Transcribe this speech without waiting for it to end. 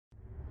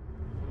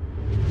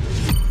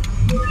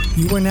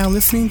You are now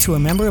listening to a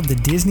member of the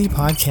Disney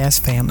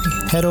Podcast family.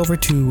 Head over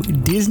to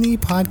Disney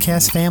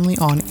Podcast Family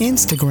on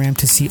Instagram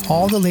to see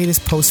all the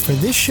latest posts for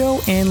this show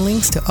and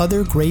links to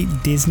other great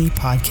Disney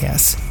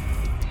podcasts.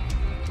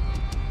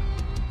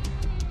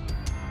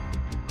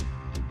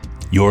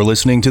 You're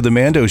listening to The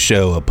Mando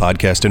Show, a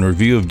podcast and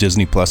review of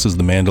Disney Plus's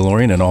The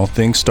Mandalorian and all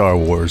things Star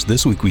Wars.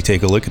 This week we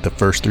take a look at the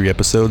first 3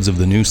 episodes of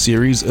the new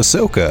series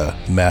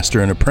Ahsoka,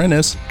 Master and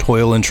Apprentice,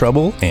 Toil and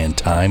Trouble, and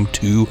Time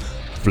to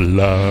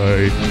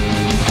Fly.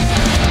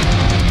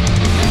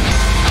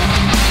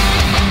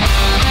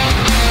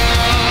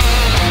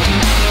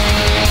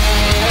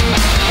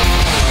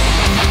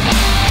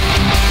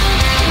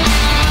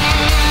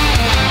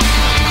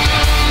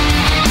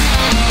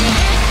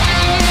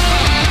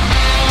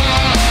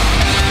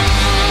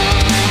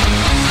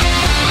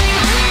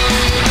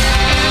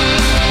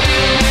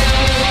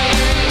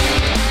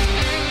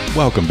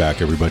 Welcome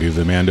back, everybody, to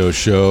The Mando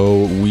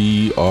Show.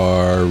 We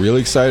are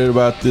really excited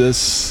about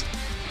this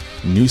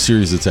new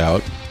series that's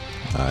out.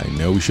 I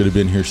know we should have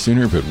been here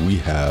sooner, but we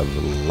have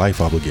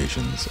life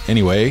obligations.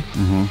 Anyway,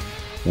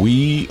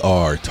 we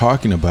are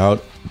talking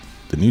about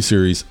the new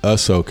series,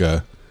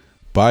 Ahsoka,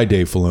 by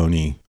Dave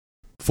Filoni,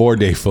 for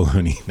Dave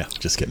Filoni. No,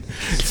 just kidding.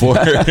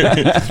 By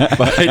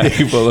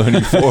Dave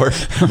Filoni,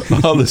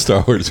 for all the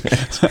Star Wars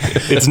fans.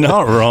 It's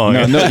not wrong.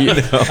 No,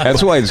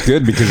 that's why it's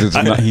good, because it's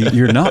not,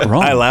 you're not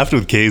wrong. I laughed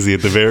with Casey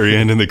at the very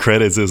end in the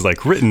credits. It was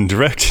like written,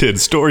 directed,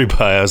 story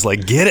by. I was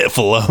like, get it,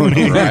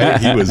 Filoni.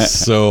 Right? He was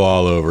so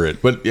all over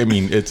it. But I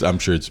mean, I'm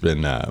sure it's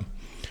been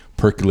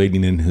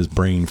percolating in his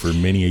brain for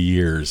many a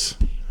years.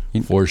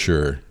 For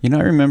sure. You know,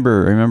 I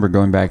remember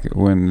going back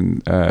when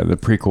the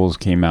prequels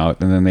came out,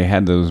 and then they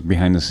had those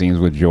behind the scenes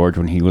with George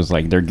when he was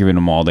like, they're giving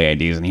him all the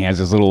ideas, and he has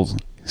this little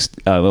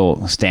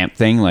stamp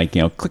thing, like,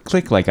 you know, click,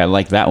 click, like, I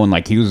like that one.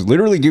 Like, he was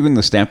literally giving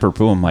the stamp for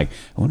approval. I'm like,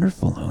 I wonder if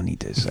Filoni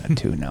does that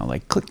too now.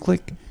 Like, click,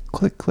 click,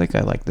 click, click. I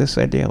like this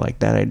idea. I like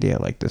that idea. I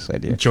like this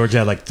idea. George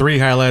had like 3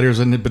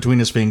 highlighters in between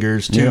his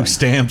fingers, 2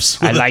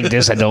 stamps. I like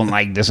this. I don't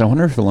like this. I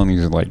wonder if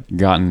Filoni's like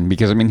gotten,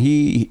 because I mean,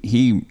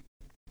 he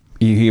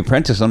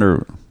apprenticed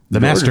under the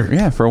master.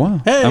 Yeah, for a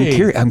while.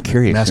 Hey, I'm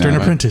curious. Master and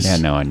apprentice. Yeah,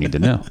 no, I need to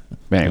know.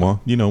 Anyway. Well,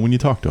 you know, when you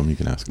talk to him, you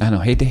can ask him. I know.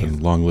 Hey, Dave.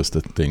 A long list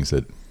of things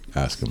that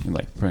ask him.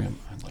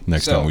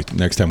 Next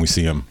time we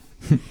see him.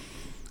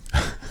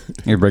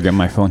 You break up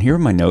my phone. Here are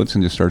my notes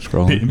and just start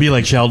scrolling. Be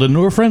like Sheldon.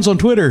 We're friends on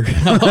Twitter.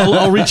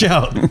 I'll reach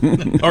out.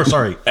 Or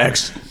sorry,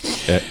 X.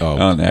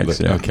 On X.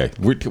 Yeah. Okay.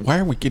 Why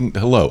are we getting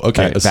hello?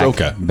 Okay, right,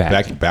 Ahsoka.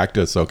 Back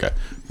to Ahsoka.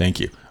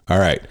 Thank you. All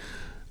right.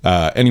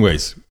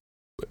 Anyways,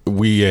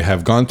 we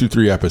have gone through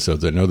 3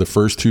 episodes. I know the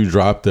first 2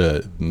 dropped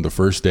the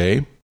first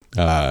day.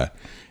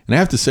 And I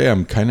have to say,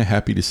 I'm kind of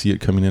happy to see it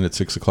coming in at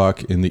 6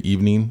 o'clock in the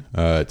evening.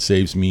 It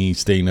saves me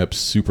staying up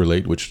super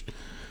late, which,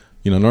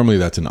 you know, normally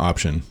that's an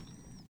option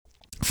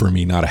for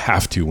me, not a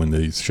have to when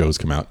these shows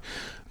come out.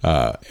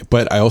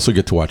 But I also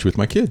get to watch with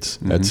my kids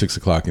at 6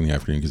 o'clock in the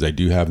afternoon, because I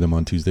do have them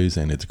on Tuesdays,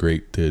 and it's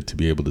great to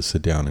be able to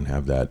sit down and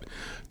have that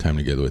time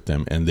together with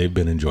them. And they've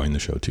been enjoying the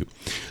show too.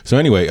 So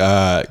anyway,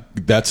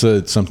 that's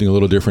something a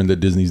little different that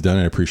Disney's done.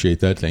 I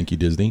appreciate that. Thank you,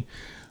 Disney.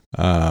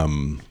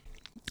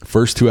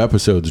 First 2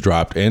 episodes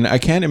dropped, and I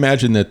can't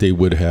imagine that they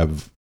would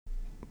have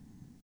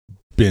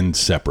been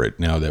separate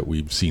now that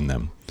we've seen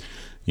them.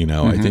 You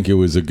know, I think it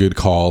was a good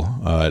call.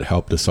 It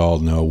helped us all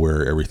know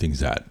where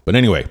everything's at. But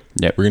anyway,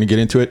 we're going to get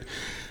into it.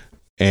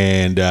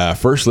 And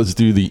first, let's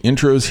do the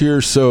intros here.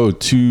 So,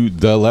 to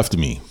the left of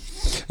me,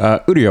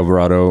 Udi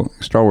Alvarado,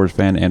 Star Wars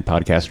fan and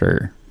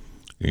podcaster.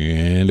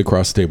 And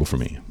across the table from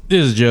me,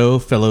 This is Joe,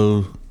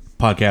 fellow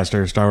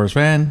podcaster, Star Wars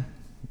fan.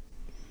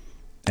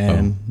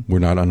 And we're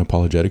not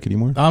unapologetic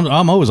anymore?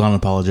 I'm always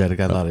unapologetic.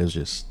 I thought it was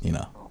just, you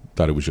know.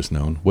 Thought it was just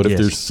known. What if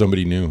there's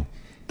somebody new?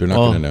 They're not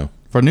going to know.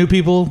 For new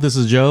people, this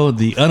is Joe,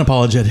 the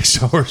unapologetic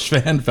Star Wars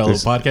fan, fellow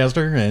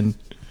podcaster. And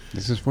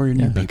this is for your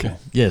new people. Okay.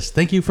 Yes,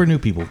 thank you for new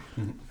people.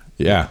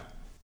 Yeah,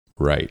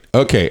 right.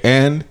 Okay,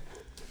 and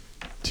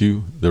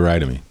to the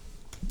right of me,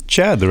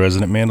 Chad, the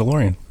resident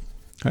Mandalorian.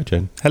 Hi,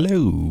 Chad.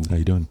 Hello. How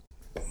you doing?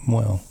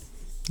 Well,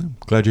 I'm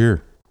glad you're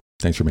here.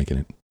 Thanks for making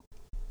it.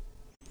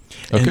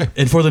 Okay.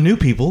 And for the new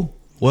people,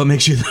 what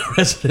makes you the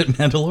resident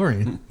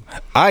Mandalorian?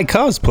 I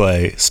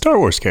cosplay Star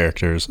Wars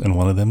characters, and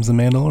one of them's the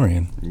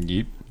Mandalorian.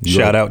 Yep.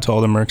 Shout out to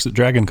all the mercs at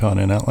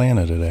DragonCon in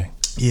Atlanta today.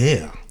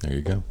 Yeah. There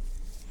you go.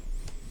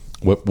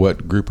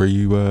 What group are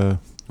you?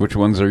 Which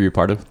ones are you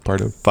part of?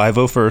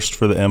 501st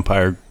for the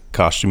Empire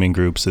costuming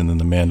groups, and then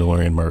the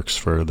Mandalorian mercs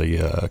for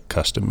the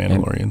custom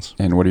Mandalorians.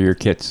 And what are your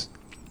kits?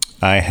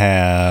 I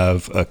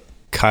have a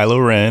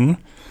Kylo Ren.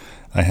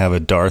 I have a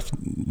Darth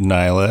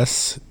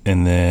Nihilus,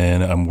 and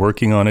then I'm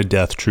working on a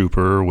Death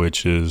Trooper,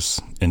 which is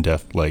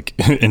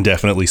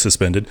indefinitely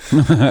suspended.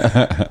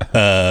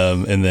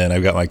 And then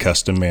I've got my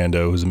custom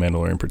Mando, who's a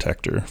Mandalorian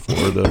protector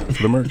for the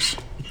mercs.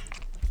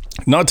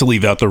 Not to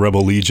leave out the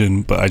Rebel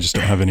Legion, but I just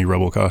don't have any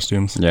Rebel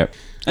costumes. Yep.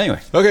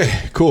 Anyway. Okay,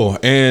 cool.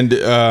 And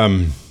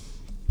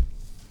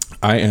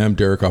I am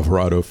Derek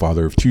Alvarado,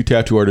 father of 2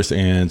 tattoo artists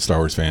and Star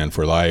Wars fan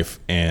for life.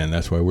 And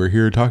that's why we're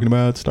here talking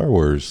about Star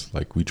Wars,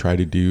 like we try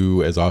to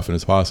do as often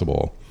as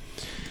possible.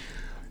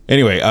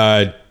 Anyway,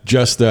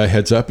 just a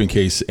heads up in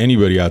case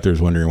anybody out there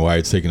is wondering why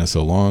it's taken us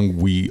so long.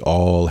 We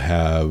all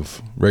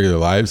have regular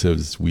lives,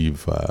 as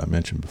we've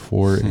mentioned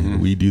before.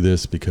 And we do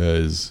this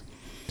because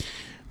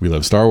we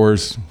love Star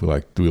Wars.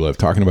 We love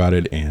talking about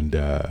it, and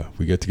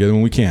we get together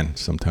when we can.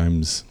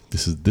 Sometimes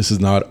this is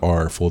not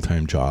our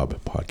full-time job,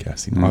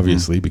 podcasting,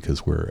 obviously,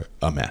 because we're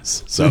a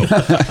mess. So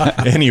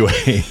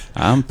anyway,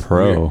 I'm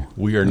pro.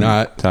 We are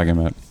not talking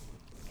about.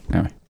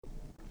 Anyway.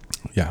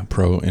 Yeah,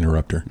 pro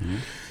interrupter.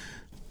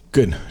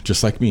 Good,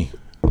 just like me.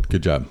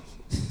 Good job.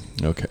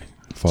 Okay,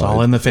 it's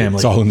all in the family.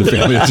 It's all in the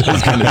family. That's what I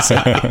was going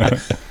to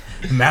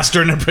say.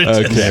 Master and apprentice.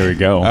 Okay, there we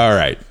go. All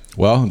right.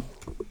 Well.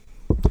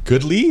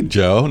 Good lead,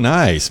 Joe.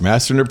 Nice.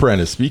 Master and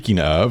Apprentice. Speaking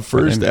of,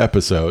 first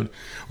episode,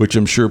 which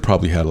I'm sure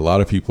probably had a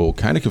lot of people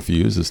kind of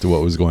confused as to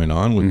what was going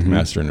on with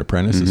Master and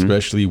Apprentice,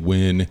 especially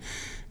when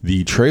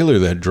the trailer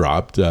that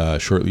dropped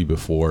shortly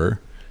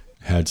before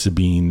had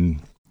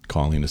Sabine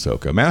calling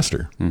Ahsoka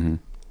Master.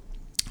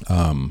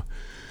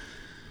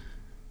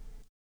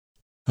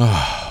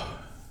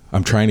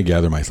 I'm trying to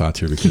gather my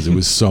thoughts here because it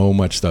was so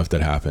much stuff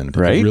that happened.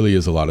 Right? It really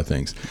is a lot of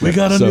things. We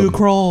got a new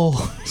crawl.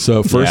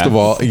 So first of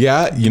all,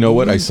 you know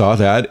what? I saw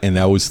that and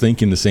I was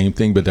thinking the same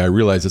thing, but I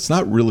realized it's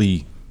not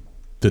really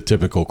the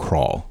typical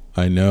crawl.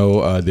 I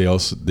know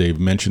they've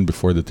mentioned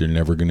before that they're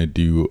never going to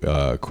do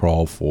a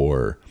crawl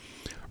for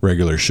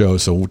regular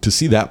shows. So to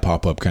see that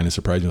pop up kind of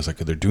surprised me. I was like,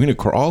 they're doing a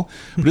crawl,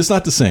 but it's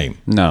not the same.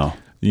 No.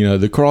 You know,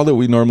 the crawl that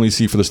we normally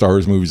see for the Star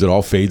Wars movies, it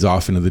all fades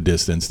off into the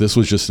distance. This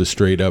was just a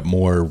straight up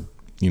more,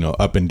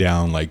 up and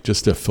down, like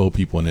just to fill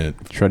people in it.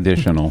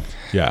 Traditional.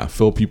 Yeah,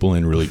 fill people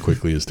in really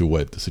quickly as to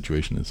what the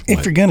situation is.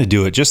 If you're going to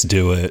do it, just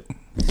do it.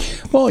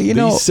 Well,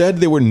 they said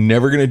they were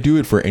never going to do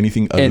it for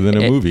anything other than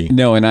a movie.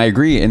 No, and I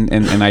agree, and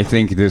I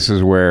think this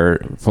is where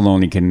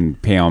Filoni can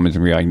pay homage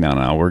and be like,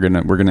 no, we're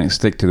gonna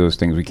stick to those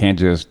things. We can't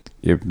just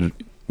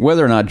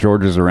whether or not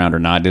George is around or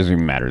not doesn't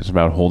even matter. It's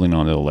about holding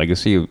on to the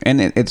legacy, and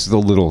it's the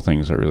little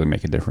things that really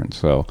make a difference.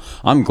 So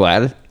I'm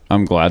glad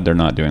they're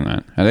not doing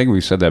that. I think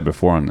we said that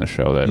before on the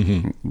show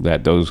that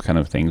that those kind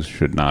of things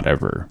should not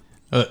ever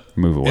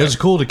move away. It was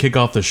cool to kick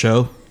off the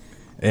show,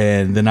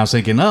 and then I was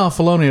thinking,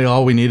 Filoni,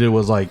 all we needed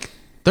was like,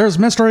 there's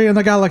mystery in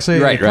the galaxy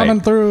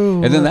coming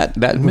through. And then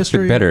that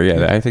mystery fit better.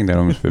 Yeah, I think that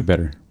almost fit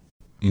better.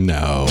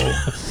 No,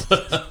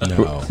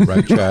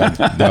 right, Chad?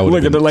 That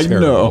would have been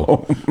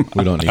terrible. No.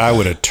 We don't need I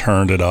would have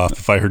turned it off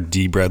if I heard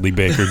D. Bradley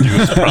Baker do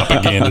his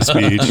propaganda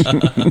speech.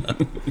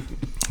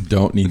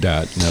 Don't need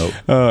that.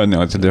 No.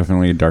 No, it's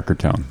definitely a darker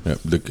tone. Yeah,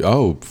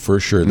 for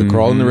sure. The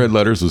crawl in the red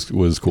letters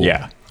was cool.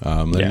 Yeah.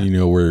 Letting you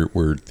know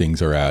where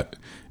things are at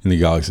in the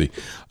galaxy.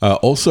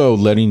 Also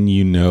letting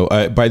you know,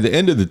 by the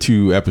end of the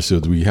 2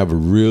 episodes, we have a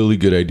really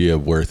good idea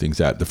of where things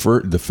at.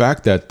 The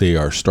fact that they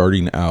are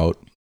starting out,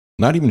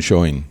 not even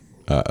showing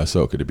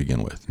Ahsoka to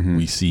begin with.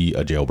 We see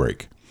a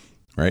jailbreak,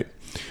 right?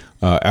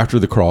 After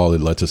the crawl, it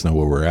lets us know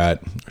where we're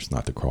at. It's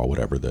not the crawl,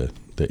 whatever, the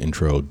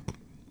intro.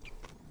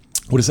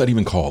 What is that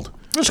even called?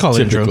 It's called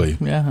intro.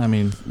 Yeah, I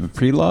mean,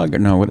 prelogue or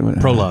no? What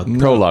prologue?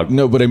 Prologue.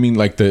 No, but I mean,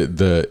 like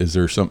the is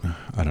there some?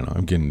 I don't know.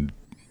 I'm getting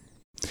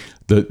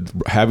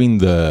having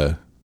the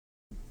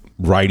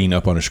writing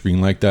up on a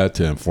screen like that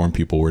to inform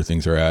people where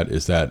things are at.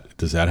 Does that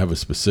have a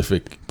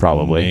specific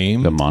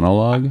name? The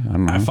monologue. I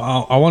don't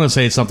know. I want to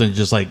say it's something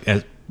just like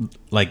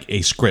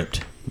a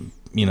script.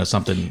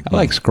 Something. I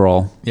like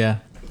scroll. Yeah.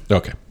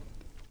 Okay.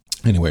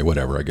 Anyway,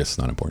 whatever. I guess it's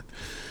not important.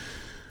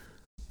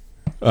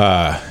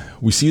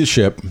 We see the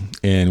ship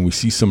and we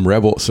see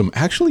some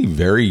actually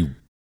very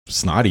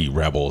snotty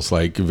rebels,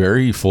 like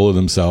very full of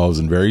themselves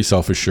and very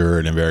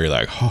self-assured and very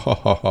like, ha ha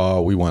ha ha.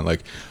 We want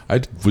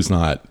I was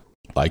not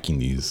liking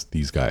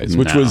these guys,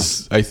 which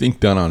was, I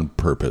think, done on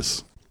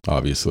purpose,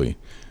 obviously.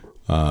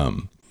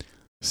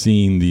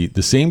 Seeing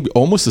the same,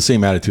 almost the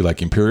same attitude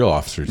like Imperial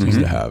officers used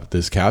to have.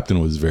 This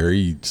captain was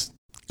very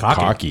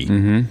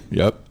cocky.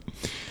 Yep.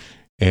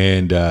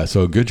 And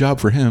so good job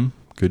for him.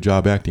 Good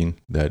job acting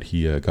that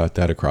he got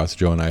that across.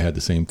 Joe and I had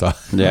the same thought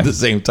at the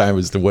same time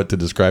as to what to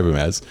describe him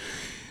as.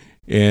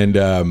 And,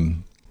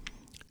 and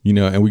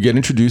we get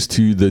introduced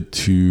to the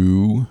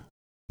 2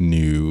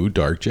 new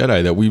Dark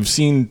Jedi that we've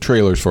seen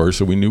trailers for,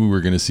 so we knew we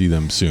were going to see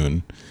them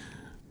soon.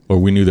 Or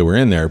we knew they were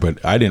in there,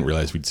 but I didn't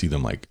realize we'd see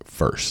them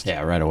first.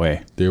 Yeah, right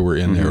away. They were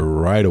in there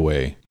right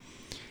away.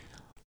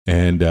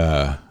 And,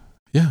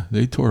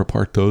 they tore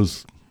apart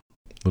those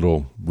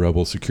little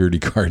rebel security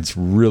guards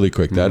really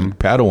quick. That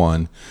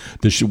Padawan,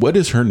 what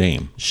is her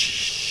name?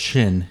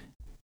 Shin.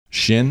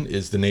 Shin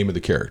is the name of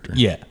the character.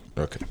 Yeah.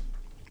 Okay.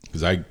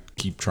 Because I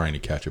keep trying to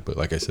catch it, but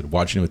like I said,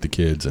 watching it with the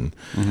kids and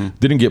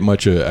didn't get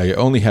much. I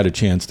only had a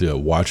chance to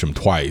watch them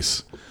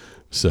twice.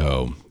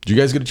 So, did you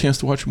guys get a chance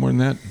to watch more than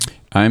that?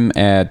 I'm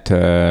at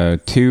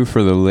 2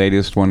 for the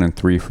latest one and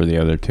 3 for the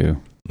other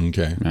 2.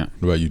 Okay. Yeah.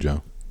 What about you,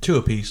 Joe? 2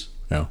 apiece.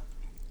 Yeah.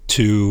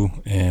 2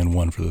 and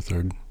 1 for the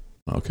third.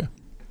 Okay.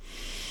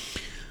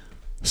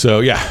 So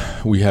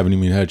yeah, we haven't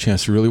even had a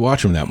chance to really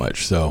watch them that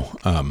much. So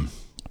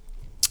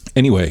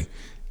anyway,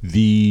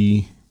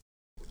 the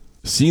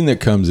scene that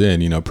comes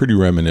in, pretty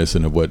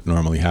reminiscent of what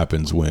normally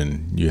happens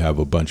when you have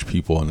a bunch of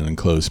people in an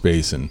enclosed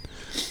space and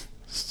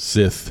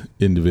Sith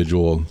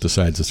individual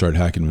decides to start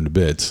hacking them to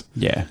bits.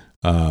 Yeah.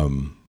 Well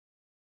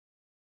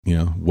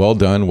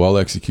done, well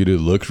executed,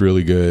 looks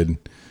really good.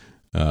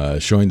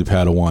 Showing the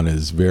Padawan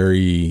is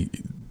very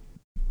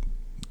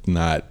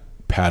not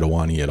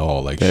Padawan-y at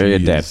all. Like, very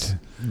adept.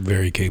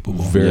 Very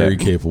capable. Very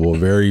capable,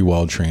 very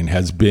well trained,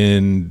 has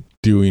been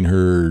doing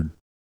her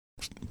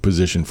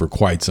position for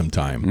quite some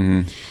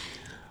time.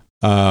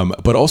 Mm-hmm.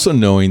 But also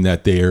knowing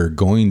that they are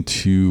going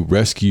to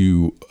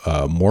rescue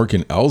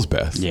Morgan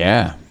Elsbeth.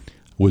 Yeah.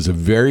 Was a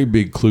very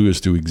big clue as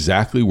to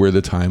exactly where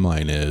the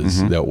timeline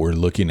is that we're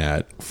looking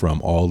at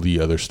from all the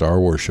other Star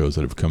Wars shows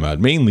that have come out,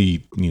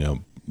 mainly,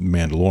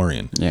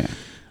 Mandalorian. Yeah.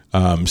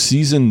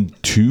 Season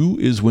 2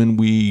 is when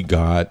we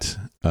got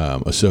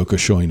Ahsoka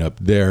showing up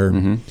there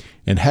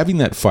and having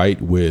that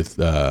fight with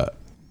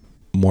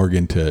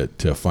Morgan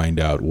to find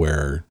out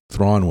where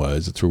Thrawn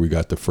was. It's where we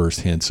got the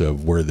first hints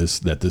of where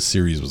this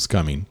series was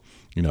coming.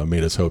 It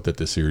made us hope that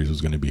this series was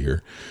going to be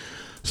here.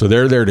 So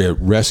they're there to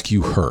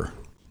rescue her.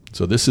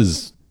 So this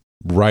is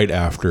right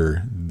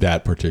after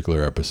that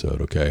particular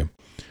episode, okay?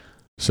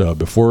 So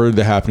before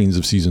the happenings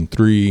of season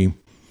 3,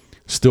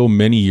 still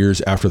many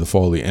years after the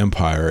fall of the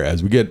Empire,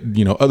 as we get,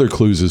 other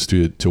clues as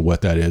to what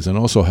that is, and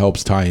also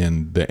helps tie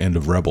in the end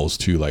of Rebels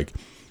too. Like,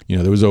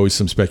 there was always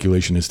some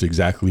speculation as to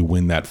exactly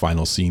when that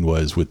final scene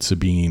was with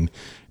Sabine,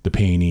 the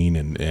painting,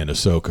 and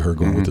Ahsoka, her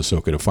going with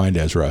Ahsoka to find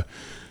Ezra.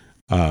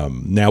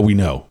 Now we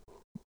know,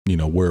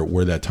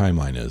 where that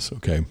timeline is,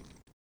 okay?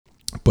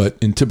 But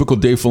in typical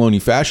Dave Filoni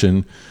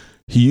fashion,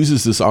 he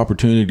uses this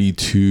opportunity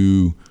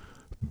to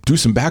do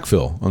some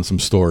backfill on some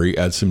story,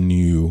 add some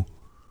new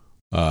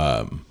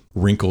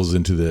wrinkles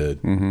into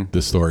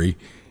the story.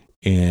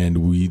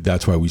 And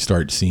that's why we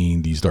start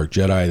seeing these Dark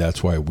Jedi.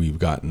 That's why we've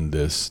gotten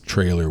this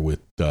trailer with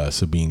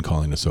Sabine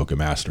calling Ahsoka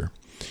Master.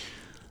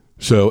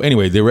 So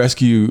anyway, they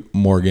rescue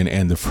Morgan,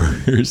 and it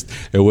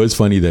was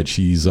funny that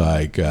she's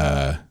like,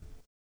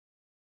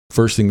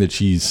 first thing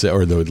that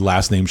or the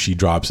last name she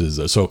drops is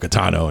Ahsoka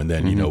Tano, and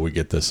then we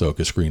get the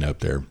Ahsoka screen up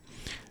there,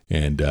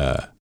 and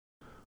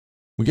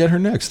we get her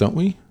next, don't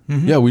we?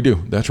 Yeah, we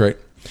do. That's right.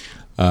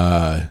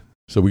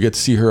 So we get to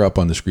see her up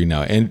on the screen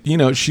now,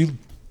 and she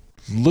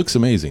looks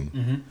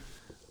amazing.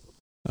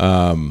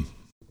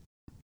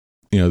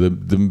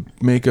 The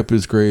makeup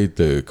is great,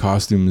 the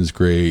costume is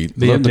great.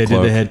 They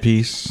updated the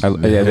headpiece.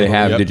 They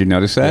have. Yep. Did you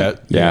notice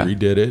that? Yeah, they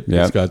redid it.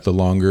 Yep. It's got the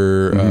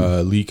longer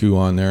Liku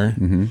on there.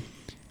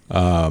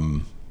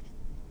 And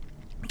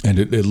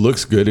it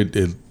looks good.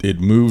 It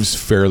moves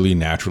fairly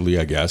naturally,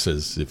 I guess,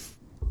 as if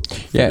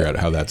figure out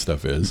how that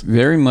stuff is.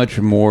 Very much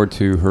more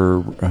to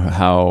her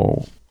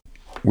how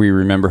we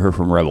remember her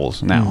from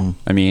Rebels now.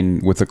 I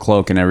mean, with the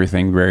cloak and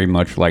everything, very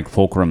much like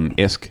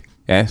Fulcrum-esque,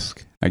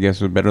 I guess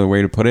is a better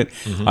way to put it.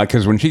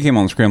 Because when she came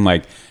on the screen,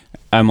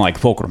 I'm like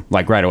Fulcrum,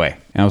 like right away.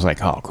 And I was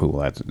like, oh,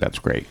 cool, that's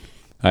great.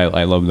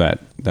 I love that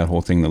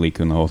whole thing, the Liku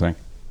and the whole thing.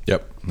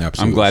 Yep,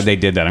 absolutely. I'm glad they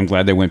did that. I'm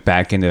glad they went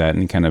back into that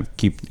and kind of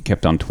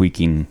kept on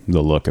tweaking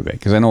the look of it.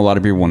 Because I know a lot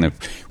of people when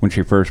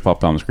she first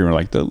popped on the screen were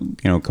like,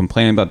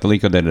 complaining about the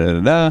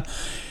Liku,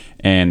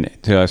 and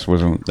to us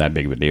wasn't that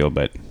big of a deal.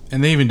 But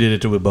and they even did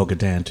it with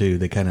Bo-Katan too.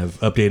 They kind of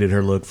updated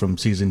her look from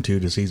season 2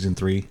 to season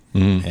 3,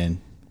 and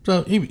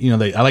so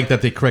I like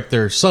that they correct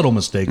their subtle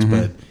mistakes,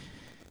 but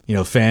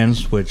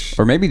fans,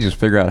 or maybe just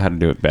figure out how to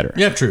do it better.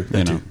 Yeah, true.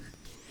 That too.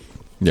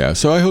 Yeah,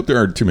 so I hope there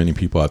aren't too many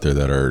people out there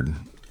that are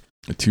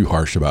too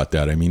harsh about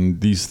that. I mean,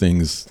 these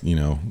things,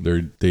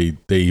 they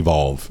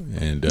evolve,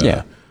 and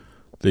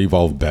they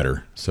evolve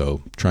better.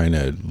 So trying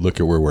to look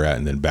at where we're at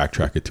and then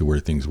backtrack it to where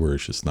things were,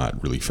 it's just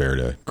not really fair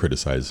to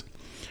criticize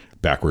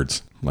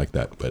backwards like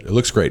that. But it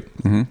looks great.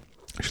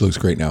 She looks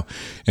great now.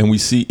 And we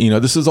see,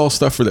 this is all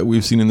stuff that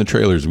we've seen in the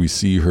trailers. We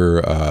see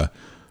her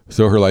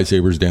throw her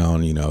lightsabers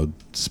down,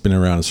 spin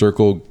around in a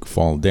circle,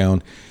 fall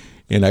down.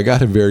 And I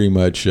got a very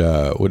much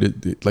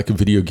like a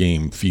video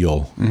game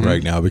feel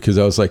right now, because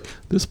I was like,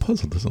 this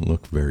puzzle doesn't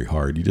look very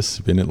hard. You just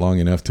spin it long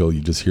enough till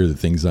you just hear the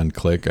things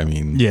unclick. I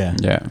mean, yeah.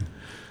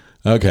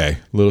 Okay,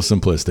 a little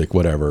simplistic,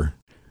 whatever.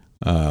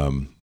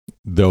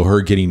 Though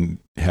her getting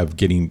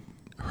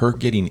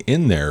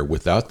in there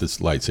without this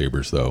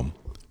lightsabers, though,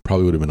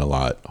 probably would have been a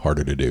lot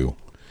harder to do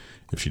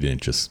if she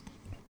didn't just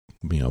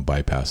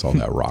bypass all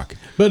that rock.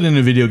 But in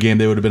a video game,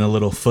 they would have been a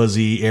little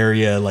fuzzy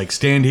area, like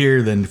stand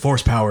here, then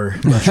force power.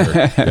 Sure.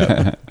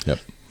 Yep.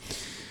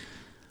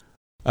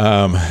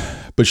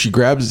 But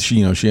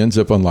she ends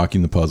up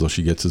unlocking the puzzle.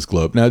 She gets this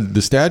globe. Now,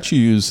 the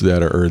statues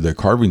or the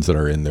carvings that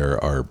are in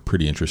there are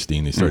pretty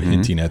interesting. They start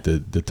hinting at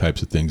the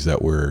types of things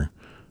that we're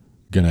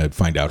going to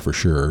find out for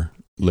sure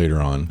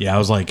later on. Yeah, I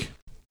was like,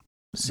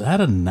 is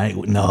that a night?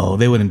 No,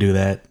 they wouldn't do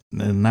that.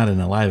 Not in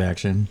a live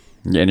action.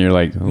 Yeah, and you're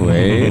like,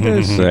 wait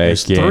a second.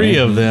 There's 3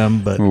 of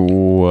them, but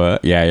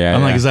what? Yeah.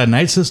 I'm like, is that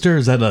Night Sister?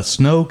 Is that a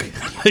Snoke?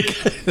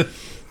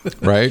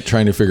 right?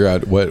 Trying to figure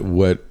out what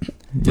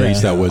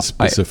race that was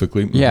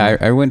specifically.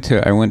 I went to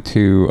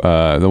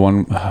the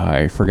one,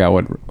 I forgot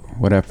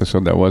what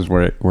episode that was,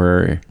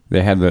 where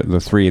they had the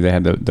three. They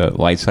had the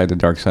light side, the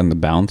dark side, and the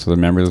balance. So the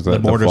members of the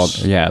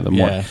Mortis.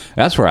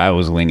 That's where I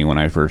was leaning when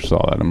I first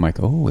saw that. I'm like,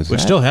 oh, is Which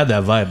that? still had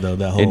that vibe though.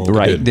 That whole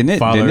didn't it?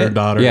 Father,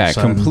 daughter, yeah,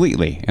 son.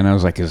 completely. And I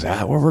was like, is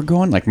that where we're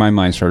going? Like my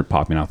mind started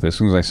popping off. As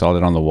soon as I saw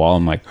that on the wall,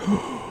 I'm like,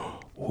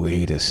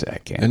 wait a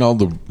second. And all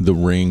the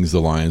rings, the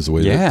lines, the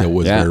way that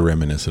was very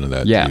reminiscent of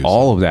that. Yeah, too,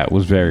 all of that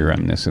was very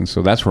reminiscent.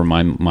 So that's where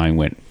my mind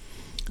went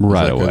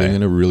right away. Are they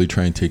going to really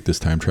try and take this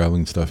time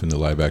traveling stuff into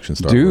live action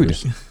Star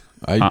Wars?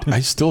 I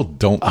still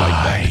don't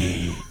like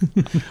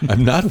that.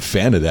 I'm not a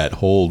fan of that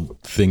whole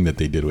thing that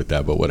they did with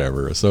that, but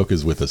whatever.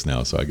 Ahsoka's with us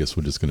now, so I guess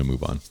we're just going to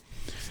move on.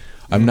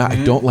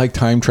 I don't like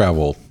time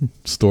travel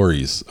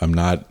stories. I'm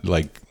not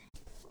like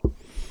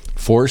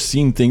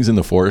seeing things in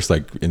the Force,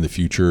 like in the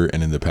future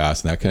and in the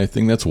past and that kind of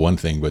thing. That's one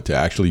thing, but to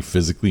actually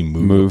physically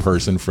move a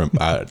person from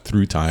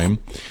through time,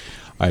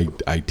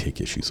 I take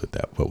issues with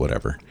that, but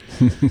whatever.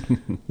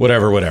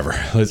 whatever.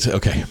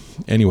 Okay.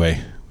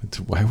 Anyway.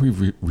 Why are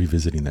we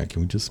revisiting that?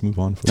 Can we just move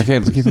on? Okay,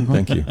 let's keep going.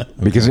 Thank you. Okay.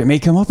 Because it may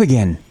come up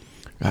again.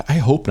 I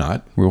hope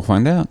not. We'll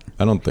find out.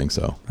 I don't think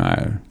so.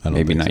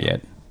 Maybe not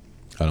yet.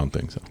 I don't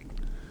think so.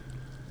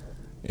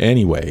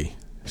 Anyway,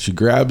 she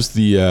grabs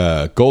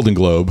the Golden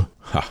Globe.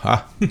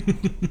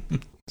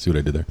 See what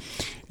I did there?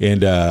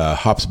 And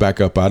hops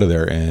back up out of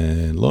there.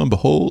 And lo and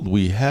behold,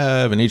 we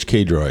have an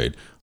HK droid.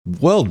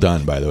 Well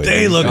done, by the way.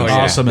 They look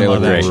awesome. They look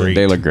great.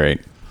 They look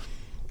great.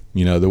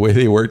 You know, the way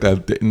they worked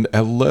out.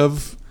 I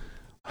love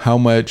how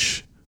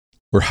much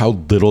or how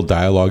little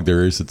dialogue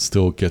there is that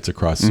still gets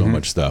across so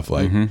much stuff.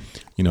 Like,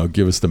 you know,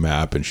 give us the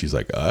map, and she's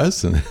like,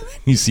 us, and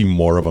you see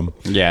more of them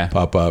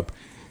pop up.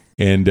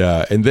 And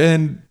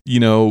then, you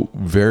know,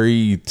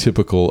 very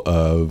typical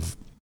of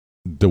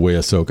the way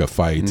Ahsoka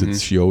fights.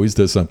 It's she always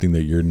does something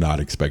that you're not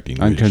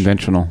expecting.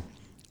 Unconventional.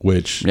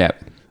 Which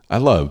I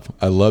love.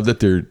 I love that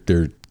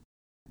they're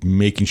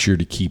making sure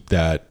to keep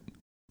that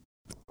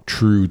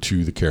true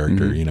to the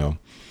character, you know.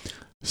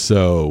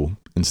 So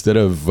instead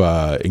of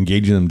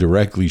engaging them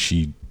directly,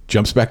 she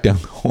jumps back down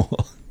the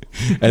hole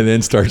and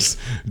then starts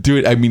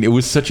doing. I mean, it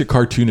was such a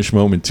cartoonish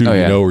moment too,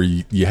 you know, where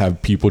you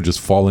have people just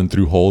falling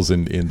through holes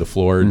in the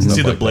floor. And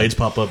see the like blades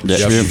pop up.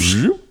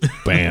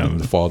 Bam,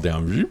 fall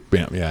down.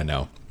 Bam. Yeah,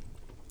 no.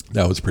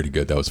 That was pretty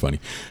good. That was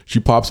funny. She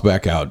pops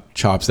back out,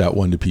 chops that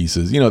one to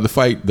pieces. You know, the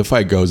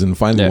fight goes, and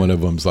finally one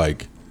of them's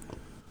like,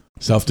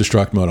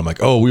 self-destruct mode. I'm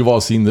like, oh, we've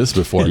all seen this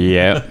before.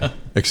 Yeah.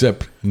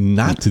 Except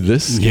not to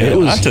this scale.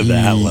 Yeah, not to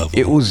that level.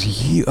 It was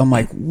huge. I'm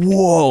like,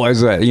 whoa,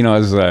 as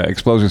the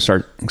explosions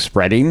start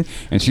spreading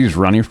and she's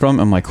running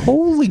from, I'm like,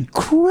 holy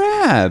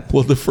crap.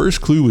 Well, the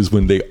first clue was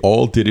when they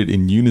all did it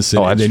in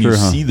unison, and then you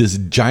see this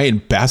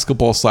giant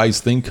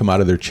basketball-sized thing come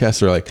out of their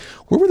chest. They're like,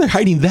 where were they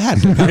hiding that?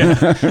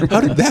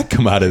 How did that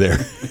come out of there?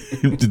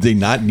 Did they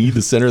not need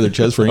the center of their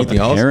chest for anything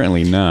else?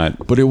 Apparently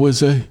not. But it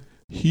was a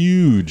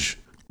huge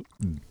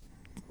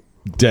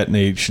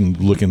detonation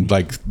looking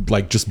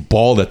like just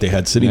ball that they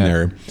had sitting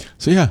there.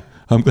 So yeah,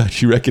 I'm glad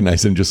she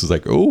recognized it and just was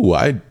like,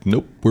 oh,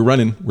 nope, we're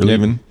running, we're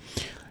leaving.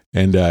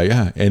 And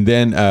and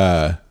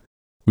then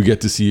we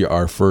get to see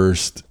our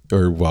first,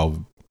 or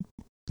well,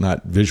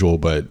 not visual,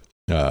 but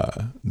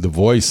the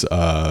voice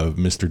of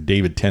Mr.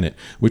 David Tennant,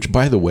 which,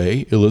 by the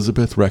way,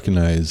 Elizabeth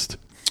recognized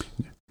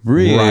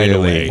right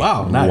away.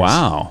 Wow, nice.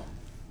 Wow.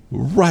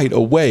 Right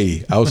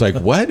away. I was like,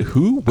 what?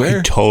 Who? Where?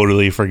 I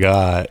totally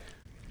forgot.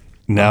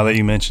 Now that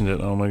you mentioned it,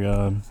 oh my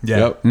god!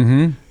 Yeah.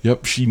 Yep.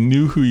 Yep. She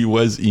knew who he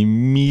was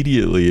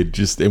immediately. It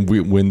just, and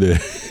when the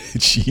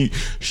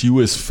she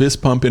was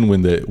fist pumping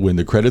when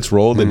the credits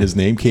rolled and his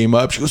name came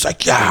up. She was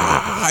like, "Yeah,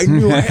 I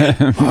knew it."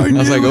 I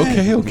was like,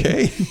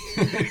 "Okay,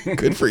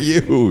 good for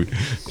you."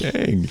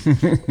 Dang.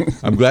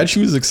 I'm glad she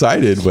was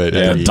excited, but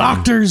the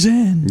doctor's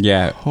in.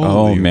 Yeah.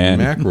 Holy man,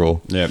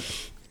 mackerel. Yep.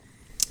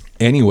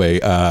 Anyway,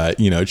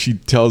 she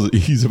tells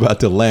he's about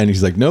to land.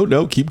 He's like,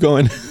 no, keep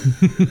going.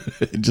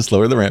 Just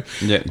lower the ramp.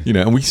 Yeah.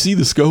 And we see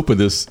the scope of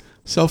this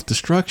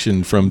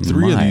self-destruction from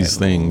three of these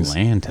things.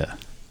 Atlanta.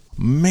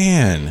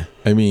 Man,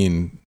 I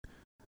mean,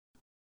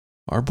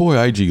 our boy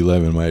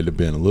IG-11 might have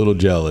been a little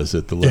jealous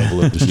at the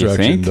level of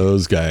destruction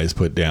those guys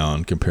put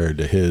down compared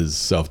to his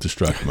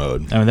self-destruct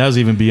mode. I mean, that was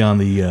even beyond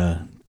the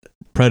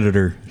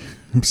Predator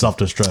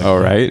self-destruct.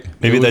 All right.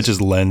 Maybe that just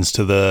lends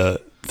to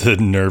the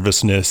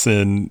nervousness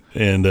in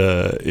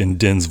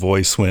Din's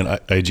voice when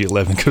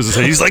IG-11 goes.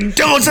 He's like,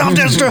 "Don't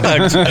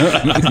self-destruct."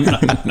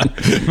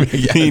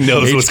 He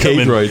knows what's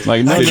coming. Droid.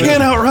 Like, I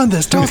can't outrun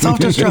this. Don't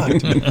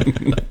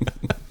self-destruct.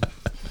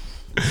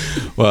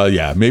 Well,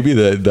 yeah, maybe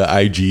the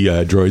IG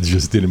droids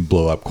just didn't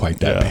blow up quite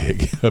that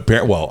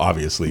big. Well,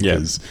 obviously,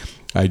 because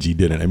IG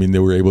didn't. I mean, they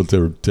were able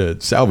to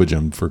salvage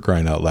them, for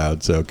crying out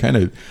loud. So kind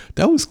of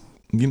that was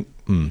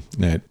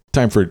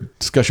time for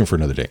discussion for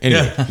another day.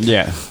 Anyway,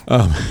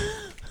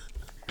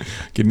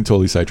 getting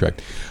totally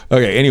sidetracked.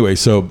 Okay, anyway,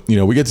 so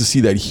we get to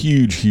see that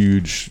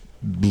huge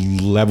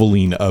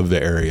leveling of the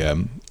area,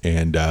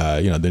 and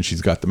then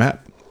she's got the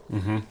map,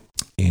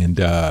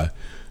 And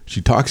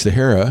she talks to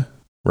Hera,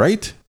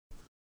 right?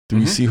 Do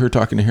we see her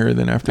talking to Hera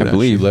then after that? I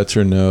believe. She lets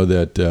her know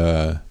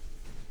that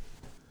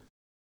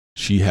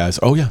she has...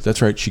 Oh, yeah,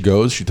 that's right. She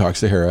goes, she talks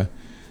to Hera.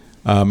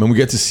 And we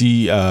get to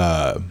see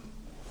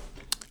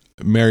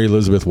Mary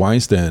Elizabeth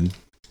Weinstein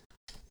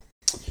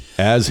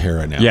as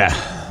Hera now.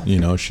 Yeah. You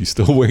know, she's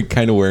still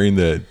kind of wearing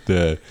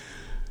the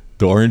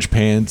orange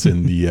pants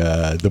and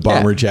the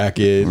bomber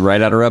jacket.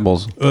 Right out of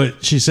Rebels.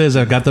 She says,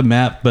 I've got the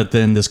map, but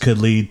then this could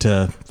lead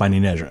to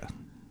finding Ezra.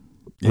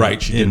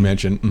 Right, she did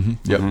mention.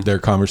 Yep, their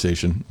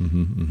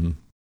conversation.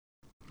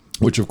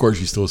 Which, of course,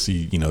 you still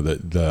see, you know,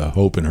 the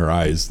hope in her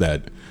eyes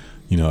that,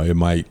 you know, it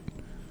might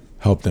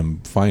help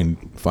them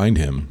find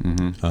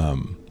him.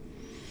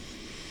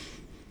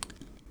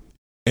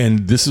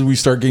 And this is we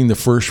start getting the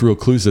first real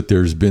clues that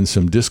there's been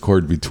some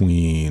discord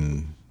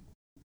between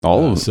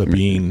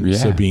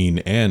Sabine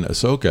and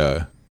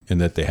Ahsoka,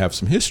 and that they have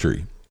some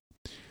history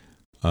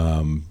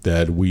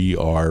that we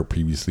are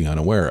previously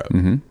unaware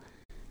of.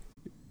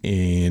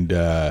 And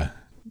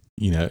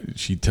you know,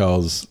 she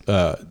tells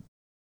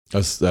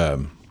us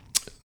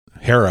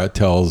Hera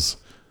tells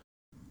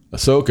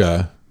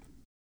Ahsoka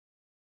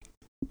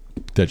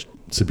that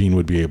Sabine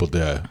would be able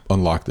to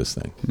unlock this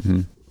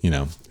thing. You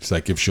know, it's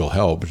like, if she'll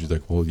help. She's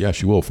like, well, yeah,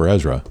 she will for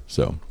Ezra.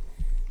 So,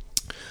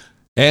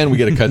 and we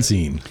get a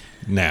cutscene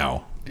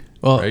now.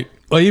 Well, right?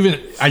 Well, even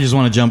I just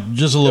want to jump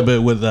just a little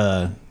bit with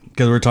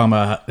because we're talking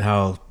about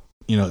how,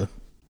 you know,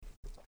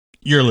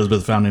 you're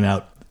Elizabeth finding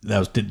out that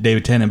was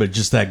David Tennant, but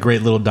just that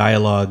great little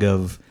dialogue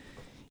of,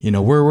 you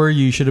know, where were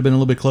you? You should have been a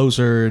little bit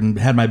closer and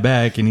had my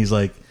back. And he's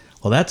like,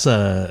 well, that's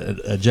a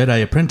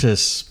Jedi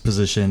apprentice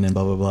position and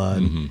blah, blah, blah.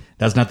 And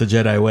that's not the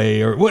Jedi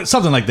way or what,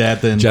 something like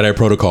that. Then Jedi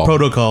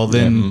protocol.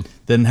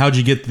 Then how'd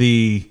you get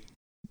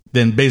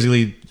then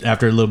basically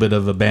after a little bit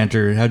of a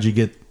banter,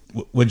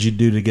 what'd you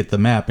do to get the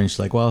map? And she's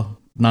like, well,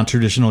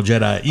 non-traditional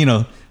Jedi, you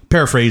know,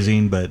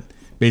 paraphrasing, but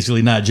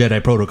basically not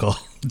Jedi protocol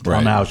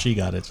on how she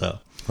got it. So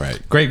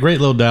great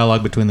little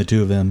dialogue between the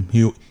two of them.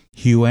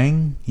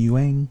 Huang.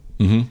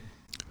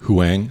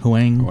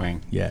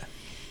 Yeah.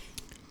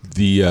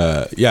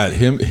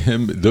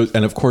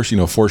 And of course, you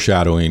know,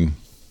 foreshadowing.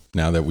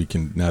 Now that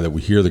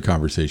we hear the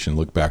conversation,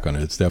 look back on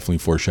it, it's definitely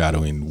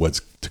foreshadowing what's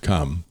to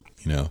come.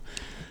 You know,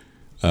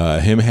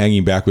 him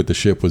hanging back with the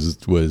ship was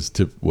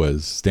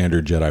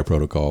standard Jedi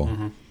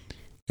protocol,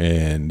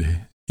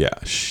 and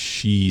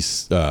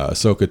she's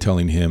Ahsoka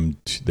telling him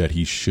that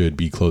he should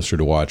be closer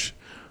to watch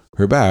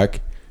her back.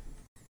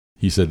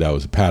 He said that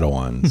was a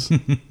Padawan's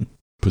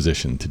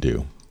position to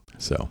do.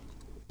 So.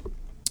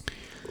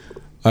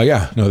 We're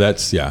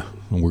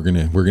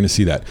gonna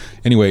see that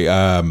anyway.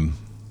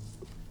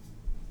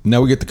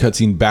 Now we get the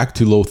cutscene back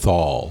to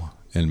Lothal,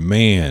 and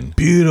man,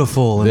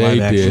 beautiful. They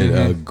did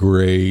a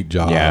great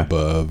job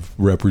of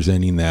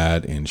representing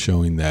that and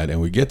showing that, and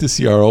we get to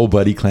see our old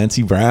buddy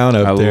Clancy Brown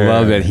up there. I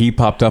love it. He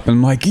popped up and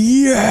I'm like,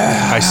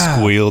 yeah. I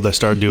squealed. I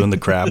started doing the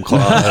crab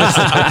claws.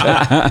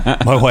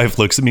 My wife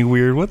looks at me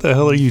weird. What the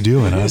hell are you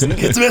doing? I was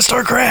like, it's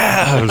Mr.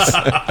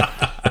 Krabs.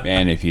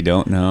 Man, if you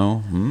don't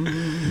know,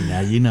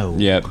 now you know.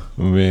 Yep.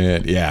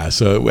 Man, yeah.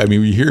 So I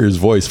mean, we hear his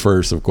voice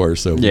first, of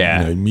course. So you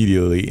know,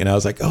 immediately, and I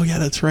was like, oh yeah,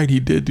 that's right.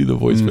 He did do the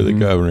voice for the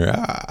governor.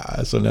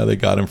 So now they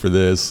got him for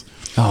this.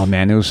 Oh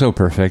man, it was so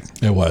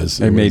perfect. It was.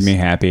 It made me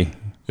happy.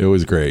 It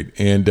was great,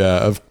 and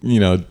you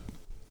know,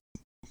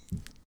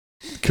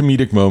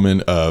 comedic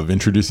moment of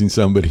introducing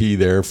somebody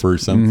there for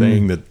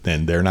something that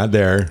then they're not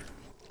there.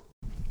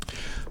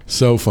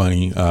 So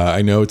funny.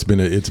 I know it's been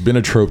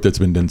a trope that's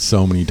been done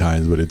so many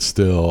times, but it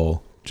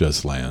still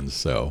just lands.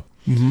 So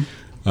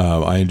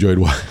I enjoyed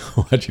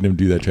watching him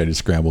do that, trying to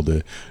scramble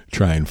to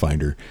try and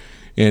find her.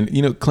 And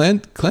you know,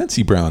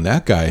 Clancy Brown,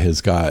 that guy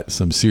has got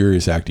some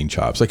serious acting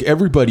chops. Like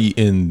everybody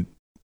in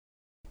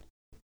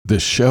the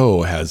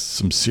show has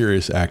some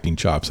serious acting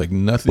chops. Like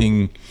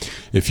nothing.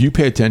 If you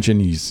pay attention,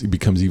 it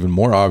becomes even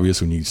more obvious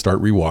when you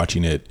start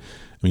rewatching it.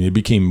 I mean, it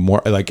became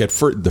more like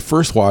the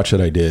first watch that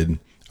I did.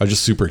 I was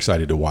just super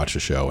excited to watch the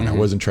show, and I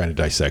wasn't trying to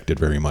dissect it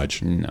very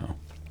much. No.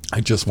 I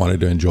just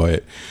wanted to enjoy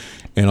it.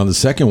 And on the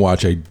second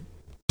watch, I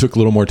took a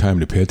little more time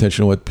to pay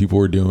attention to what people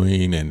were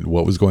doing and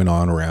what was going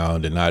on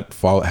around, and not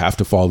have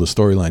to follow the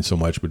storyline so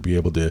much, but be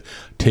able to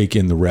take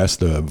in the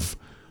rest of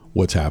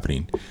what's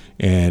happening.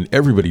 And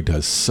everybody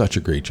does such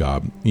a great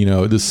job. You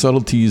know, the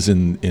subtleties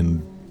in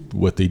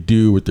what they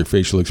do with their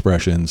facial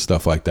expressions,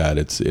 stuff like that.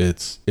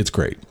 It's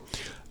great.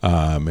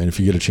 And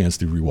if you get a chance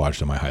to rewatch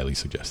them, I highly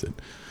suggest it.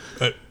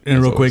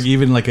 And real quick,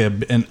 even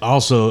and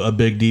also a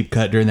big deep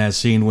cut during that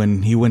scene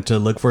when he went to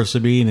look for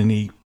Sabine and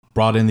he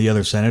brought in the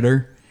other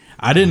senator.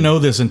 I didn't know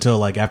this until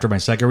like after my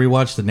second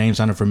rewatch. The name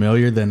sounded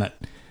familiar. Then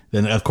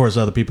of course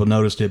other people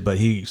noticed it. But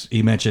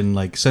he mentioned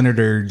like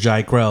Senator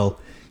Jai Krell.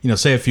 You know,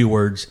 say a few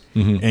words.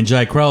 And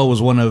Jai Krell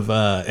was one of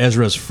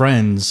Ezra's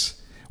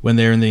friends when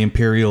they're in the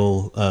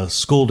Imperial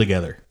school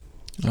together.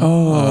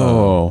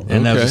 Oh,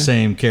 and that was the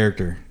same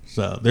character.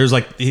 So there's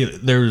like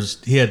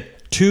he had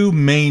two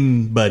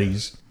main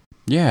buddies.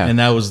 Yeah, and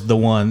that was the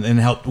one,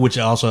 which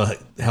also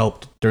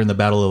helped during the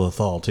Battle of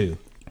Lothal too.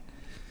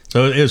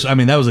 So it was. I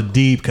mean, that was a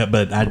deep cut,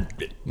 but I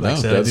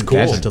that's cool.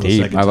 That's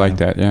deep. I like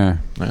that. Yeah.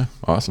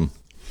 Awesome.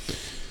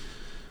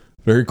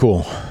 Very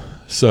cool.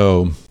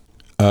 So,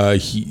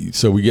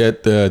 so we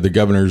get the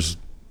governor's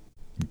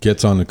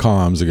gets on the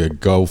comms. They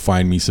go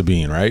find me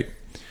Sabine, right?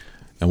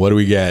 And what do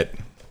we get?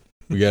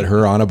 We get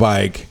her on a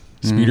bike,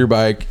 speeder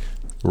bike,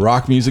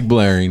 rock music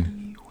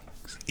blaring.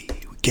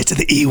 Get to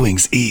the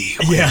E-Wings.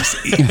 Yes.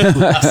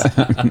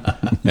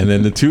 And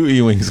then the 2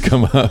 E-Wings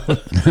come up.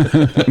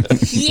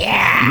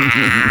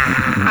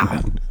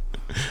 Yeah.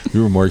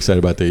 You were more excited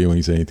about the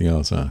E-Wings than anything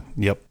else, huh?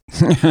 Yep.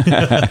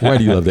 Why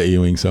do you love the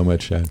E-Wing so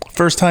much, Chad?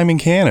 First time in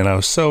canon. I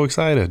was so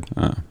excited.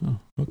 Oh,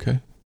 okay.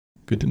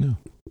 Good to know.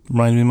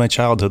 Reminded me of my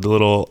childhood, the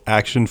little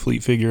action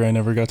fleet figure I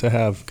never got to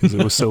have because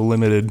it was so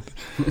limited.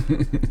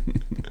 It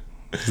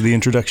was the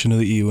introduction of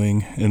the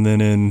E-Wing. And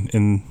then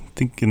I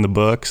think in the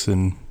books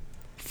and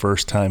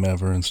first time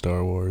ever in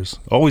Star Wars.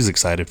 Always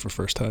excited for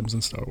first times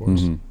in Star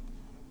Wars.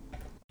 Mm-hmm.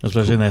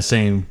 Especially in that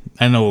same,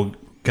 I know we'll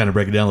kind of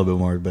break it down a little bit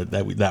more, but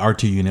that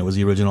R2 unit was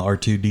the original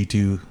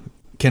R2-D2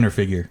 Kenner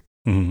figure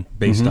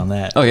based on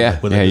that. Oh, yeah.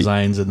 With the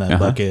designs and that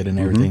bucket and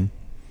everything.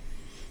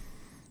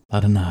 A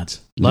lot of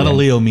nods. A lot of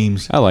Leo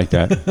memes. I like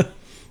that.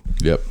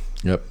 Yep.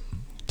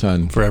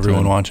 Ton. For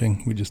everyone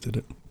watching, we just did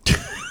it.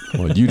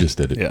 Well, you just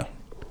did it. Yeah.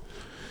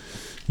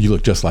 You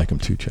look just like him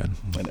too, Chad.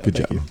 Good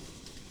job. You.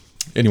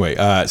 Anyway,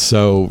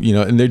 so,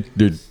 and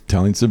they're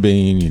telling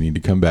Sabine, you need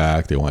to come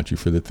back. They want you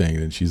for the thing.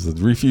 And she's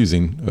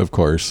refusing, of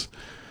course.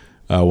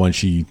 Once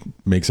she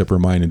makes up her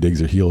mind and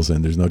digs her heels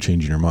in, there's no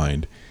changing her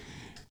mind.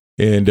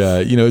 And,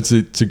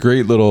 it's a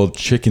great little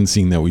chicken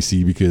scene that we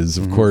see because,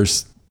 of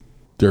course,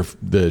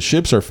 the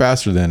ships are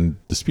faster than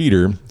the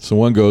speeder. So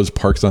one goes,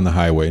 parks on the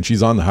highway, and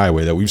she's on the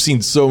highway that we've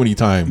seen so many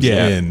times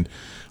in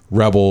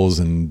Rebels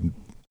and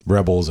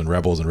Rebels.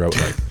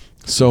 Like,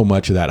 so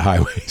much of that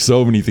highway.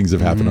 So many things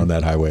have happened on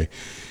that highway.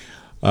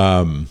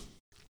 And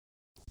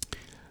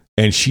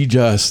she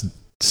just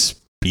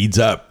speeds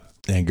up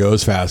and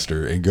goes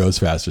faster and goes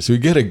faster. So we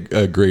get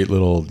a great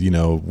little,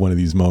 one of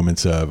these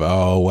moments of,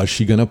 oh, what's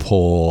she going to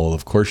pull?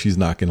 Of course, she's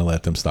not going to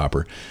let them stop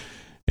her.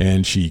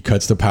 And she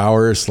cuts the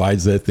power,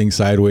 slides that thing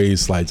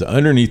sideways, slides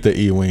underneath the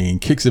E-Wing,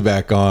 kicks it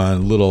back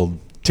on, little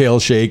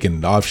tail shake,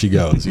 and off she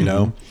goes,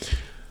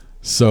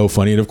 So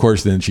funny. And of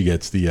course, then she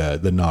gets the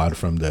nod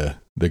from the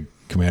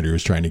commander who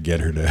was trying to get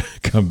her to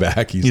come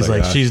back. He's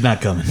like, she's not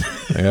coming.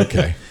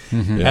 Okay.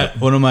 Yeah.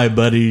 One of my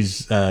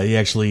buddies, he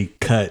actually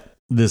cut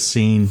this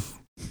scene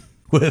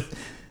with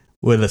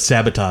a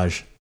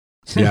sabotage.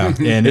 Yeah,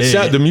 and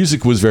the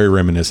music was very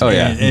reminiscent. Oh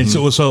yeah, and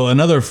so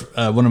another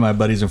one of my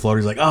buddies in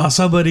Florida, he's like, "Oh,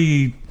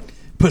 somebody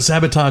put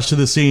sabotage to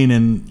the scene,"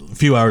 and a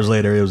few hours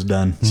later, it was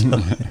done,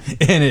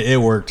 and it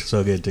worked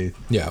so good too.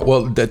 Yeah,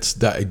 well, that's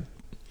that.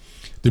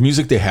 The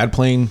music they had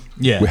playing,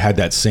 we had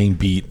that same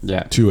beat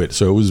to it,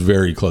 so it was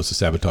very close to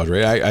sabotage.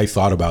 Right, I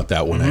thought about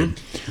that when I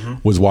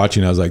was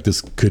watching. I was like,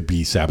 this could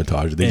be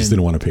sabotage. They just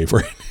didn't want to pay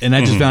for it. And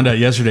I just found out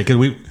yesterday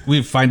because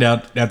we find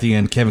out at the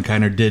end Kevin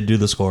Kiner did do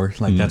the score.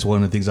 Like that's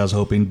one of the things I was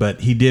hoping,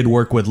 but he did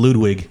work with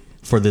Ludwig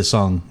for this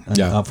song,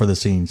 for the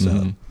scene,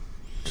 so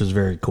which is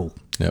very cool.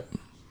 Yep.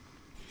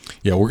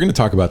 Yeah, we're going to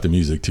talk about the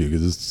music too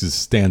because this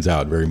stands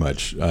out very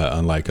much,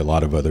 unlike a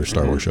lot of other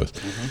Star Wars shows.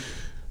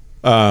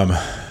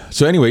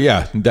 So anyway,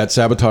 that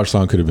sabotage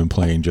song could have been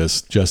playing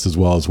just as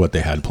well as what they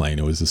had playing.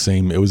 It was the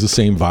same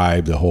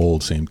vibe, the whole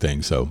same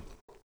thing. So,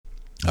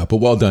 but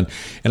well done.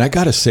 And I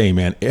gotta say,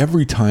 man,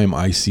 every time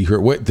I see her,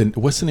 what's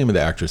the name of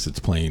the actress that's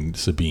playing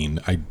Sabine?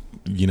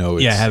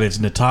 It's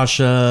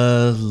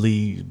Natasha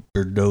Lee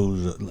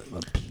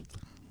Berdoza.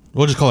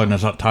 We'll just call her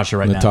Natasha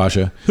now.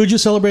 Natasha. Who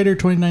just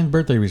celebrated her 29th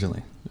birthday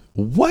recently?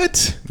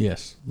 What?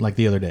 Yes, like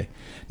the other day.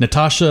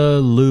 Natasha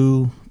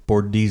Lou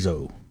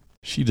Bordizzo.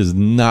 She does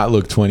not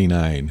look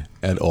 29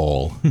 at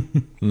all.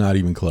 Not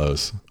even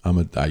close.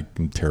 I'm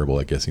terrible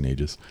at guessing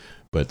ages,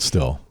 but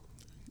still.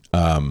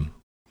 Is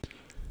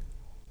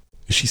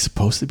she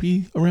supposed to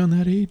be around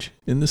that age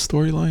in this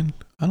storyline?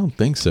 I don't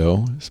think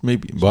so. It's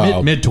maybe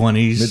mid-20s.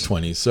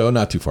 Mid-20s, so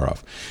not too far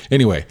off.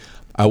 Anyway,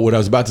 what I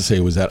was about to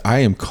say was that I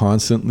am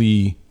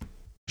constantly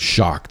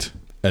shocked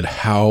at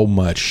how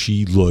much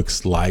she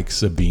looks like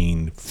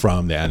Sabine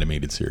from the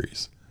animated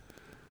series.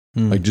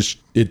 Like just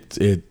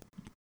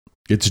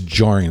it's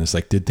jarring. It's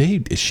like,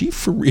 is she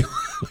for real?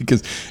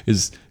 Because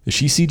is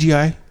she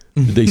CGI?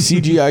 Did they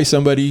CGI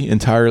somebody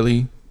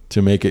entirely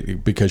to make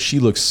it? Because she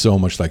looks so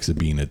much like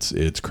Sabine.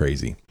 It's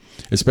crazy,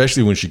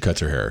 especially when she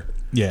cuts her hair.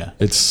 Yeah,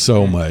 it's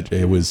so much.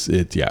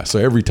 So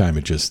every time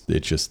it just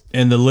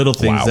and the little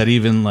things that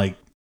even like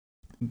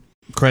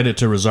credit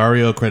to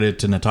Rosario, credit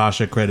to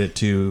Natasha, credit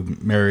to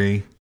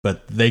Mary,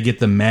 but they get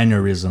the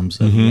mannerisms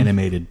of the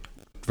animated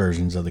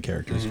versions of the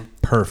characters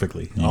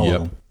perfectly. All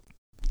of them.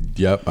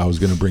 Yep, I was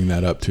going to bring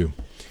that up too.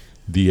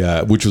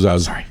 I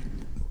was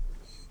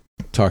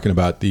talking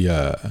about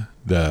the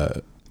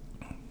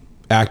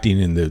acting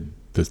and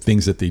the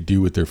things that they do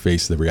with their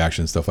face, the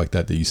reaction, stuff like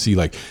that you see.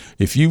 Like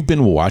if you've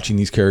been watching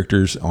these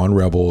characters on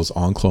Rebels,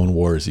 on Clone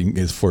Wars,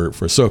 is for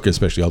Ahsoka,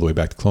 especially all the way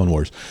back to Clone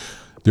Wars,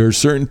 there are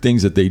certain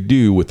things that they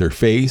do with their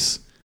face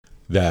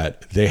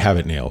that they have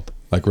it nailed.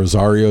 Like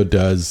Rosario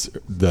does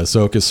the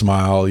Ahsoka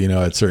smile,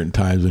 at certain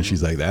times when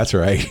she's like, "That's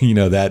right,"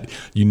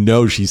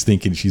 she's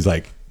thinking, she's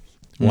like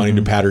wanting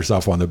to pat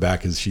herself on the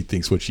back because she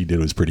thinks what she did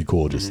was pretty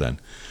cool just then.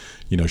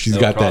 She's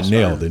got that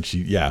nailed, and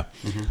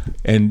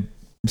and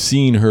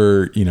seeing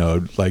her,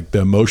 like the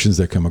emotions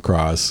that come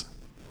across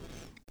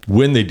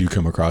when they do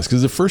come across,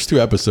 because the first 2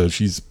 episodes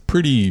she's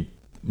pretty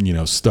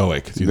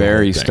stoic,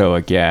 very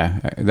stoic. Yeah,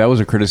 that was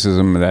a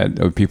criticism that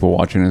of people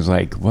watching is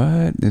like,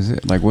 what is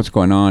it like, what's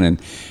going on?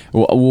 And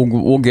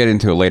we'll get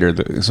into it later.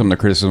 Some of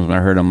the criticisms I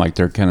heard, I'm like,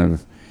 they're kind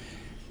of,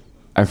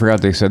 I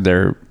forgot they said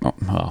they're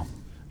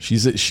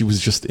she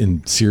was just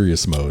in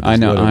serious mode. I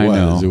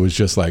know. It was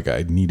just like,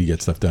 I need to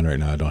get stuff done right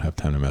now. I don't have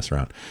time to mess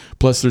around.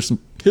 Plus there's some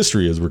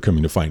history, as we're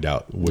coming to find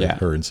out, with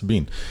her and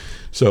Sabine.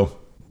 So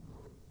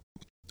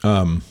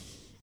then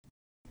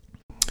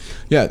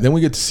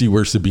we get to see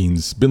where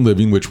Sabine's been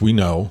living, which we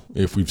know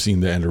if we've seen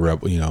the End of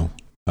Rebel,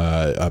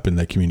 up in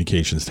the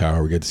communications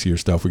tower. We get to see her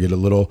stuff. We get a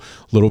little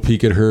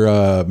peek at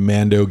her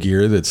Mando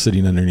gear that's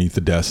sitting underneath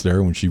the desk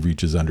there when she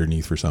reaches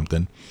underneath for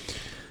something.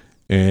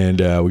 And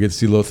we get to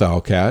see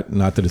Lothal Cat.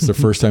 Not that it's the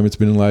first time it's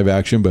been in live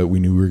action, but we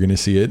knew we were going to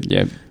see it.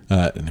 Yep.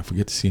 And if we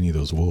get to see any of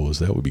those wolves,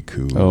 that would be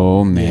cool.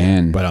 Oh,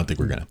 man. But I don't think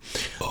we're going to.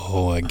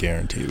 Oh, I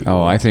guarantee you.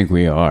 Oh, I think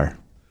we are.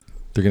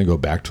 They're going to go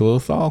back to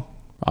Lothal?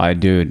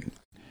 Dude.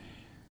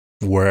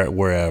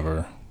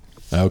 Wherever.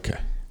 Okay.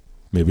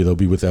 Maybe they'll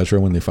be with Ezra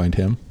when they find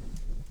him.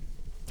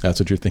 That's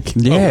what you're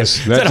thinking. Yes.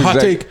 Is that a hot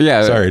take?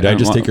 Yeah. Sorry, did I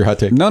just take your hot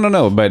take?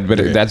 No. But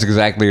okay. That's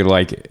exactly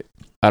like,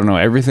 I don't know,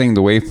 everything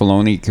the way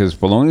Filoni, because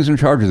Filoni's in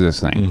charge of this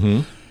thing.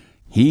 Mm-hmm.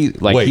 He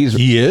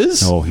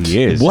is? Oh,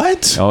 he is.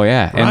 What? Oh,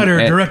 yeah.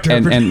 Director.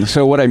 And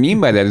so what I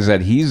mean by that is that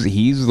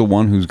he's the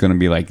one who's going to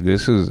be like,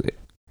 this is,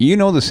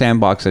 the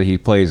sandbox that he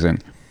plays in.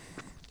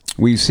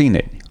 We've seen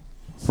it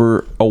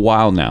for a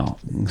while now.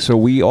 So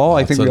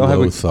I think we all have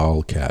a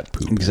Lothal cat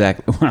poop.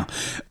 Exactly. Well,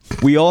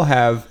 we all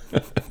have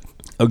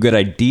a good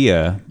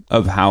idea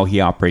of how he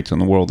operates in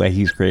the world that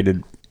he's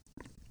created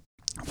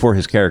for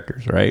his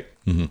characters, right?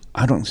 Mm-hmm.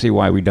 I don't see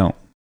why we don't.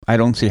 I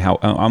don't see how.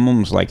 I'm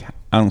almost like,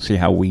 I don't see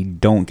how we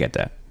don't get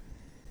that.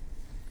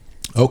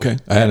 Okay,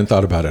 I hadn't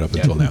thought about it up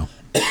until now,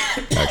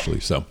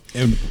 actually. So,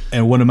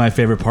 and one of my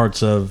favorite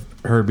parts of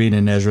her being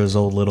in Ezra's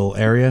old little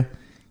area,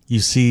 you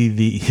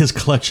see his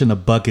collection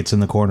of buckets in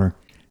the corner.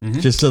 Mm-hmm.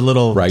 Just a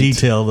little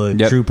detail,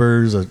 the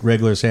troopers, a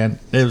regular sand.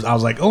 I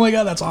was like, oh my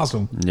God, that's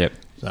awesome. Yep.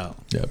 So.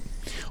 Yep.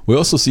 We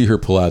also see her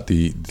pull out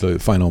the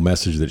final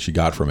message that she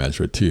got from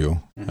Ezra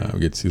too. Mm-hmm. We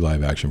get to see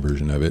live action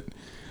version of it.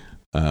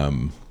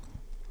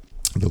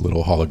 The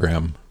little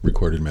hologram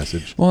recorded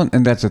message. Well,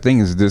 and that's the thing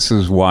is, this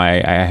is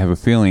why I have a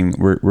feeling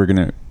we're going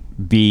to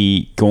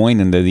be going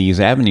into these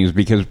avenues,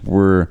 because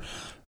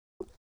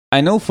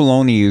I know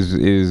Filoni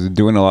is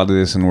doing a lot of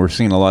this, and we're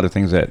seeing a lot of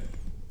things that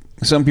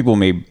some people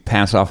may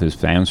pass off as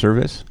fan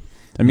service.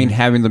 I mean,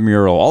 having the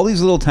mural, all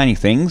these little tiny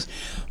things,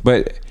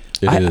 but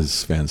it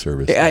is fan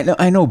service.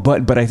 I know,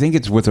 but I think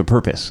it's with a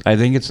purpose. I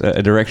think it's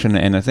a direction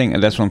and a thing,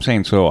 and that's what I'm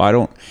saying.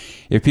 So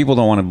if people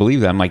don't want to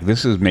believe that, I'm like,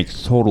 this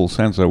makes total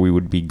sense that we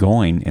would be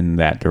going in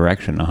that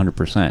direction,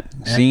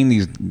 100%.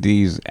 Seeing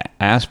these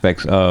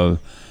aspects of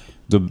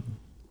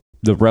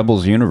the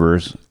Rebels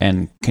universe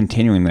and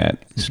continuing that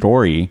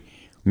story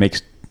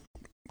makes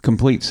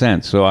complete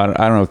sense. So I don't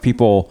know if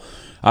people.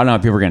 I don't know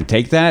if people are going to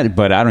take that,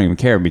 but I don't even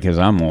care because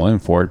I'm all in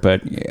for it.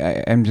 But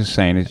I'm just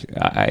saying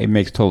it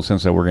makes total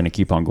sense that we're going to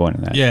keep on going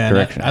in that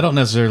direction. I don't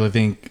necessarily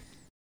think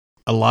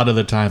a lot of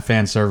the time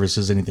fan service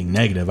is anything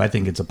negative. I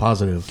think it's a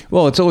positive.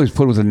 Well, it's always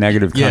put with a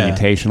negative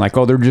connotation, like,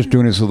 oh, they're just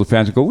doing this so the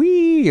fans go,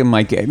 wee. I'm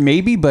like,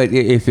 maybe, but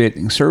if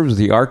it serves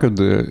the arc of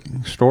the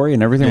story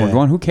and everything we're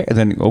going, who cares?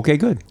 Then, okay,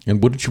 good.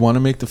 And wouldn't you want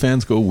to make the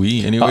fans go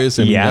wee anyways?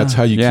 I mean, that's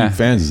how you keep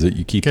fans, is that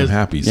you keep them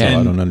happy. So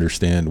I don't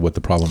understand what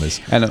the problem is.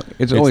 And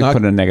it's always put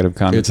in a negative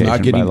connotation. It's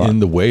not getting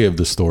in the way of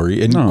the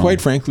story. And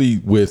quite frankly,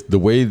 with the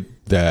way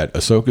that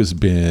Ahsoka's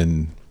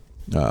been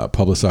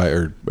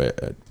publicized,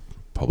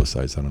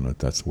 I don't know if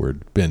that's the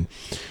word, been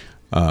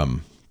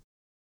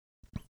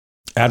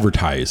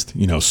advertised,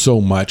 so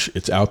much,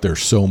 it's out there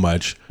so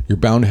much, you're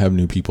bound to have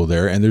new people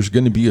there, and there's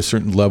going to be a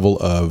certain level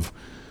of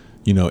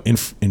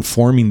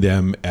informing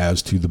them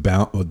as to the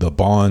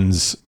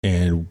bonds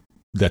and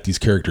that these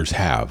characters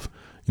have.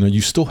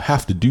 You still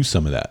have to do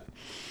some of that.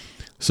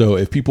 So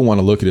if people want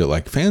to look at it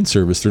like fan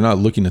service, they're not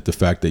looking at the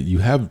fact that you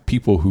have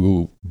people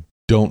who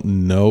don't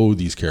know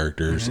these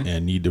characters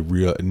and need to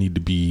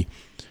be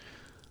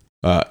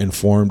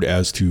informed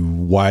as to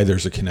why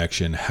there's a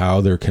connection,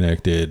 how they're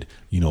connected,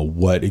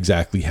 what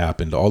exactly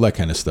happened, all that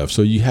kind of stuff.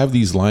 So you have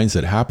these lines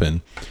that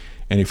happen,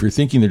 and if you're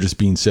thinking they're just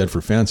being said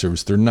for fan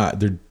service, they're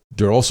not.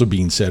 They're also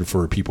being said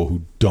for people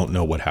who don't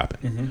know what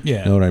happened. Mm-hmm.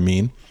 Yeah, you know what I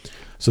mean?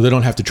 So they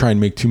don't have to try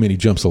and make too many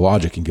jumps of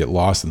logic and get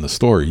lost in the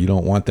story. You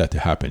don't want that to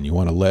happen. You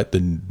want to let the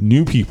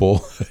new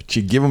people,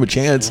 you give them a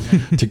chance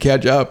to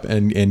catch up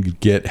and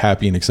get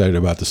happy and excited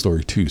about the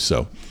story too.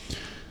 So.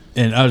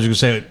 And I was going to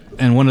say,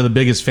 and one of the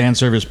biggest fan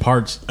service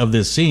parts of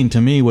this scene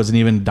to me wasn't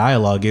even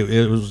dialogue.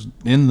 It was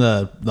in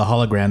the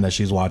hologram that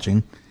she's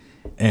watching.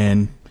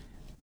 And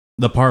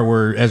the part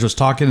where Ezra's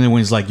talking and when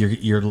he's like,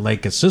 you're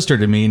like a sister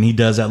to me, and he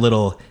does that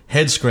little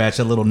head scratch,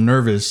 that little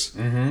nervous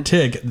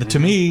tick. To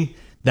me,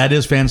 that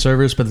is fan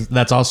service, but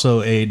that's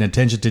also an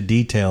attention to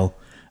detail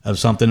of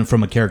something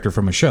from a character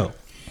from a show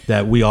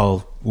that we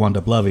all wound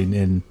up loving.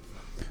 And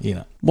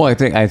well, I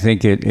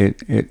think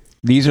it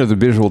these are the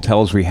visual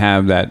tells we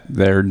have that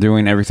they're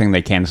doing everything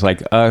they can. It's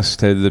like us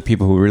to the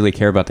people who really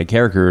care about the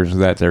characters,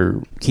 that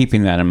they're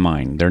keeping that in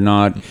mind. They're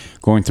not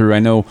going through, I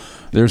know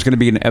there's going to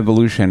be an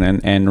evolution,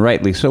 and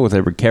rightly so with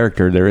every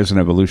character, there is an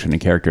evolution in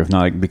character. If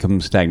not, it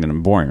becomes stagnant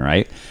and boring,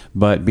 right?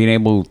 But being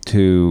able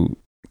to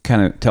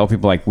kind of tell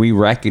people, like, we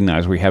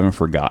recognize we haven't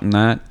forgotten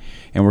that,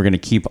 and we're going to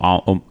keep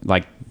all,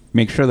 like,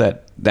 make sure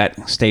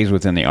that stays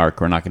within the arc.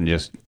 We're not going to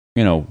just,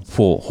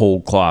 full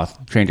whole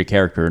cloth change a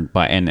character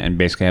and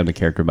basically have the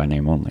character by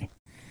name only.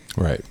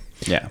 Right.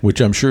 Yeah. Which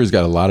I'm sure has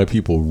got a lot of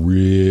people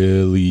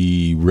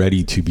really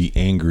ready to be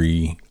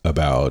angry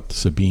about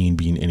Sabine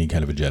being any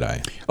kind of a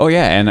Jedi. Oh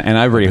yeah, and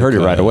I've already heard it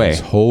right away.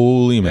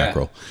 Holy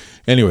mackerel.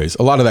 Anyways,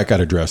 a lot of that got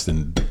addressed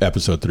in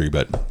episode 3,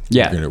 but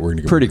yeah, we're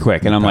gonna go pretty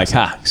quick. And I'm like,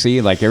 see,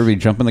 like everybody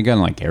jumping the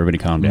gun, like everybody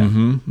calm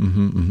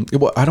down.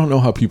 Well, I don't know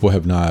how people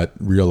have not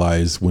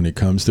realized when it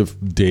comes to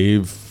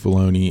Dave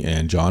Filoni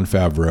and Jon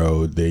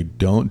Favreau, they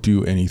don't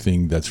do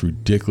anything that's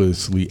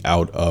ridiculously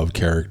out of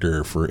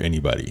character for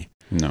anybody.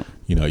 No.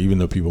 Even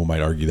though people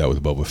might argue that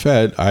with Boba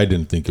Fett, I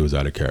didn't think it was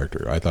out of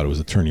character. I thought it was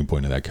a turning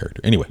point of that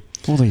character. Anyway.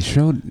 Well, they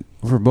showed,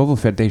 for Boba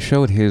Fett, they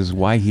showed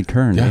why he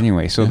turned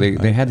anyway. So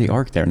they had the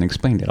arc there and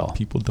explained it all.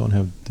 People don't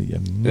have the...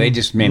 they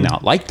just may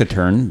not like the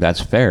turn.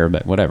 That's fair,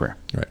 but whatever.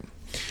 Right.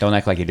 Don't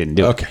act like he didn't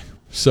do it. Okay.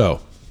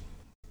 So,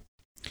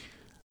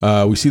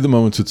 we see the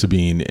moments with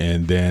Sabine,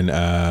 and then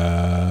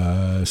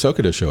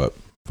Ahsoka does show up.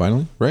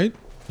 Finally, right?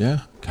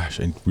 Yeah. Gosh,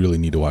 I really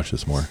need to watch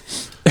this more.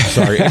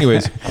 Sorry.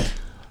 Anyways...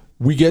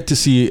 We get to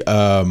see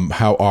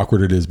how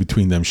awkward it is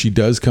between them. She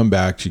does come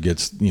back. She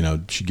gets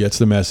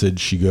the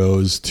message. She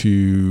goes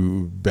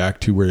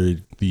back to where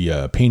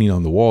the painting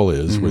on the wall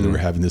is, where they were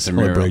having this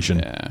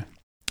celebration.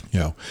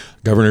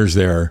 Governor's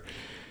there,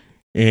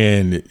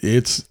 and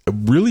it's a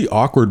really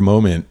awkward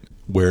moment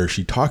where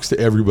she talks to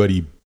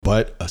everybody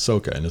but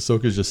Ahsoka, and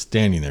Ahsoka's just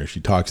standing there. She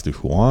talks to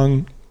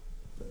Huang,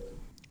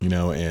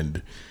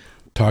 and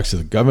talks to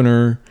the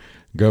governor.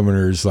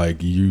 Governor's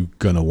like, you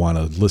gonna want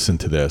to listen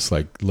to this,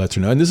 like, lets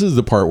her know. And this is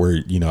the part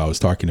where I was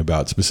talking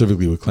about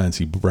specifically with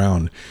Clancy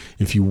Brown.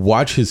 If you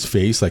watch his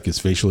face, like his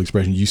facial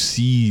expression, you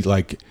see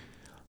like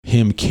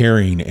him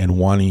caring and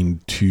wanting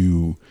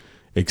to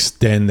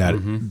extend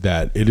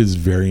that it is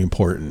very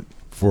important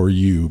for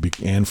you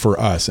and for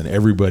us and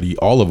everybody,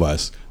 all of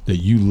us, that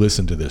you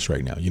listen to this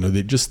right now.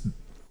 They just,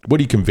 what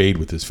he conveyed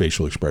with his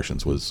facial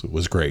expressions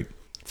was great.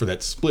 For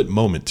that split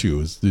moment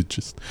too, it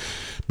just,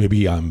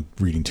 maybe I'm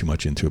reading too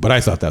much into it, but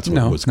I thought that's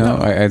what it was. No,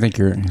 I think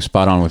you're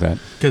spot on with that,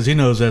 because he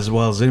knows as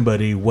well as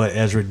anybody what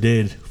Ezra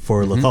did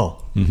for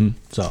Lethal.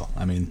 So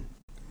I mean,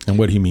 and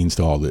what he means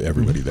to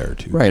everybody there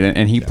too. Right,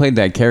 and he played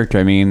that character.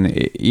 I mean,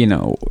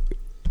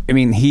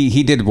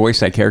 he did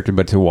voice that character,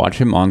 but to watch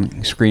him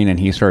on screen and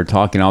he started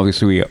talking,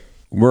 obviously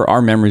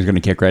our memory's going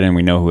to kick right in.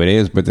 We know who it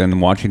is, but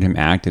then watching him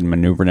act and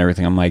maneuver and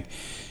everything, I'm like,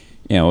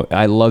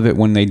 I love it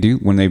when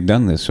they've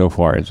done this so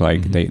far. It's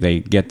like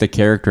they get the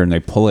character and they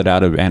pull it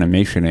out of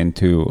animation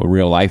into a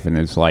real life, and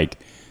it's like,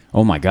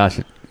 oh my gosh,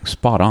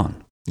 spot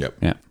on. Yep.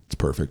 Yeah. It's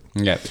perfect.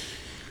 Yeah.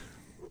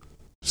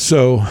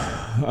 So,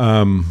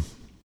 and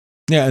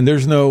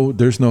there's no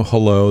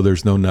hello,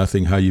 there's no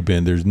nothing, how you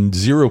been? There's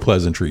zero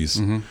pleasantries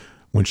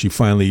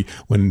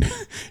when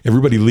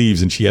everybody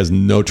leaves and she has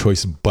no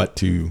choice but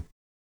to,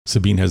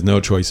 Sabine has no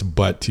choice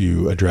but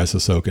to address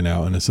Ahsoka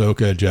now, and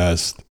Ahsoka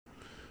just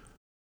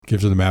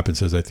gives her the map and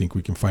says, I think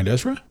we can find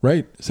Ezra,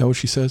 right? Is that what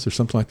she says, or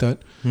something like that?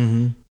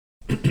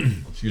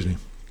 Excuse me.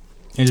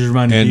 And just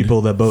reminding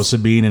people that both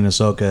Sabine and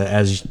Ahsoka,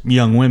 as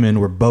young women,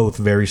 were both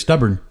very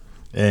stubborn.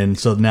 And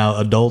so now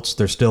adults,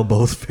 they're still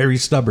both very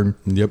stubborn.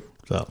 Yep.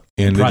 So,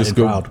 and they just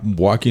go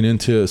walking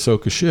into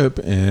Ahsoka's ship,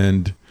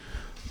 and,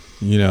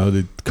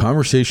 the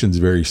conversation's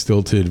very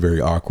stilted, very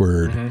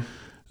awkward.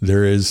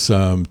 There is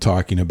some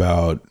talking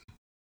about...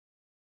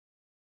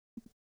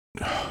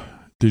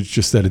 There's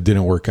just that it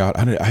didn't work out.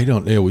 I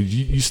don't know.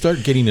 You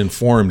start getting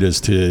informed as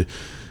to,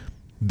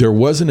 there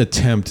was an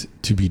attempt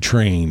to be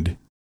trained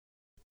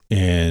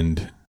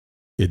and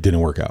it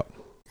didn't work out.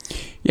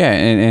 Yeah.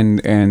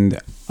 And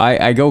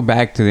I go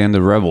back to the end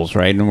of Rebels,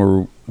 right?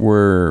 And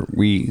where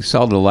we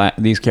saw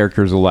these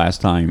characters the last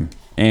time.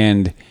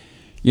 And,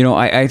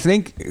 I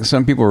think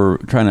some people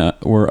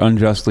were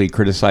unjustly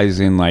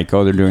criticizing, like,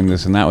 oh, they're doing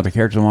this and that with the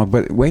characters. I'm like,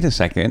 but wait a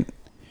second.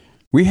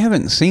 We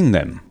haven't seen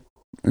them.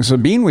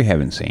 Sabine, we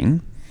haven't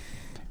seen.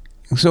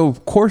 So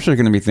of course there's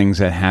going to be things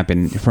that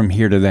happen from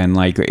here to then.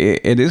 Like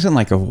it isn't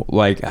like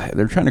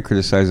they're trying to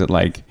criticize it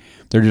like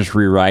they're just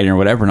rewriting or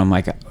whatever. And I'm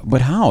like,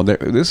 but how?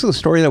 This is a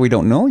story that we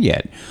don't know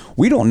yet.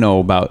 We don't know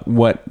about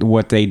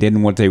what they did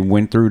and what they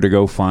went through to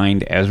go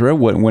find Ezra.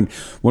 When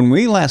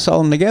we last saw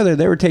them together,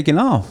 they were taking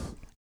off.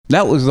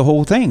 That was the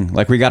whole thing.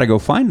 Like, we got to go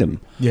find him.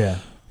 Yeah.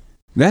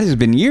 That has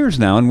been years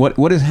now, and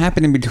what is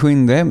happening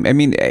between them? I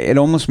mean, it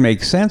almost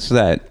makes sense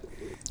that.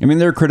 I mean,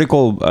 they're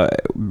critical.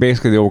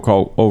 Basically, the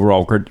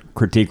overall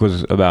critique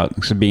was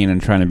about Sabine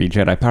and trying to be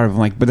Jedi power. I'm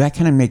like, but that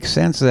kind of makes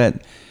sense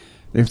that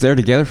if they're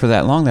together for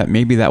that long, that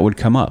maybe that would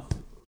come up.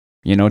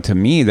 You know, to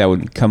me, that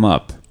would come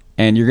up,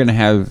 and you're going to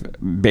have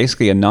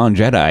basically a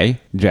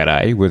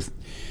non-Jedi with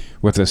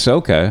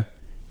Ahsoka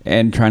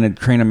and trying to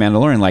train a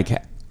Mandalorian. Like,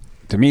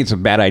 to me, it's a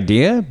bad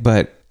idea,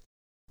 but.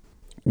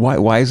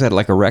 Why is that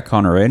like a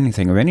retcon or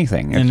anything of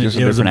anything? It's just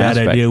it was a bad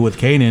idea with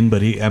Kanan,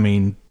 but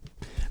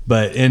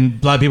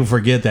and a lot of people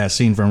forget that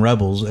scene from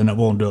Rebels, and I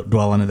won't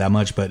dwell on it that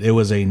much, but it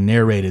was a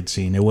narrated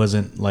scene. It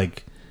wasn't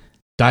like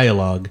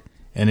dialogue,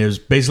 and it was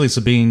basically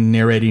Sabine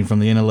narrating from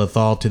the end of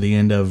Lothal to the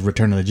end of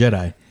Return of the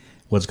Jedi.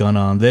 What's going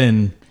on?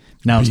 Then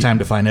now it's time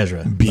to find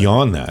Ezra.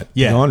 Beyond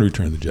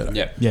Return of the Jedi.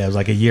 Yeah, it was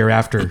like a year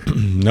after.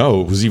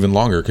 No, it was even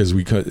longer because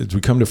we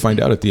come to find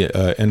out at the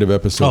end of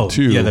episode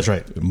 2. Yeah, that's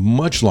right.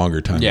 Much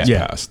longer time has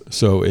passed.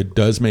 So it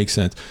does make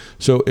sense.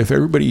 So if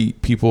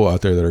people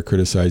out there that are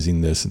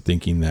criticizing this and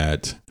thinking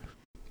that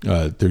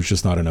there's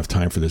just not enough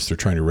time for this, they're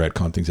trying to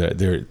retcon things.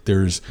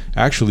 There's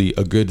actually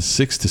a good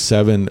 6 to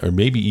 7 or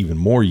maybe even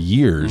more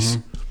years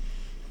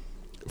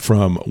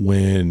from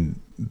when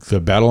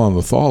the battle on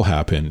Lothal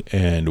happened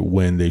and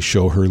when they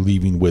show her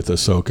leaving with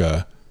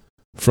Ahsoka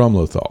from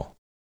Lothal.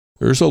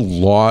 There's a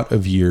lot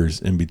of years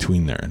in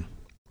between there,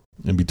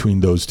 in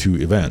between those two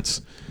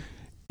events.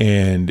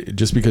 And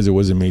just because it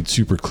wasn't made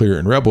super clear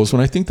in Rebels,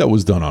 when I think that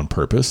was done on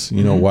purpose,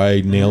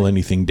 why nail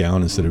anything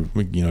down instead of,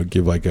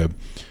 give like a,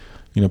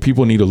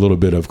 people need a little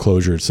bit of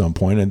closure at some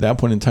point. At that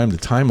point in time, the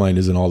timeline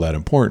isn't all that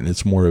important.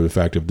 It's more of the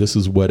fact of this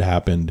is what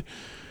happened,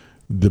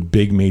 the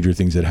big major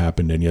things that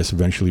happened, and yes,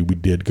 eventually we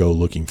did go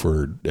looking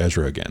for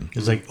Ezra again.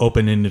 It's like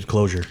open-ended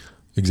closure.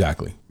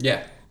 Exactly.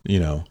 Yeah.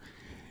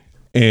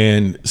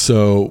 And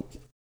so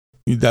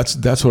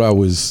that's what I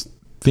was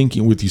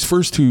thinking with these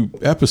first 2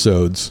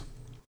 episodes.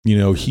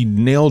 Dave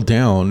nailed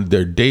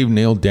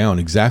down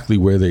exactly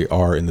where they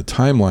are in the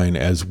timeline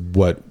as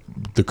what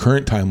the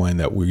current timeline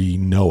that we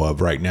know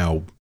of right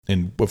now.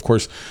 And of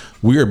course,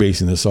 we are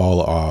basing this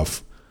all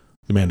off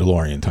the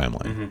Mandalorian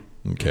timeline.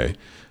 Okay.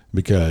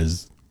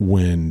 Because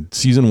when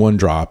season 1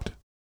 dropped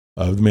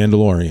of The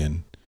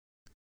Mandalorian,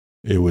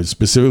 it was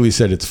specifically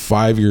said it's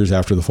 5 years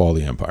after the fall of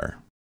the Empire.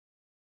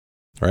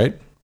 Right?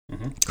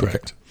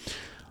 Correct. Okay.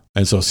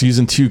 And so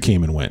season 2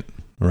 came and went,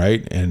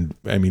 right? And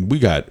I mean, we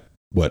got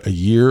a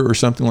year or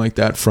something like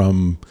that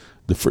from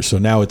the first. So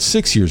now it's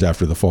 6 years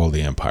after the fall of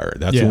the Empire.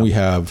 That's when we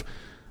have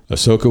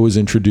Ahsoka was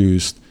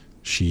introduced.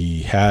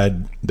 She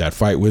had that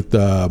fight with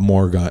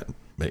Morgan.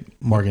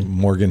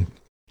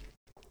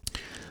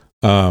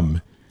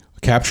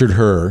 Captured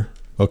her,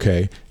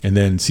 okay, and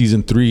then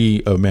season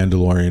 3 of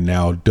Mandalorian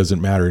now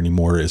doesn't matter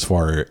anymore as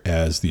far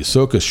as the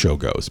Ahsoka show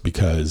goes,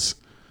 because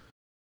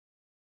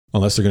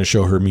unless they're going to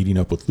show her meeting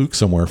up with Luke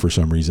somewhere for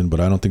some reason, but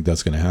I don't think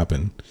that's going to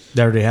happen.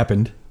 That already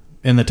happened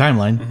in the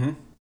timeline.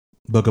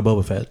 Book of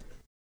Boba Fett.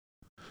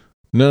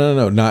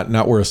 No,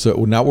 not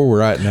where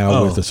we're at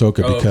now with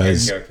Ahsoka,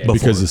 because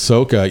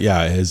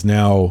Ahsoka, is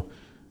now,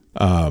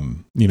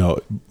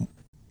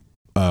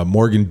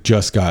 Morgan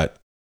just got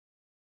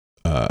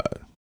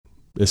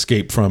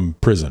escaped from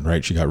prison,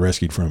 right? She got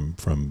rescued from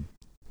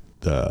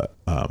the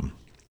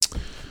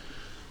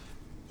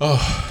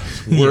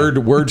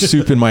word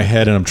soup in my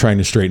head, and I'm trying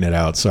to straighten it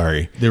out.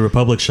 Sorry. The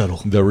Republic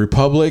shuttle. The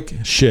Republic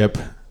ship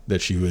that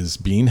she was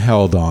being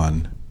held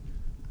on,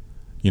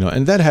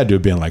 and that had to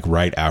have been like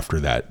right after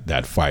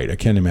that fight. I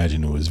can't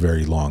imagine it was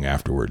very long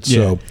afterwards.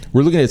 So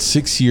we're looking at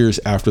 6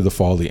 years after the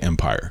fall of the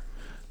Empire.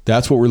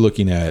 That's what we're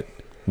looking at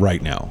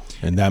right now,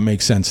 and that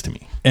makes sense to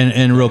me.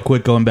 And real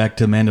quick, going back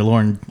to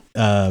Mandalorian,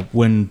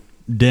 when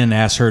Din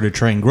asked her to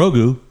train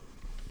Grogu,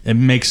 it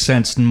makes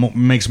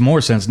more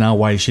sense now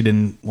why she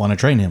didn't want to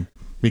train him,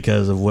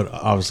 because of what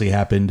obviously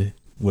happened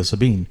with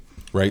Sabine.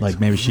 Right. Like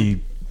maybe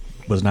she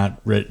was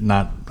not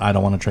I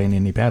don't want to train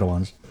any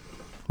Padawans.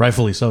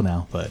 Rightfully so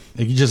now, but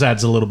it just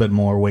adds a little bit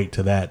more weight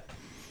to that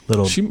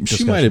little She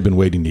might have been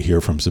waiting to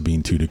hear from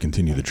Sabine too to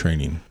continue the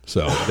training.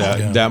 So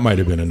that might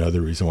have been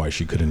another reason why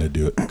she couldn't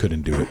do it.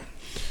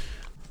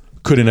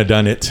 Couldn't have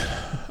done it.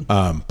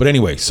 But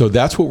anyway, so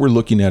that's what we're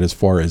looking at as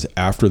far as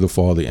after the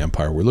fall of the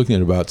Empire. We're looking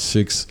at about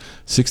 6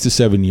 to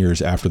 7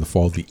 years after the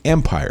fall of the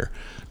Empire.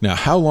 Now,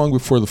 how long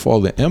before the fall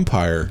of the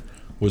Empire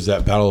was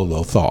that Battle of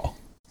Lothal?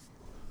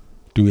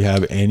 Do we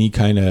have any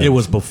kind of... It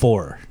was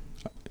before.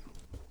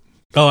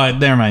 Oh,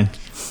 never mind.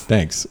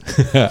 Thanks.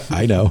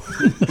 I know.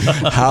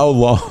 How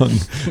long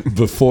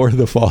before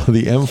the fall of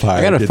the Empire?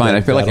 I gotta find.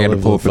 I feel like I gotta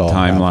pull up a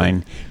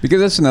timeline, because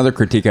that's another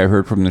critique I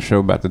heard from the show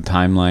about the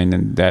timeline,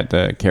 and that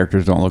the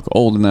characters don't look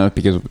old enough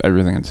because of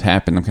everything that's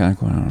happened. I'm kind of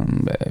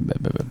going, blah,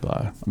 blah, blah,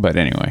 blah. But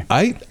anyway,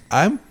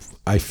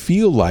 I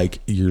feel like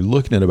you're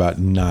looking at about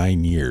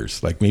 9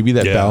 years. Like maybe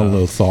that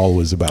Battle of Lothal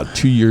was about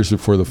 2 years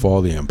before the fall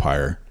of the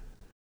Empire.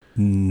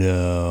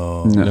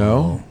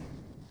 No.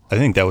 I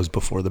think that was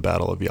before the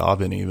Battle of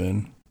Yavin,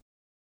 even.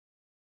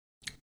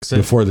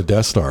 Before the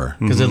Death Star.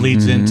 Because it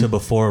leads into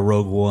before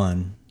Rogue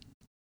One.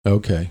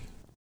 Okay.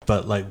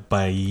 but like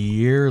by a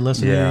year, less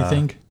than a year, I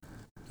think.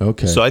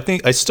 Okay. So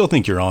I still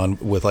think you're on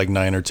with like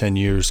 9 or 10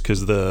 years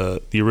because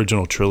the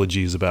original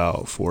trilogy is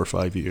about 4 or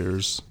 5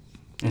 years.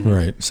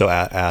 Right. So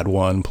add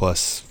 1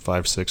 plus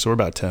 5, 6, or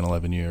about 10,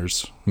 11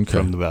 years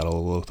from the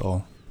Battle of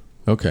Lothal.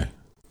 Okay.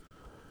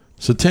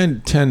 So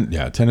 10,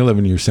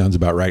 11 years sounds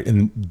about right.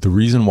 And the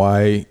reason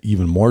why,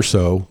 even more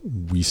so,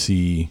 we'll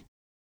see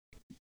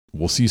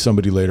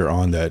somebody later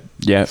on that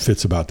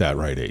fits about that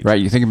right age. Right.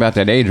 You think about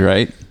that age,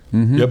 right?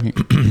 Mm-hmm. Yep.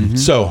 Mm-hmm.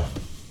 So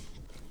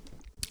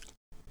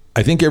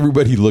I think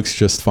everybody looks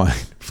just fine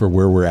for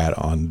where we're at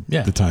on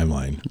the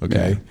timeline.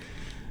 Okay. Yeah.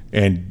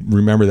 And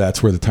remember,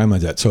 that's where the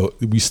timeline's at. So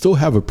we still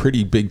have a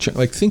pretty big chunk.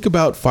 Like, think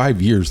about 5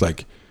 years.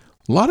 Like,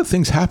 a lot of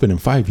things happen in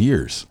 5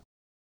 years.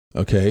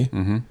 Okay.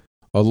 Mm-hmm.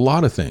 A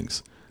lot of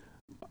things.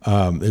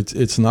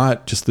 It's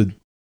not just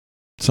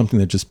something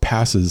that just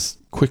passes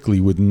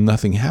quickly with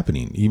nothing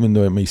happening, even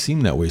though it may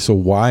seem that way. So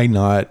why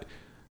not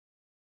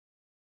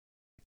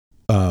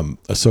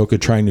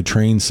Ahsoka trying to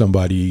train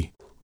somebody?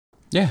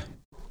 Yeah.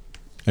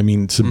 I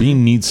mean,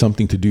 Sabine needs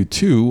something to do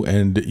too.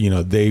 And,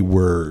 they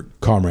were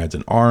comrades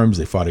in arms.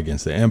 They fought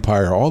against the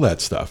Empire, all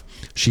that stuff.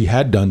 She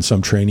had done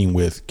some training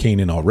with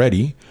Kanan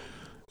already,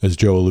 as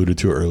Joe alluded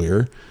to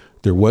earlier.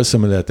 There was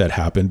some of that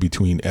happened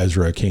between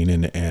Ezra,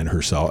 Kanan, and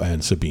herself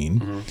and Sabine.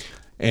 Mm-hmm.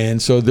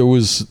 And so there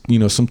was,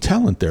 some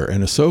talent there.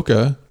 And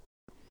Ahsoka,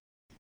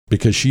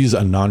 because she's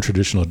a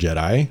non-traditional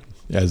Jedi,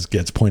 as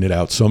gets pointed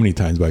out so many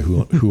times by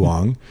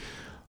Huang,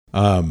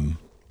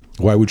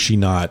 why would she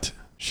not?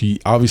 She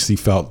obviously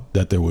felt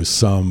that there was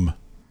some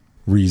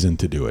reason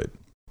to do it.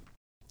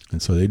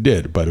 And so they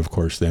did. But of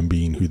course, them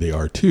being who they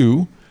are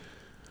too,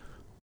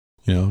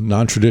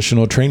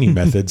 non-traditional training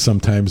methods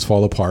sometimes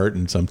fall apart,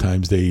 and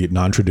sometimes they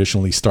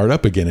non-traditionally start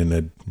up again in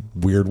a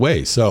weird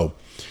way. So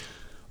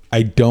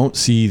I don't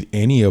see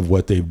any of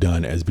what they've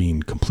done as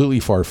being completely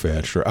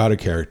far-fetched or out of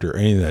character or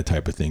any of that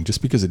type of thing.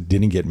 Just because it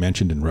didn't get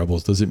mentioned in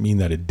Rebels doesn't mean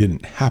that it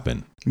didn't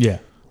happen. Yeah.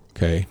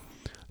 Okay.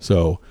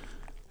 So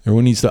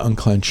everyone needs to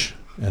unclench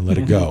and let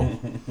it go.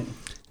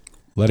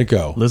 Let it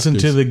go. Listen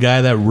to the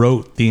guy that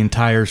wrote the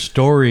entire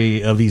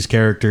story of these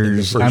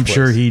characters. I'm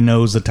sure he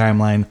knows the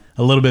timeline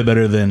a little bit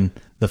better than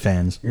the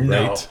fans.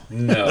 Right?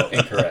 No,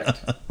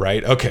 incorrect.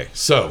 Right? Okay.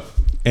 So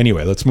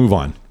anyway, let's move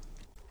on.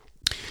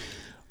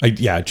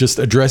 Just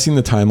addressing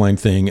the timeline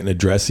thing and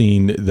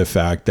addressing the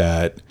fact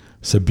that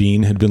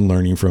Sabine had been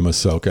learning from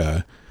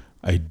Ahsoka.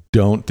 I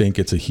don't think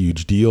it's a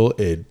huge deal.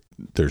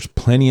 There's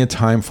plenty of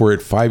time for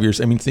it. 5 years.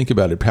 I mean, think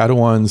about it.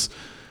 Padawans,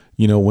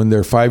 when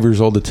they're 5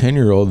 years old to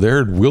 10-year-old,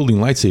 they're wielding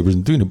lightsabers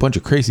and doing a bunch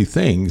of crazy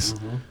things.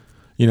 Mm-hmm.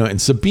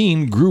 And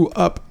Sabine grew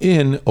up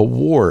in a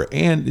war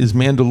and is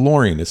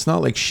Mandalorian. It's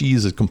not like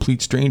she's a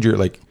complete stranger,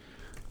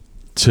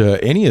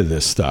 to any of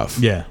this stuff.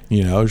 Yeah.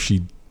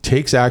 She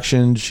takes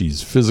action.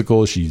 She's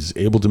physical. She's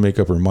able to make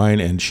up her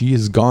mind, and she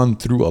has gone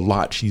through a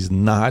lot. She's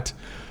not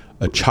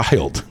a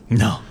child.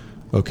 No.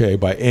 Okay.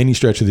 By any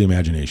stretch of the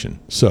imagination.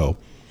 So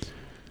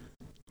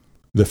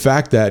the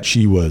fact that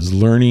she was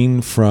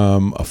learning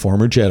from a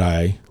former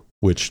Jedi,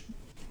 which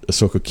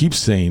Ahsoka keeps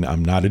saying,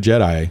 I'm not a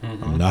Jedi.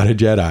 Mm-hmm. I'm not a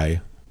Jedi.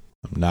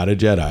 I'm not a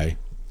Jedi.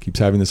 Keeps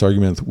having this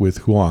argument with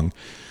Huang.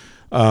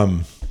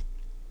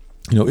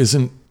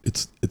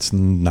 It's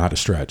not a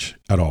stretch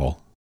at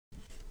all.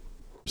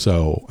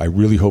 So I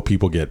really hope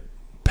people get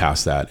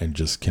past that and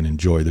just can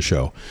enjoy the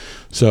show.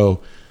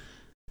 So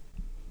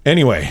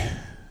anyway,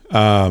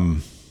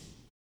 the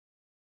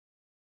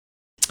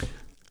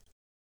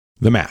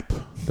map.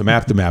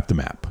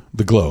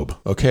 The globe.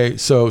 Okay.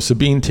 So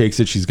Sabine takes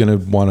it. She's going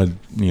to want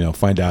to,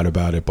 find out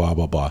about it, blah,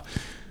 blah, blah.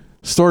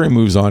 Story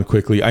moves on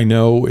quickly. I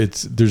know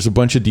there's a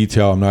bunch of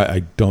detail.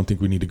 I don't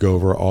think we need to go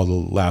over all the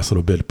last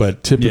little bit,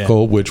 but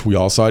typical, which we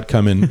all saw it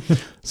coming.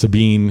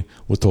 Sabine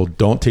was told,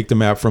 don't take the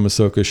map from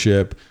Ahsoka's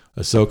ship.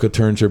 Ahsoka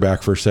turns her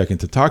back for a second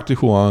to talk to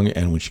Huang.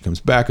 And when she comes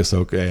back,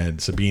 Ahsoka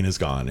and Sabine is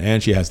gone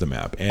and she has the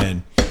map.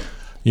 And,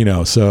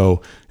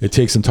 so it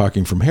takes some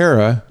talking from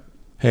Hera.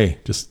 Hey,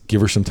 just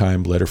give her some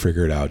time. Let her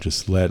figure it out.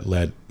 Just let.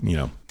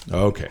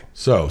 Okay.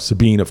 So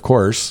Sabine, of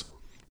course,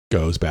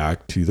 goes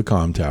back to the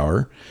comm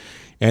tower.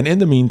 And in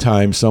the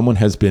meantime, someone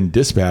has been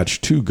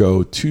dispatched to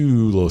go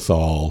to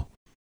Lothal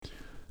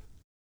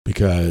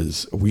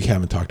because we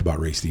haven't talked about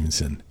Ray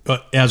Stevenson.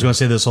 I was going to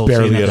say this whole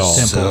barely scene at all.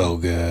 So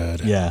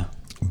good. Yeah.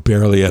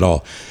 Barely at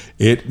all.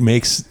 It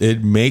makes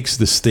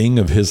the sting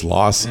of his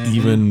loss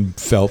even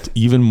felt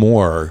even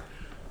more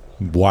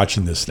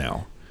watching this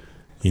now.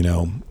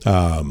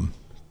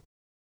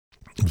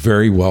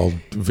 Very well.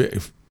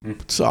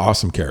 It's an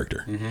awesome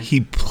character. Mm-hmm. He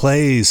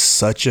plays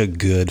such a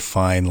good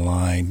fine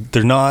line.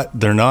 They're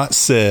not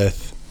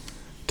Sith.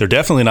 They're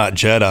definitely not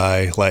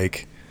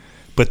Jedi.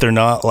 But they're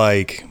not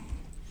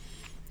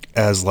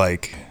as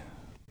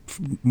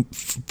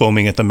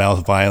foaming at the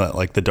mouth violent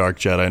like the Dark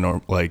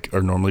Jedi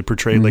are normally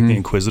portrayed, like the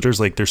Inquisitors.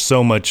 They're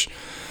so much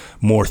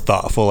more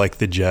thoughtful like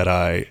the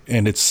Jedi,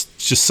 and it's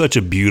just such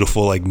a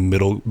beautiful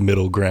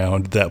middle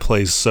ground that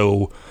plays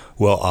so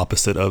well,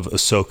 opposite of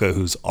Ahsoka,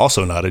 who's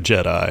also not a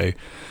Jedi.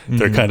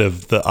 They're kind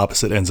of the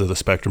opposite ends of the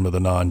spectrum of the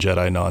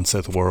non-Jedi,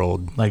 non-Sith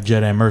world. Like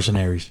Jedi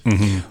mercenaries.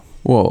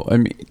 Well, I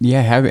mean,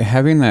 yeah,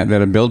 having that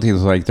ability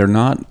is like they're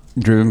not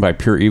driven by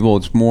pure evil.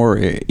 It's more,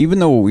 even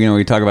though, you know,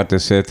 we talk about the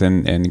Sith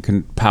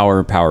and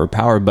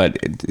power, but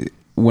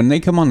when they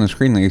come on the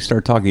screen, they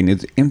start talking,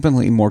 it's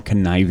infinitely more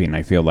conniving,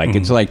 I feel like.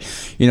 It's like,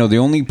 you know, the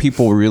only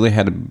people we really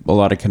had a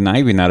lot of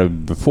conniving out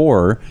of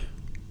before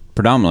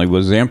predominantly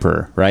was the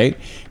Emperor, right?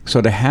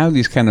 So to have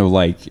these kind of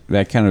like,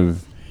 that kind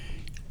of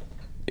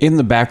in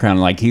the background,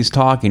 like he's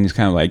talking, he's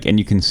kind of like, and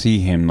you can see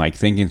him like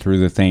thinking through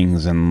the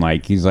things, and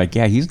like he's like,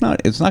 yeah, he's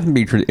not. It's not going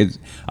to be.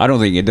 I don't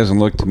think it doesn't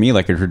look to me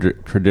like a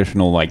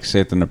traditional like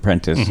Sith and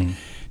apprentice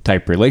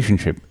type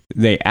relationship.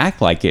 They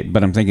act like it,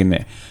 but I'm thinking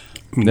that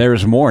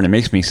there's more, and it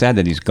makes me sad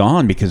that he's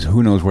gone, because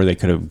who knows where they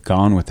could have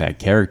gone with that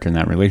character and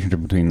that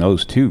relationship between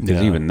those two.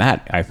 Because even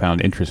that I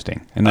found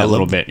interesting, and that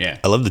little bit,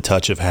 I love the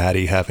touch of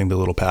Hattie having the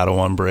little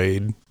Padawan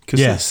braid, because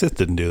the Sith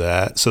didn't do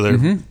that. So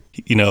they're,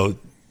 you know.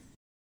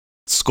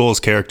 Skull's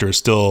character is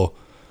still,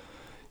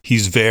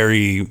 he's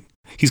kind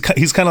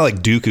of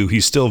like Dooku.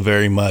 He's still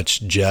very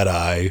much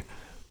Jedi,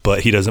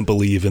 but he doesn't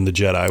believe in the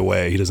Jedi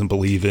way. He doesn't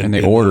believe in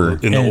the order.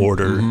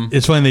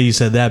 It's funny that you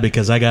said that,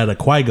 because I got a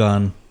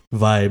Qui-Gon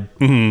vibe,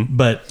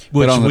 but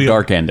on the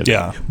dark end of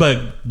it.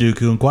 But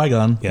Dooku and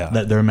Qui-Gon,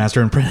 that they're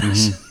master and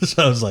apprentice.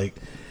 So I was like,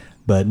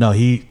 but no,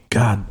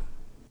 God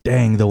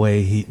dang, the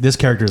way this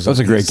character is. That's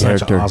a great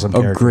character. Awesome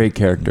character. A great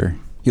character.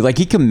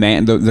 He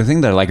commands. The thing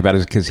that I like about it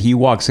is because he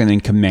walks in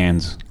and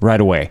commands right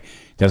away.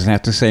 Doesn't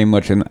have to say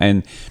much,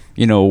 and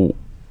you know,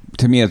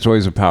 to me, it's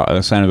always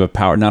a sign of a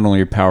power. Not only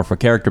a powerful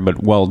character,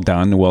 but well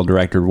done, well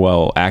directed,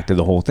 well acted.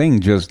 The whole thing,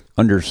 just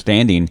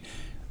understanding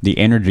the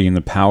energy and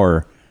the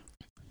power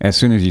as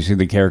soon as you see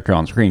the character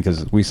on screen.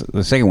 Because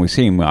the second we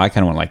see him, I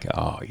kind of went like,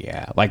 oh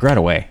yeah, like right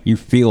away. You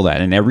feel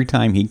that, and every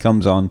time he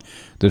comes on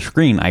the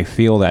screen, I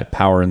feel that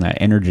power and that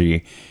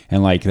energy,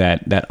 and like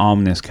that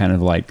ominous kind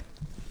of like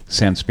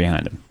sense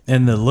behind him.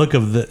 And the look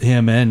of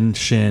him and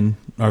Shin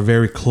are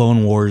very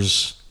Clone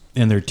Wars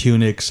in their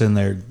tunics and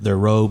their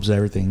robes,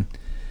 everything,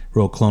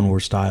 real Clone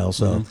Wars style.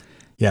 So,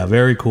 yeah,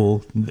 very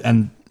cool.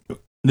 And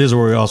this is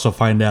where we also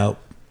find out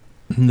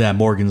that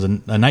Morgan's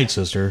a Night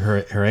Sister,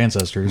 her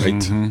ancestors.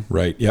 Right,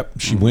 right. Yep.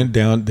 She went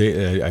down.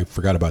 I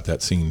forgot about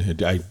that scene.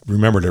 I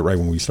remembered it right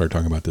when we started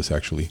talking about this,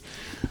 actually.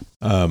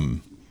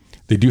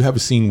 They do have a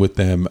scene with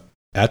them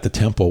at the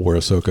temple where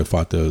Ahsoka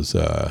fought those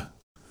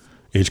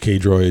HK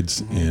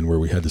droids, and where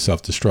we had the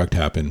self-destruct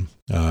happen,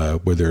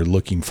 where they're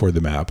looking for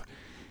the map,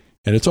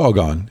 and it's all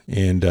gone.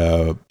 And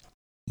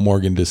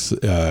Morgan just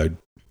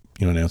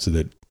announces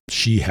that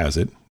she has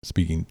it.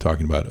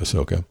 Talking about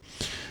Ahsoka,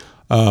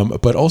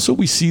 but also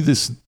we see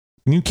this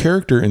new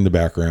character in the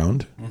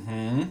background,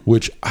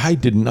 which I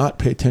did not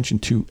pay attention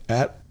to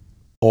at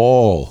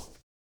all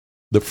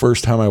the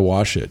first time I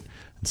watched it.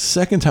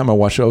 Second time I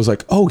watched it, I was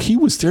like, oh, he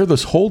was there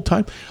this whole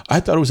time. I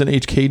thought it was an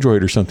HK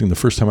droid or something the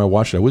first time I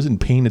watched it. I wasn't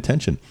paying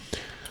attention.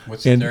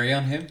 What's the theory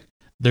on him?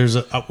 What's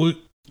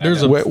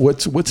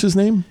his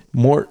name?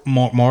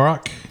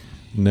 Morok?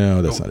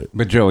 No, that's not it.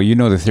 But Joe, you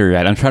know the theory,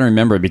 right? I'm trying to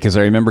remember it because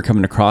I remember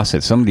coming across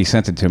it. Somebody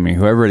sent it to me.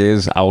 Whoever it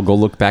is, I'll go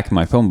look back in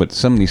my phone, but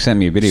somebody sent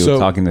me a video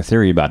talking the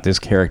theory about this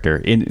character,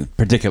 in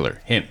particular,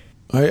 him.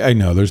 I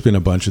know. There's been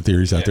a bunch of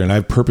theories out there, and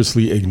I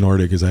purposely ignored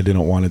it because I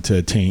didn't want it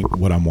to taint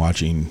what I'm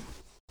watching.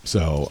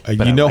 So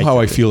you know how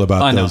I feel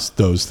about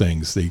those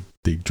things. They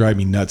drive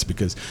me nuts,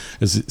 because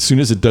as soon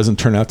as it doesn't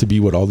turn out to be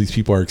what all these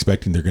people are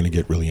expecting, they're going to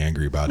get really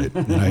angry about it.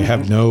 And I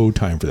have no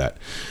time for that.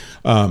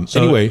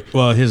 Anyway.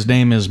 Well, his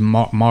name is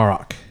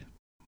Marok.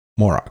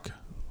 Marok.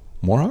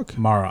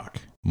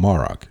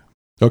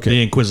 Okay.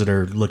 The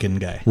Inquisitor looking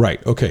guy.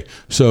 Right. Okay.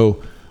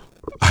 So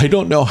I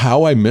don't know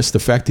how I missed the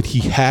fact that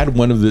he had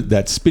one of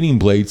that spinning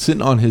blade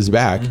sitting on his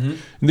back, and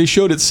they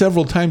showed it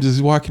several times as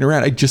he's walking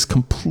around. I just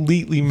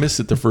completely missed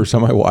it the first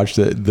time I watched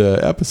the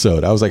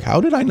episode. I was like, how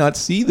did I not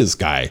see this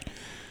guy?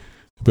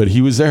 But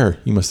he was there.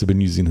 He must have been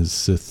using his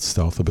Sith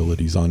stealth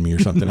abilities on me or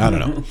something. I don't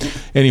know.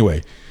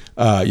 Anyway,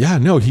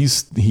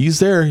 he's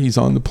there. He's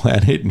on the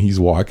planet, and he's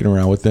walking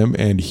around with them,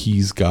 and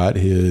he's got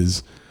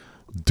his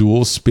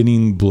dual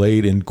spinning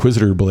blade,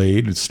 Inquisitor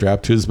blade,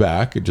 strapped to his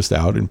back, just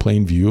out in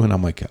plain view. And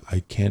I'm like,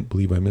 I can't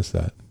believe I missed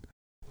that.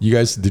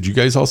 Did you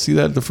guys all see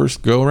that the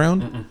first go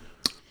around?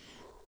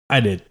 I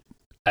did.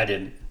 I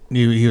didn't.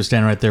 He was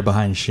standing right there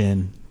behind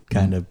Shin,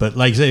 kind of. But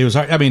like I say, it was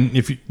hard. I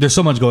mean, there's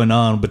so much going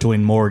on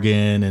between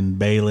Morgan and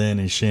Balin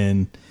and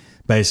Shin,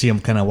 but I see him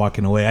kind of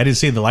walking away. I didn't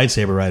see the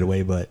lightsaber right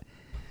away, but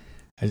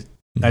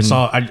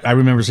I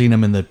remember seeing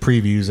him in the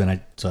previews, and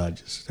I saw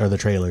or the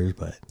trailers,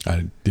 but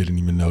I didn't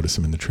even notice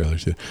him in the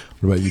trailers. What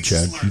about you,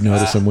 Chad? You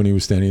notice him when he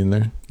was standing in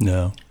there?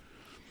 No,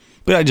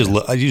 but I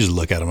usually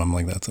look at him. I'm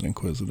like, that's an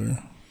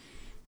Inquisitor.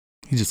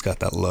 He just got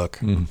that look.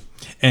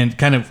 And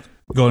kind of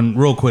going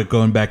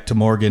back to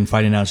Morgan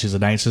finding out she's a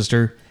Night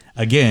Sister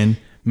again,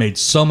 made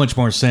so much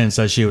more sense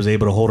that she was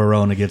able to hold her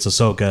own against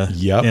Ahsoka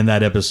in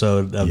that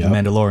episode of The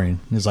Mandalorian.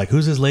 It's like,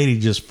 who's this lady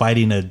just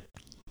fighting a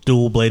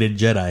dual-bladed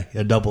Jedi,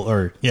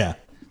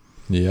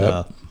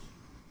 Yep.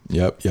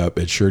 Yep.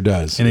 It sure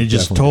does. And it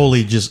just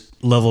totally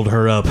just leveled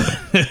her up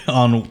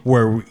on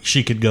where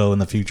she could go in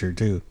the future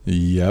too.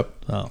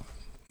 Yep. Oh.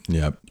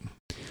 Yep.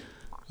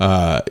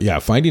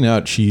 Finding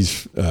out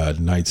she's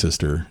Night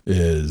Sister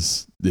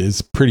is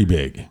pretty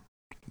big.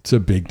 It's a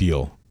big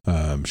deal.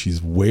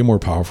 She's way more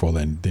powerful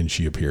than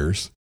she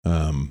appears.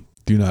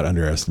 Do not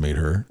underestimate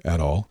her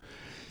at all.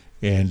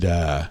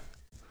 And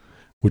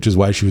which is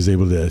why she was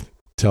able to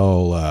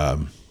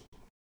tell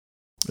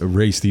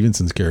Ray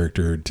Stevenson's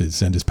character to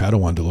send his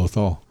Padawan to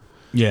Lothal.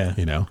 Yeah.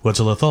 What's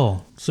a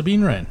Lothal?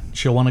 Sabine Wren.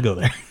 She'll want to go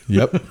there.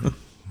 Yep.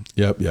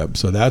 Yep.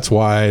 So that's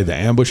why the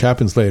ambush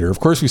happens later. Of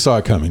course, we saw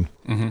it coming.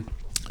 Mm-hmm.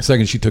 The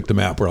second she took the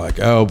map, we're like,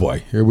 oh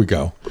boy, here we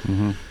go.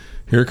 Mm-hmm.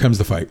 Here comes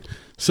the fight.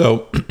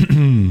 So,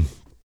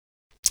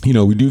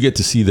 we do get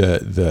to see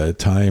the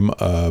time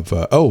of,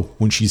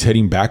 when she's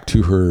heading back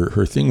to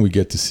her thing, we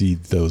get to see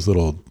those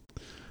little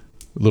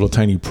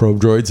tiny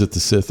probe droids that the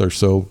Sith are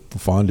so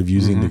fond of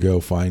using to go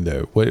find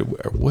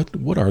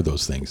what are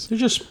those things? They're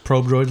just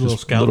probe droids, little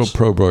scouts. Little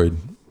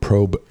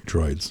probe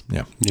droids.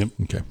 Yeah. Yep.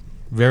 Okay.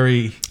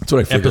 Very That's what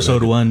I figured.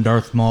 Episode 1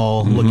 Darth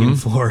Maul looking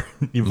for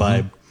your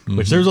vibe,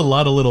 which there's a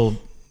lot of little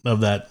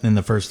of that in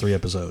the first 3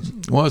 episodes.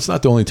 Well, it's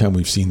not the only time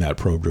we've seen that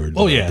probe droid.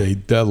 Oh, yeah.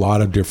 A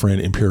lot of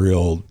different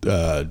Imperial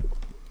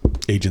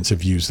agents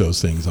have used those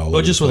things all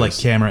over just the with place.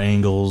 like camera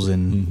angles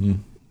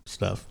and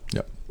stuff.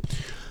 Yep.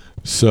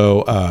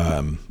 So,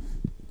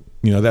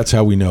 that's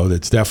how we know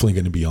that's definitely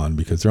going to be on,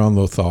 because they're on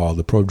Lothal.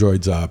 The probe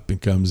droid's up.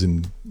 It comes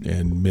and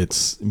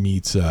meets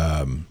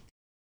the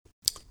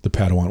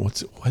Padawan.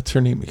 What's her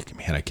name?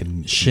 Man, I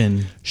can...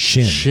 Shin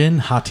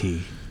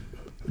Hati.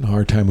 A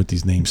hard time with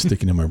these names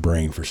sticking in my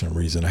brain for some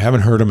reason. I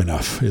haven't heard them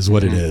enough, is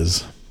what it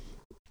is.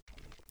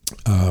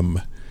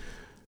 But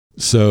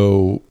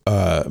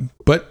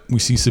we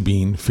see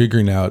Sabine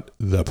figuring out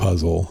the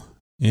puzzle.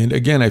 And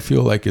again, I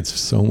feel like it's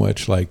so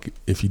much like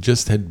if you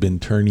just had been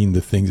turning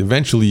the things,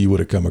 eventually you would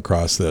have come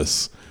across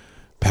this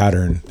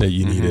pattern that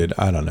you needed.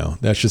 I don't know.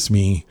 That's just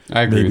me.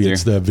 I agree with you.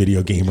 It's the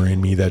video gamer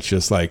in me that's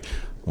just like,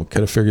 well,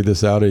 could have figured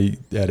this out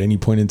at any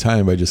point in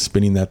time by just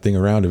spinning that thing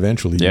around.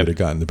 Eventually you would have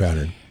gotten the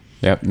pattern.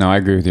 Yep. No, I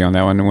agree with you on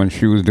that one. When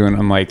she was doing it,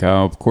 I'm like,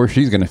 oh, of course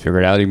she's going to figure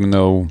it out, even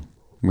though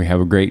we have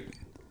a great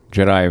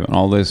Jedi and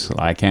all this.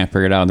 I can't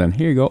figure it out. Then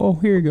here you go. Oh,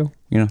 here you go.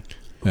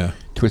 Yeah.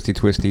 Twisty,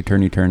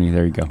 turny.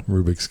 There you go.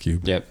 Rubik's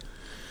Cube. Yep.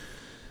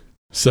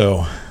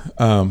 So,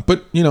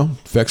 but,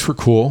 effects were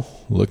cool.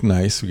 Look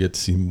nice. We get to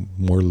see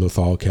more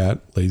Lothal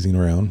cat lazing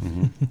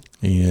around.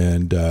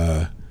 And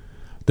then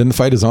the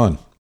fight is on.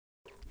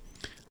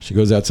 She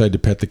goes outside to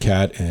pet the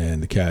cat,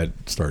 and the cat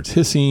starts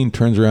hissing,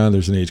 turns around,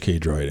 there's an HK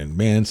droid. And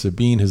man,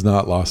 Sabine has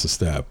not lost a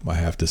step, I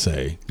have to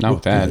say. Not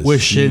with that.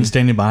 Was Shin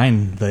standing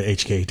behind the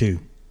HK too?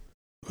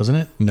 Wasn't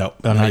it? No.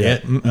 Oh, not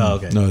yet? Oh,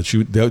 okay. No,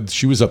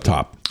 she was up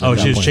top. Oh,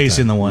 she was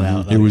chasing the one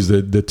out. It was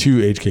the 2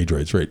 HK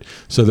droids, right?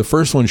 So the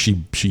first one,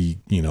 she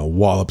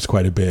wallops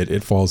quite a bit.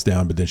 It falls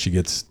down, but then she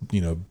gets,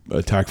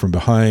 attacked from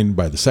behind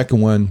by the second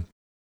one.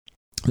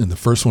 And the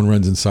first one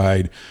runs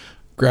inside,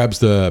 grabs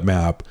the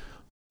map,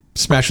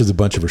 smashes a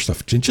bunch of her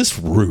stuff. Just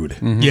rude.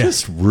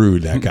 Just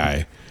rude, that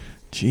guy.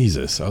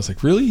 Jesus. I was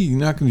like, really? You're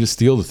not going to just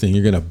steal the thing?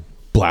 You're going to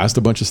blast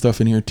a bunch of stuff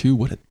in here too?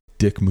 What a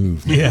dick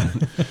move. Man. Yeah.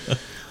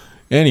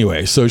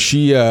 Anyway, so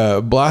she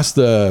blasts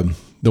the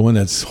one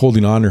that's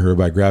holding on to her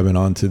by grabbing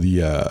onto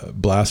the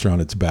blaster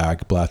on its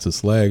back, blasts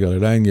its leg,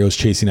 and goes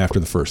chasing after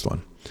the first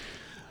one.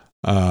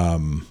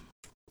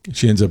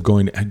 She ends up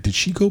going... Did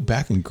she go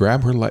back and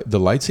grab the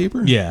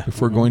lightsaber? Yeah.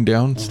 Before going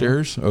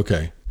downstairs?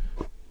 Okay.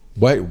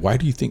 Why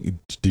do you think...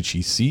 Did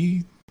she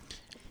see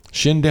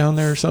Shin down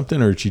there or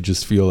something? Or did she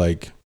just feel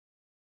like...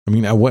 I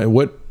mean, I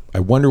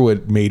wonder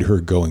what made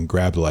her go and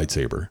grab the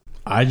lightsaber.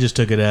 I just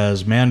took it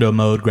as Mando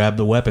mode, grab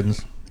the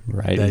weapons.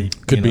 Right.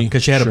 Could be.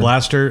 Because she had a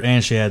blaster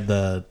and she had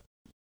the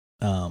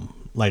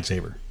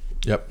lightsaber.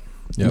 Yep.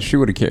 She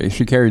would have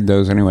she carried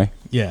those anyway.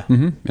 Yeah.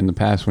 In the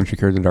past, when she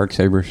carried the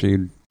darksaber,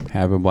 she'd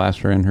have a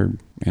blaster and a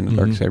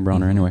darksaber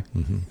on her anyway.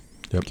 Yep.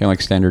 Kind of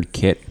like standard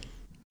kit.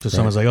 So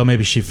someone's like, oh,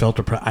 maybe she felt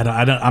her.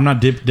 I'm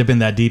not dipping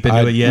that deep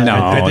into it yet. No,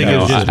 I think it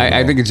was just.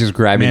 I think it's just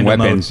grabbing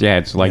Mando weapons. mode. Yeah,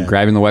 it's like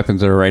grabbing the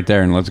weapons that are right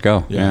there and let's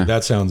go. Yeah,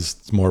 that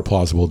sounds more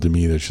plausible to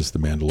me. That's just the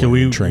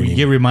Mandalorian training. We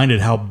get reminded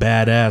how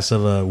badass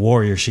of a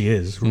warrior she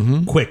is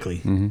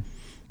quickly.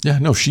 Yeah,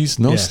 no, she's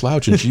no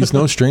slouch, and she's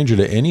no stranger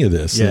to any of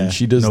this. Yeah, and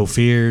she does no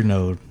fear,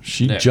 no.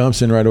 She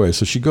jumps in right away.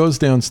 So she goes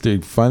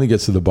downstairs, finally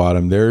gets to the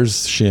bottom.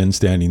 There's Shin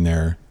standing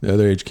there. The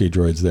other HK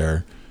droid's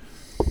there,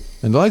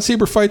 and the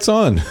lightsaber fight's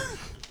on.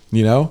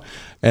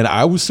 And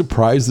I was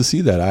surprised to see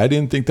that. I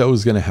didn't think that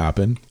was going to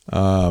happen.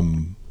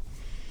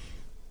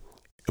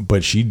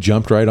 But she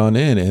jumped right on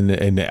in,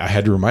 and I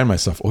had to remind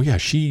myself, oh yeah,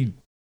 she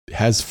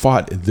has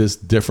fought this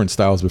different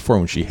styles before.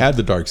 When she had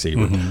the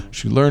darksaber,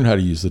 she learned how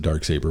to use the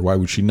darksaber. Why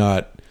would she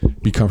not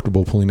be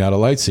comfortable pulling out a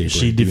lightsaber?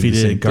 She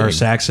defeated Gar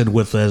Saxon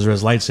with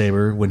Ezra's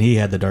lightsaber when he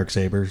had the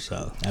darksaber.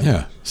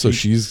 So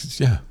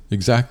she's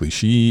exactly.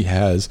 She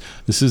has.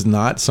 This is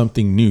not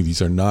something new.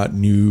 These are not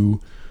new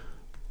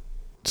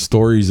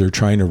stories they're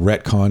trying to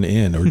retcon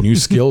in or new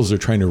skills they're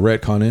trying to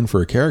retcon in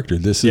for a character.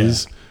 This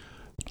is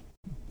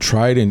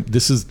tried and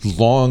this is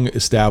long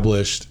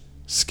established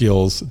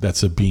skills that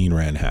Sabine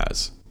Wren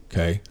has.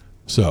 Okay.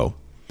 So,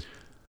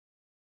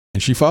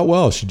 and she fought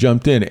well. She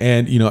jumped in,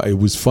 and it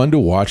was fun to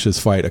watch this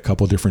fight a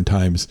couple different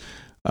times.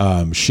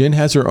 Shin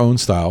has her own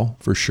style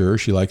for sure.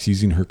 She likes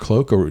using her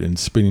cloak and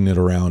spinning it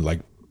around, like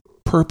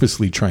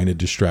purposely trying to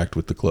distract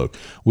with the cloak,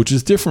 which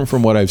is different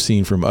from what I've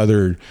seen from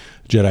other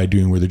Jedi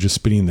doing, where they're just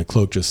spinning the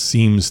cloak just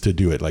seems to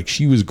do it. Like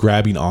she was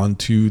grabbing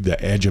onto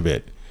the edge of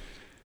it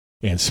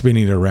and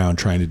spinning it around,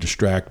 trying to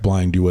distract,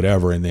 blind, do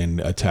whatever, and then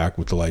attack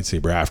with the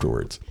lightsaber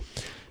afterwards.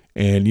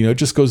 And, it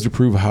just goes to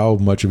prove how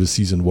much of a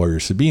seasoned warrior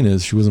Sabine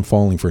is. She wasn't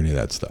falling for any of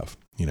that stuff.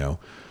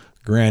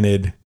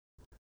 Granted,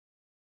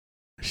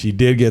 she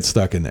did get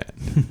stuck in that.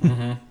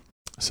 Mm-hmm.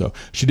 So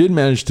she did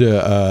manage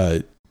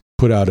to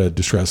put out a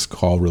distress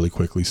call really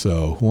quickly.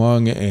 So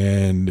Huang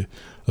and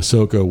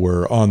Ahsoka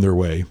were on their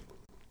way.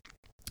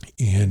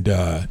 And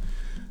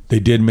they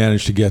did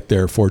manage to get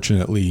there,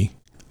 fortunately,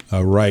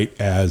 right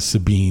as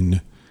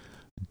Sabine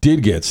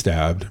did get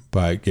stabbed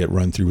get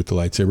run through with the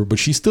lightsaber. But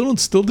she still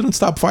didn't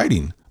stop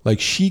fighting. Like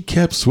she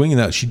kept swinging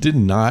out. She did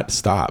not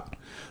stop.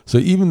 So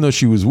even though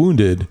she was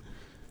wounded,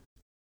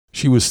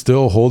 she was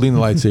still holding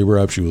the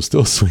lightsaber up. She was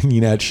still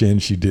swinging at Shin.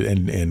 She did.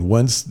 And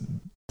once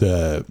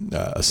the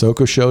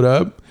Ahsoka showed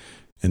up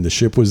and the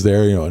ship was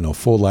there, in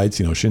full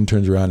lights, Shin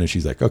turns around and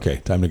she's like, okay,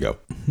 time to go.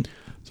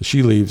 So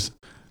she leaves.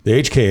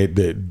 The HK,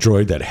 the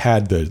droid that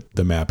had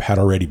the map, had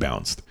already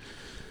bounced.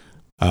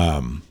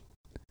 But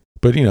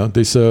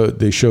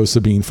they show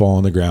Sabine fall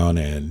on the ground,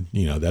 and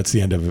that's the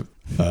end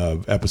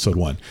of episode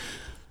 1.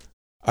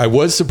 I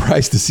was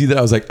surprised to see that.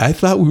 I was like, I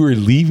thought we were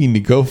leaving to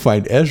go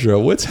find Ezra.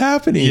 What's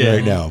happening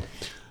right now?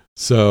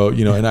 So,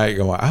 and I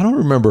go, I don't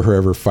remember her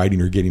ever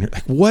fighting or getting her.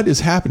 Like, what is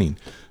happening?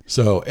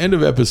 So end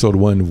of episode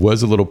 1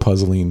 was a little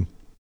puzzling.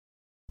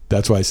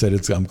 That's why I said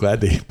I'm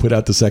glad they put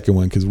out the second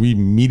one, because we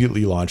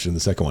immediately launched in the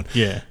second one.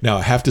 Yeah. Now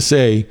I have to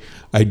say,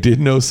 I did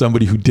know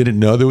somebody who didn't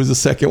know there was a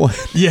second one.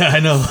 Yeah,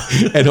 I know.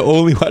 And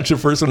only watched the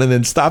first one and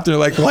then stopped and they're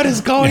like, what is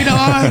going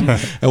on?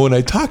 And when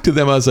I talked to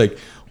them, I was like,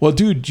 well,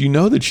 dude, you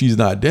know that she's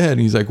not dead? And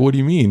he's like, what do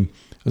you mean?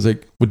 I was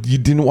like, well, you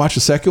didn't watch the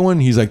second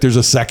one? He's like, there's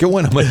a second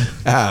one? I'm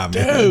like,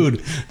 dude,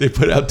 they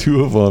put out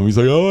 2 of them. He's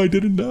like, oh, I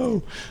didn't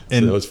know.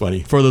 And so that was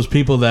funny. For those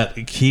people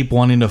that keep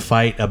wanting to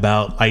fight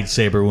about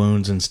lightsaber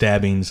wounds and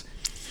stabbings,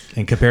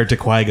 and compared to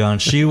Qui-Gon,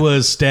 she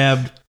was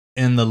stabbed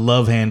in the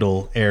love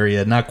handle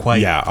area, not quite.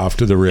 Yeah, off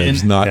to the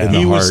ribs, not in the heart.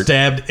 He was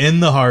stabbed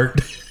in the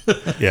heart.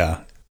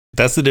 Yeah.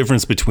 That's the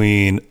difference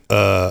between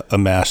a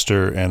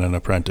master and an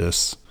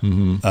apprentice.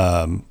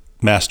 Mm-hmm.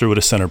 Master would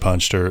have center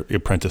punched her,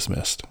 apprentice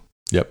missed.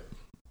 Yep.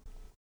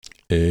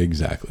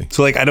 Exactly.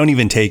 So, I don't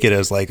even take it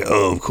as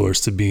oh, of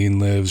course Sabine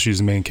lives. She's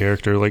the main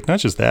character. Not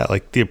just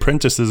that. The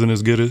apprentice isn't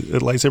as good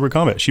at lightsaber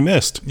combat. She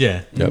missed.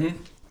 Yeah. Yep.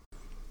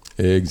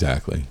 Mm-hmm.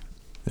 Exactly.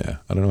 Yeah,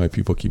 I don't know why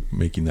people keep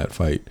making that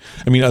fight.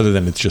 I mean, other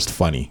than it's just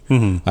funny.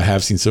 Mm-hmm. I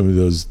have seen some of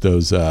those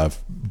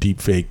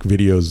deep fake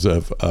videos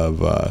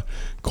of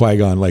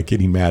Qui-Gon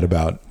getting mad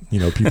about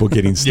people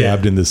getting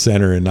stabbed in the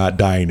center and not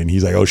dying, and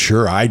he's like, "Oh,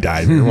 sure, I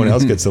died. Everyone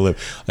else gets to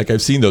live."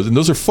 I've seen those, and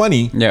those are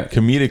funny. Yeah,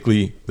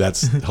 comedically,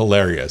 that's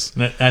hilarious.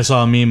 I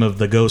saw a meme of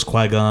the ghost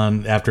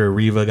Qui-Gon after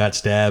Reva got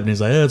stabbed, and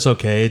he's like, "Oh, it's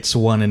okay, it's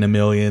 1 in a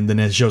million." Then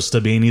it shows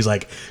Sabine, he's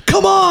like,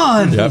 "Come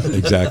on!" Yep,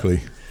 exactly.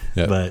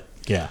 Yep. But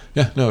yeah,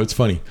 no, it's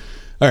funny.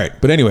 All right,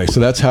 but anyway, so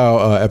that's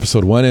how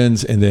episode 1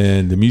 ends, and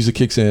then the music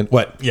kicks in.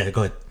 What? Yeah,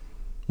 go ahead.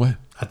 What?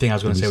 I think I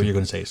was going to say what you're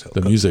going to say. So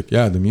the music,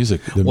 the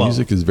music. The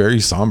music is very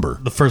somber.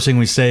 The first thing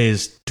we say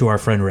is to our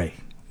friend Ray.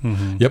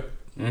 Mm-hmm. Yep.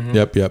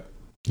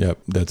 Mm-hmm. Yep.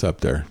 That's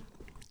up there.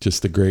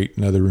 Just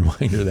another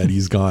reminder that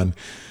he's gone.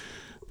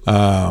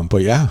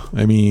 But yeah,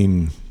 I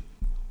mean,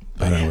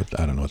 I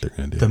don't know what they're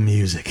going to do. The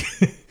music,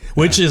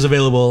 which is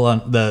available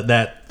on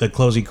the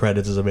closing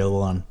credits is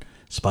available on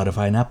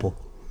Spotify and Apple,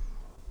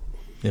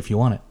 if you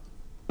want it.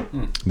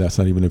 That's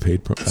not even a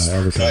paid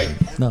advertising.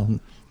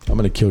 No, I'm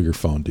gonna kill your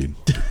phone, dude.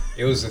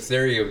 It was the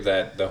theory of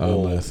that. The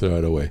whole. I'm gonna throw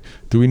it away.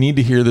 Do we need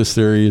to hear this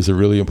theory? Is it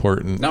really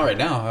important? Not right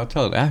now. I'll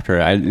tell it after.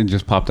 It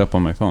just popped up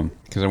on my phone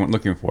because I went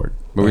looking for it.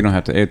 But we don't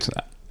have to. It's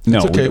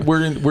okay.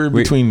 We're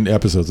between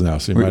episodes now,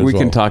 so we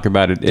can talk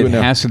about it. It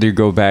has to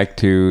go back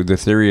to the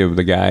theory of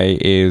the guy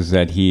is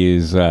that he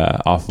is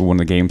off of one of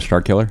the games,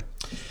 Starkiller.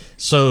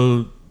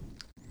 So.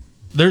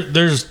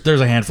 There's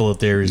a handful of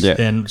theories,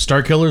 and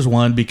Starkiller's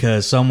one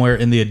because somewhere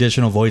in the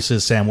additional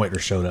voices, Sam Witwer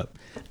showed up.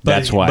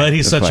 That's why. But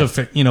he's such a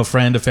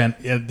friend, a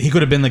fan. He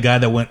could have been the guy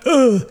that went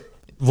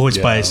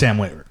voiced by Sam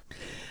Witwer.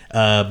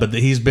 But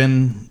he's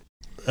been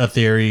a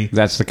theory.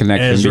 That's the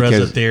connection. Ezra's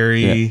a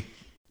theory.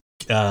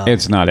 Yeah.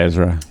 It's not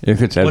Ezra.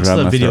 If it's Ezra, what's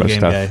the video game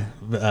stuff.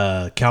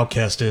 guy? Cal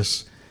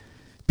Kestis.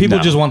 People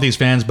just want these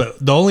fans,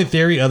 but the only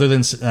theory other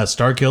than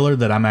Starkiller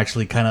that I'm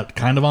actually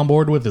kind of on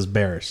board with is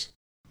Barriss.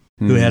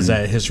 Who has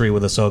that history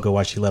with Ahsoka,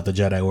 why she left the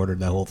Jedi Order,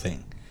 that whole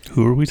thing.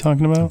 Who are we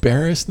talking about?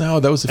 Barriss? No,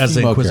 that was a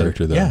female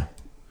character, though. Yeah.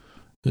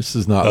 This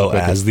is not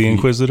as the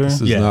Inquisitor. This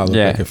does not look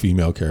like a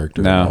female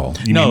character at all.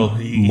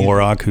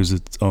 Morok, who's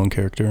its own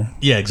character.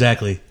 Yeah,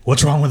 exactly.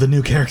 What's wrong with a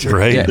new character?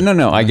 Right. Yeah,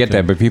 no, I get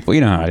that, but people,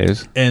 you know how it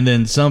is. And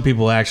then some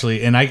people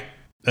actually, and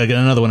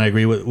another one I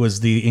agree with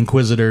was the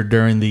Inquisitor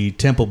during the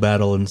Temple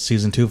battle in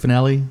season 2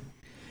 finale,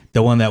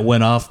 the one that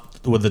went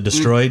off with the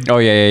destroyed. Oh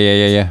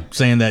yeah.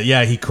 Saying that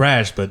he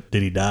crashed, but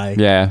did he die?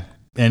 Yeah.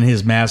 And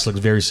his mask looks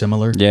very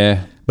similar.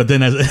 Yeah. But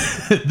then,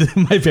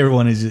 my favorite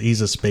one is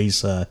he's a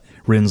space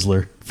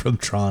Rinsler from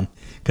Tron,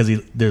 because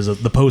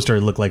the poster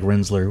looked like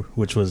Rinsler,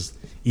 which was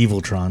Evil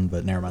Tron,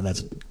 but never mind.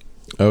 That's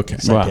okay.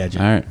 Wow. All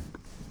right.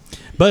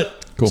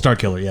 But cool. Star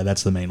Killer,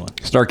 that's the main one.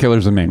 Star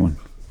Killer's the main one.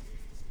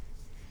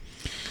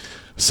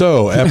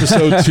 So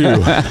episode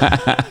 2.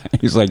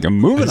 He's like, I'm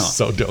moving on.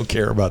 So don't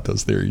care about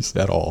those theories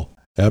at all.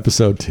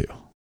 Episode 2.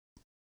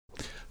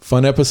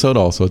 Fun episode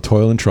also.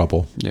 Toil and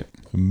Trouble. Yep.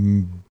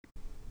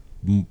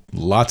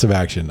 Lots of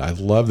action. I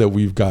love that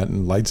we've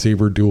gotten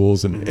lightsaber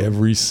duels in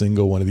every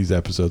single one of these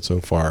episodes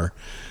so far.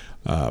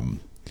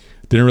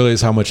 Didn't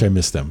realize how much I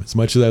missed them. As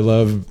much as I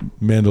love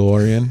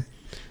Mandalorian,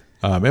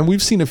 and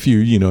we've seen a few,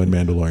 in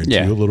Mandalorian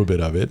too, a little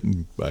bit of it,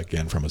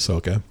 again from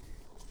Ahsoka,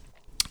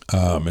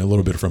 and a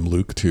little bit from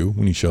Luke too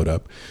when he showed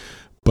up.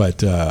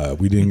 But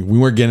we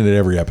weren't getting it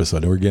every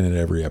episode. We're getting it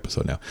every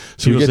episode now.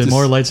 So we get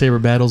more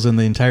lightsaber battles in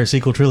the entire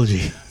sequel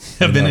trilogy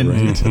have been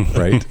in.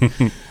 Right.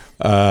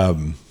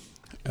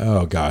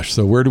 Oh gosh.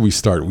 So where do we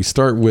start? We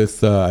start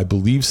with I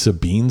believe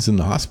Sabine's in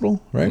the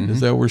hospital, right? Mm-hmm. Is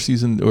that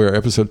where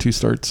episode 2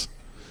 starts?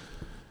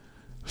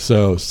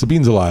 So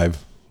Sabine's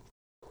alive.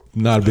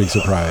 Not a big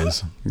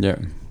surprise. Yeah.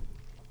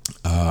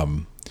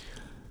 And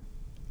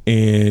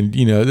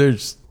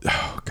there's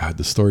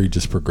the story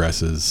just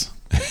progresses.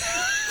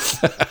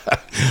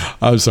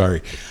 I'm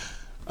sorry.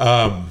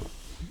 They'll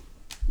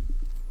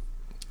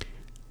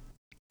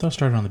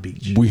start on the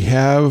beach. We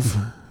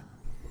have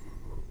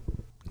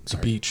the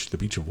beach. The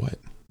beach of what?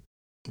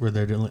 Where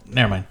they're doing.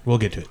 Never mind. We'll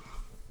get to it.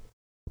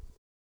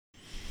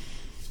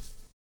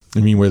 I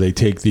mean, where they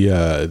take the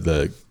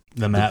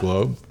map,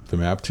 the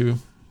map to.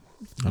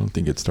 I don't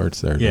think it starts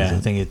there. Yeah, I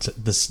think it's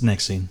this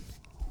next scene.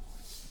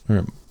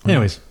 Right.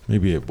 Anyways,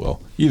 maybe it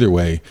will. Either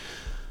way,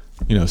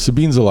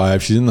 Sabine's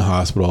alive. She's in the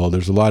hospital.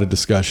 There's a lot of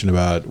discussion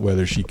about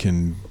whether she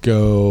can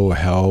go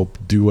help,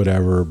 do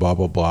whatever, blah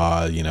blah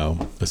blah.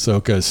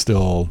 Ahsoka is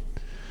still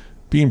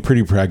being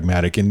pretty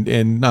pragmatic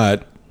and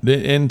not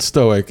and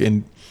stoic,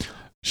 and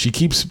she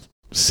keeps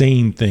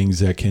saying things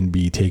that can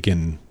be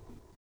taken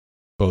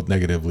both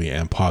negatively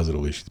and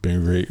positively. She's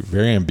been very,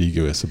 very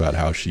ambiguous about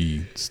how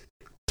she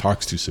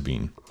talks to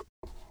Sabine.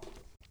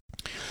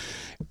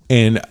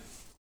 And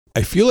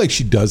I feel like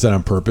she does that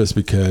on purpose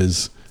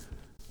because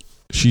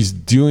she's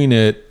doing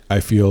it, I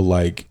feel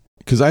like,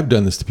 because I've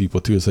done this to people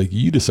too. It's like,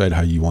 you decide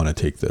how you want to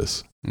take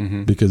this,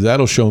 because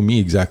that'll show me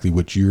exactly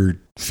what you're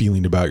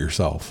feeling about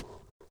yourself.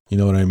 You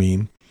know what I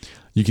mean?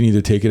 You can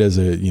either take it as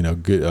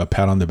a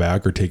pat on the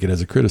back or take it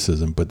as a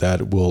criticism, but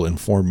that will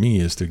inform me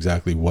as to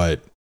exactly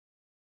what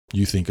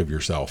you think of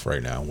yourself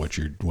right now, what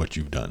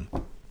you've done,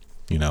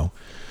 and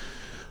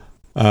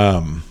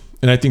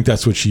I think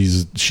that's what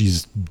she's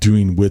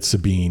doing with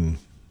Sabine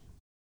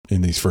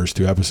in these first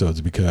 2 episodes,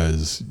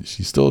 because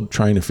she's still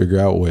trying to figure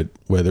out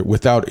whether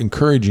without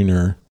encouraging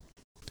her,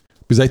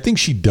 because I think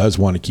she does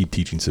want to keep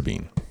teaching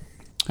Sabine.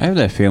 I have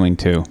that feeling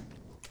too.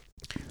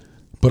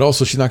 But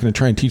also, she's not going to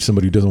try and teach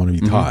somebody who doesn't want to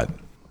be taught.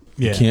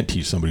 Yeah. You can't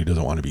teach somebody who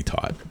doesn't want to be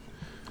taught.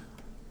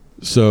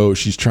 So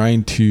she's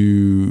trying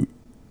to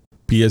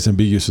be as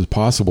ambiguous as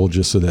possible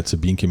just so that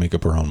Sabine can make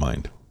up her own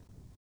mind.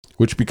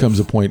 Which becomes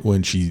a point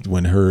when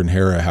her and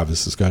Hera have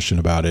this discussion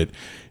about it,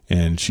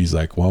 and she's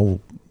like, well,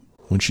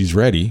 when she's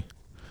ready,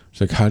 she's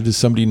like, how does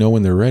somebody know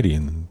when they're ready?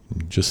 And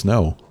just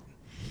know.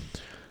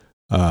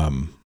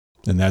 And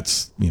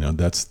that's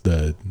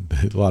a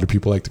lot of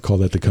people like to call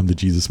that the come to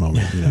Jesus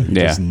moment.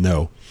 Just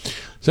know.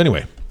 So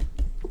anyway,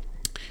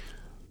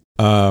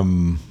 I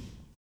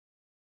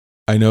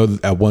know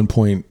that at one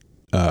point,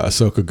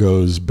 Ahsoka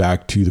goes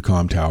back to the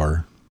comm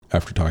tower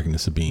after talking to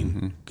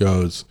Sabine,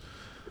 goes,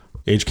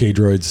 HK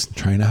droids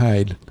trying to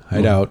hide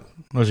out.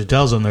 Well, she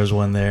tells them there's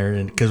one there,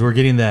 and because we're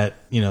getting that,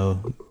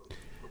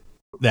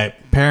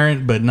 that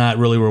parent, but not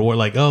really reward.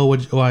 Like,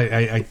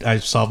 I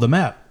solved the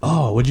map.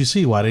 Oh, what'd you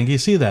see? Why didn't you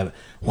see that?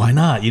 Why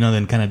not?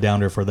 Then kind of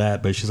downed her for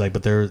that. But she's like,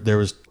 but there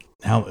was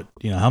how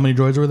many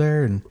droids were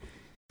there?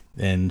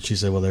 And she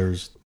said, well,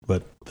 there's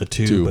the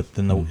two. But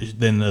then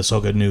then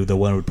Ahsoka knew the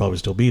one would probably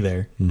still be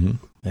there.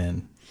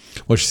 And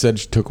well, she said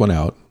she took one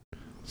out,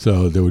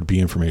 so there would be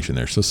information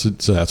there. So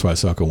that's why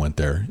Ahsoka went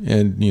there.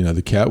 And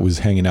the cat was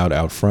hanging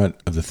out front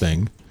of the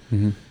thing.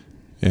 And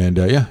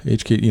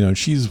HK,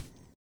 she's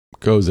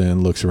goes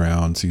in, looks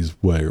around, sees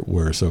where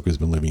Ahsoka's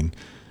been living,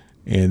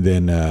 and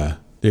then the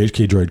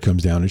HK droid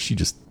comes down and she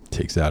just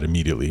takes it out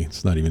immediately.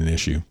 It's not even an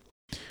issue.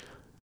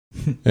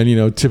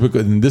 And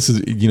typically, and this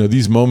is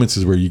these moments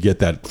is where you get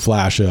that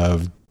flash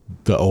of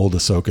the old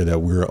Ahsoka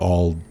that we're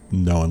all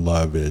know and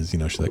love. Is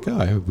she's like,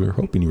 we were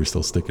hoping you were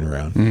still sticking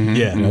around.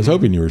 Yeah, I was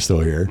hoping you were still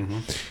here.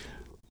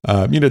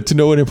 To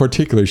no one in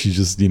particular, she's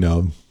just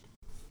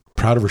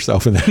proud of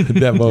herself in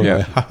that moment. Yeah.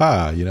 Like,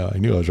 haha, I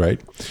knew I was right.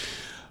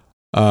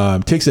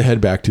 Takes the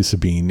head back to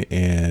Sabine,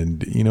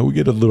 and we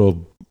get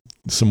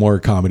some more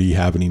comedy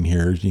happening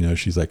here.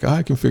 She's like,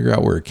 I can figure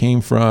out where it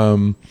came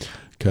from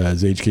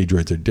because HK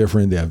droids are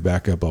different. They have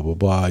backup, blah blah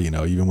blah.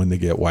 Even when they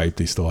get wiped,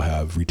 they still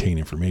have retained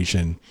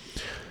information.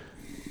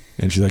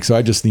 And she's like, so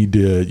I just need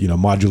to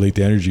modulate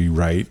the energy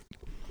right.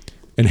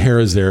 And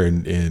Hera's there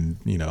in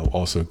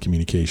also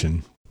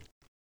communication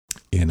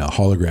in a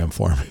hologram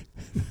form,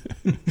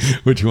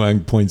 which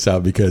Wang points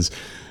out because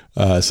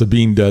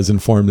Sabine does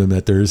inform them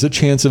that there is a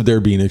chance of there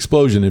being an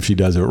explosion if she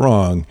does it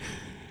wrong.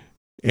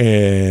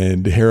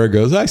 And Hera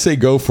goes, I say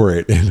go for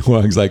it. And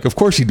Wang's like, of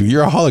course you do.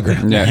 You're a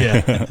hologram.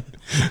 Yeah.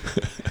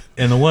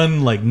 And the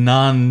one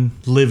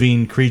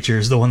non-living creature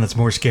is the one that's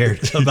more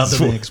scared about the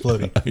thing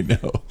exploding. I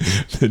know.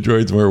 The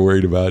droid's more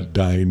worried about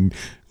dying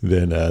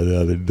than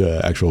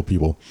the actual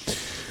people.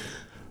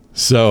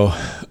 So,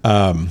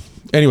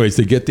 anyways,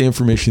 they get the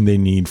information they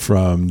need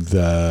from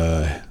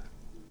the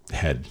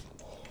head,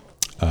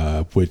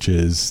 which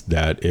is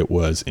that it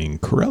was in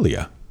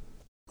Corellia,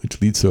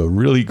 which leads to a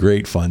really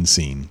great fun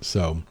scene.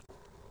 So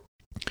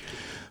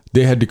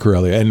they head to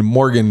Corellia, and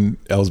Morgan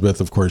Elsbeth,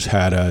 of course,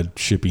 had a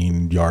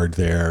shipping yard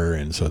there,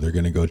 and so they're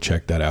going to go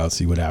check that out,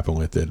 see what happened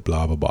with it,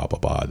 blah, blah, blah, blah,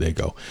 blah. They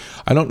go.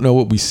 I don't know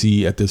what we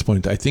see at this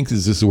point. I think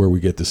this is where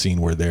we get the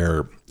scene where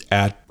they're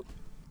at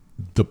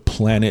the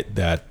planet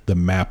that the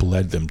map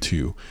led them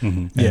to.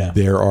 Mm-hmm. And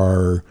there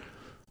are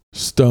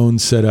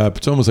stones set up.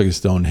 It's almost like a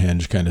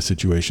Stonehenge kind of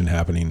situation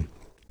happening.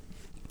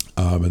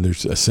 And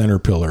there's a center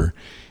pillar,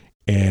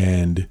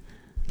 and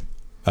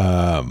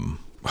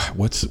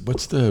what's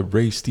the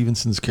Ray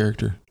Stevenson's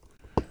character?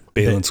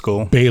 Balin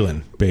Skull.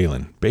 Balin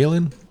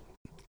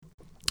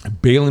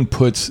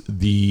puts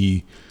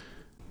the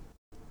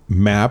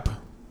map,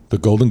 the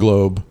Golden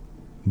Globe,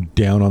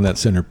 down on that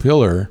center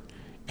pillar,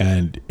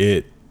 and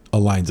it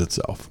aligns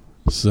itself.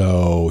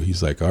 So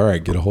he's like, all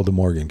right, get a hold of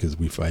Morgan, because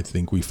I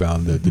think we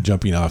found the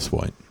jumping off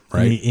point.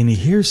 Right. And he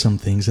hears some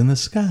things in the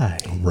sky.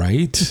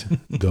 Right.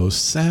 Those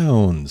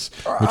sounds,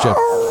 which at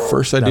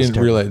first I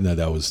didn't realize. No,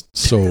 that was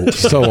so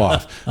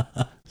off.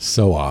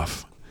 So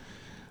off.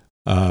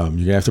 You're going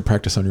to have to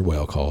practice on your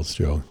whale calls,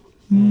 Joe.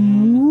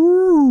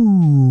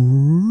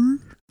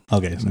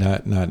 Okay. So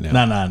not now.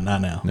 Not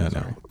now.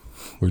 No.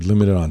 We're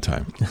limited on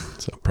time.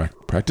 So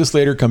practice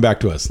later. Come back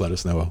to us. Let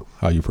us know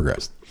how you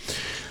progressed.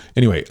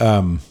 Anyway.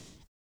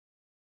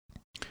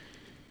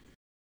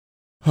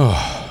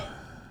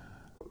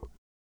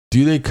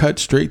 Do they cut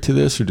straight to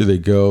this, or do they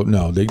go?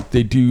 No,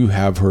 they do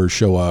have her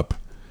show up,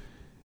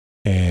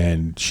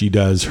 and she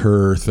does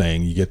her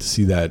thing. You get to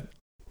see that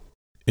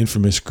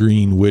infamous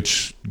green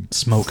witch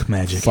smoke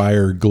magic,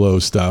 fire glow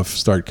stuff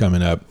start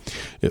coming up.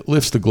 It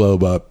lifts the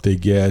globe up. They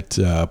get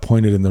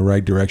pointed in the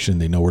right direction.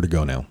 They know where to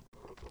go now.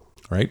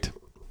 Right.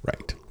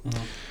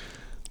 Mm-hmm.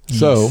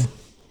 So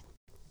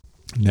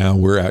now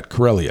we're at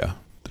Corellia.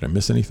 Did I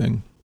miss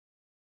anything?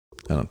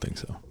 I don't think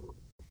so.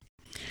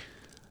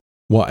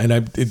 Well,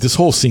 and this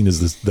whole scene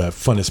is the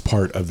funnest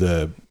part of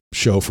the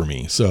show for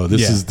me. So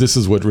this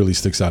is what really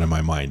sticks out in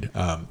my mind.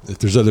 If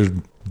there's other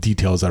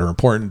details that are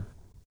important,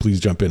 please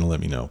jump in and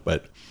let me know.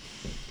 But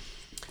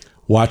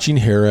watching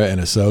Hera and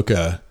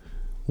Ahsoka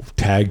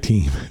tag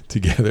team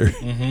together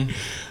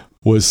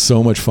was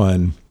so much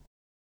fun,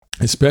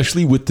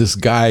 especially with this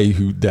guy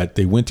that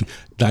they went to.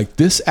 Like,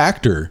 this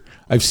actor,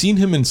 I've seen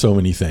him in so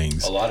many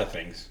things. A lot of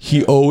things.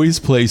 He always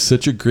plays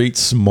such a great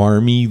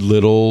smarmy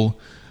little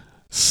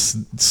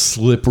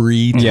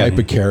slippery type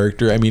of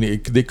character. I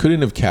mean, they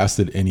couldn't have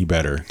casted any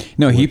better.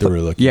 No, when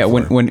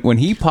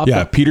he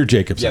popped, Peter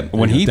Jacobson.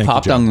 When he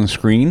popped on the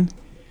screen,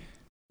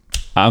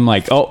 I'm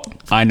like, oh,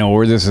 I know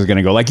where this is going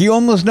to go. Like, you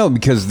almost know,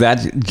 because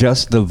that's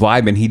just the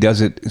vibe, and he does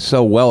it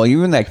so well.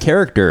 Even that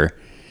character,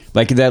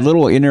 like that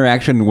little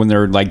interaction when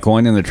they're like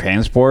going in the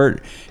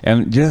transport,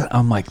 and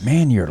I'm like,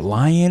 man, you're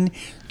lying.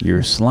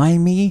 You're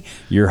slimy,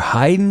 you're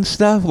hiding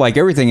stuff, like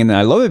everything. And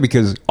I love it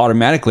because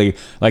automatically,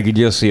 like, you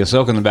just see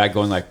Ahsoka in the back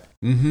going like,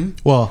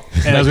 Well,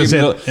 and I was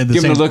going to say,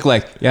 give him a look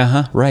like,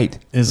 right.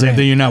 And the same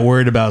thing, you're not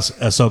worried about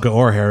Ahsoka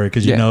or Hera,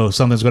 because you know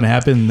something's going to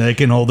happen. They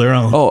can hold their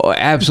own. Oh,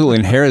 absolutely.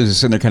 And Hera's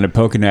just sitting there kind of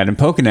poking at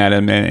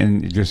him,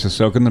 and just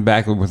Ahsoka in the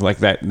back with like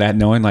that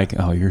knowing, like,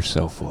 oh, you're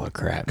so full of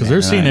crap. Because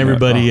they're seeing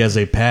everybody as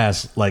they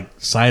pass, like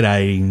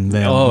side-eyeing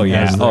them. Oh,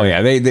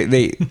 yeah.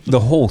 They the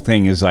whole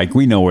thing is like,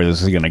 we know where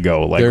this is going to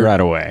go, like, right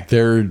away.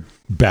 Their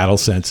battle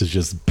sense is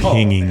just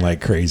pinging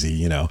like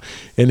crazy, And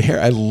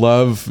I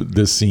love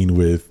this scene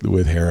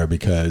with Hera,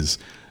 because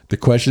the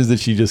questions that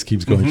she just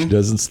keeps going, she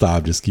doesn't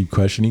stop, just keep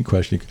questioning.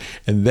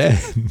 And then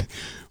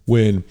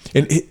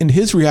and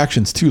his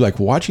reactions too, like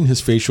watching his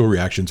facial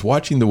reactions,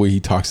 watching the way he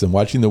talks to them,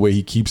 watching the way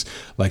he keeps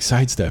like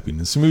sidestepping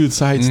and smooth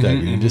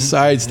sidestepping and just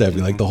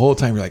sidestepping, like the whole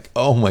time you're like,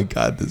 oh my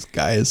God, this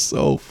guy is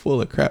so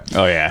full of crap.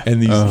 Oh yeah.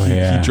 And he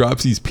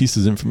drops these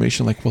pieces of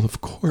information like, well,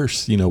 of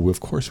course,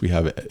 we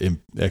have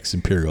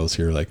ex-Imperials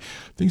here. Like,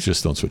 things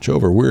just don't switch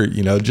over. We're,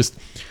 just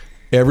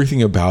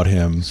everything about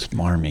him.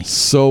 Smarmy.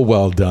 So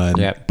well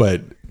done,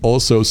 but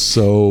also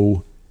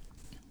so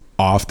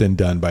often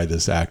done by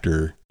this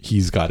actor.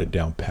 He's got it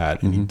down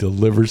pat, and he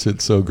delivers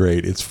it so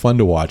great. It's fun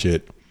to watch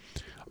it.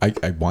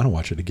 I want to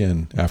watch it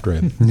again after we're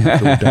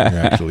done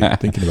here, actually,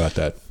 thinking about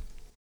that.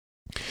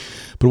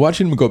 But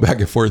watching them go back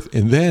and forth,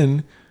 and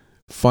then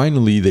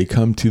finally they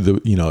come to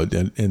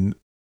the, and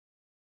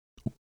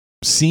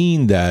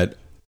seeing that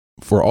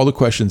for all the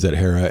questions that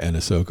Hera and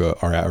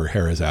Ahsoka or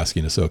Hera's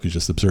asking, Ahsoka's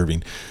just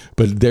observing,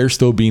 but they're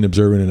still being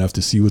observant enough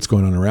to see what's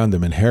going on around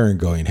them. And Hera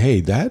going,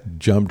 hey, that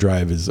jump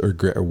drive is, or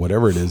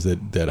whatever it is,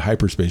 that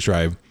hyperspace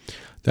drive,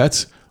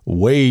 that's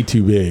way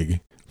too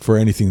big for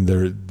anything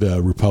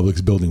the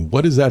Republic's building.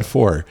 What is that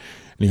for? And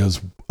he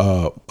goes,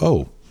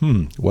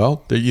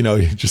 well,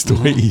 just the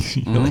way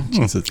like,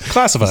 Jesus.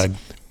 Classified.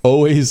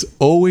 Always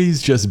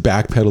just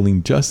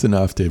backpedaling just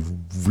enough to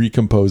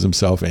recompose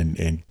himself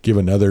and give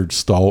another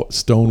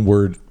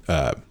stonewall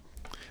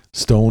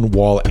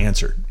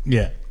answer.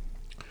 Yeah.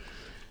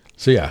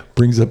 So yeah,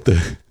 brings up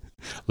the,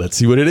 let's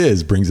see what it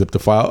is. Brings up the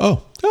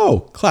file. Oh,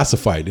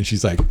 classified. And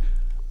she's like,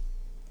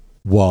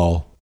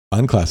 well,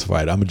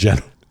 unclassified. I'm a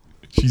general.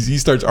 He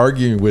starts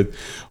arguing with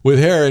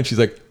Hera, and she's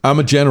like, I'm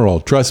a general.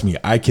 Trust me,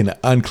 I can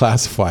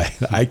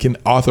unclassify. I can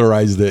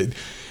authorize that.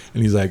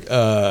 And he's like,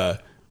 and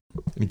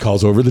he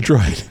calls over the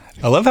droid.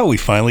 I love how we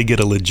finally get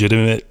a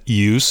legitimate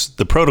use.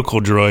 The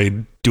protocol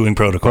droid doing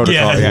protocol.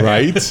 Yeah.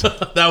 Right?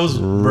 That was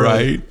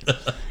right.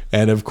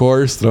 And of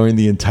course, throwing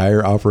the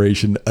entire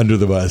operation under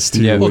the bus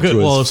too. Yeah. Which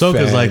was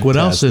Ahsoka's like, what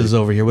else fantastic. is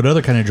over here? What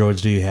other kind of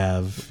droids do you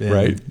have? And,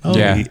 Right.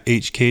 The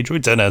HK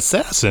droid's an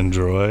assassin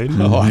droid.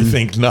 Oh, I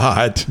think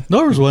not.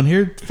 There was one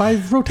here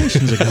 5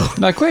 rotations ago.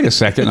 Not quite a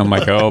second. I'm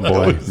like, oh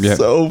boy. It was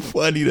so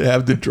funny to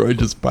have the droid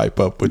just pipe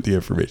up with the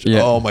information.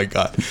 Yeah. Oh my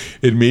God.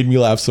 It made me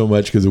laugh so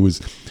much because it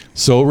was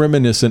so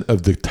reminiscent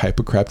of the type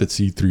of crap that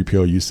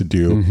C-3PO used to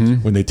do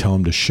when they tell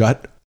him to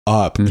shut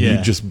up. Yeah.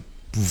 You just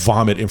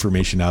vomit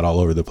information out all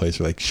over the place.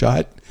 You're like,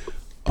 shut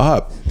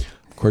up.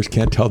 Of course,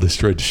 can't tell this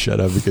droid to shut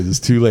up because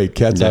it's too late.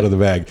 Cat's out of the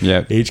bag.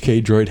 Yeah.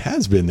 HK droid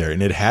has been there,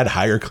 and it had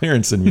higher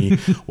clearance than me.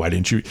 Why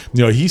didn't you?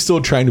 He's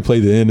still trying to play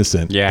the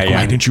innocent. Yeah, like, yeah.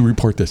 Why didn't you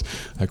report this?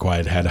 Like, why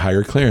it had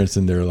higher clearance?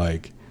 And they're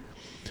like,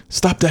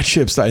 stop that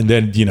ship. Stop. And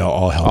then,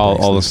 all hell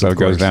breaks all the loose, stuff of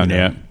course, goes down.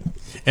 Yeah.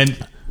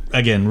 And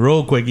again,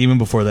 real quick, even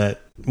before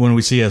that, when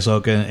we see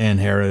Ahsoka and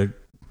Hera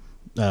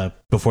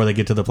before they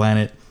get to the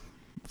planet,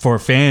 for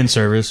fan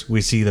service,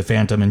 we see the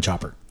Phantom and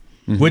Chopper,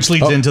 which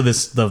leads into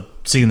the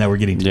scene that we're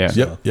getting to. Yeah.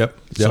 So, Yep.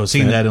 So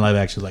seeing that in live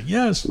action, like,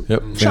 yes.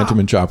 Yep. Phantom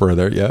and Chopper are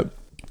there. Yep.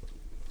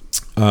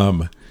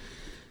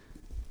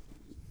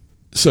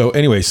 So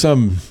anyway,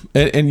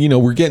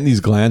 we're getting these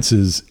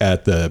glances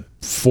at the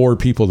 4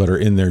 people that are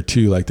in there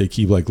too. Like they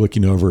keep like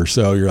looking over.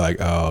 So you're like,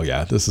 oh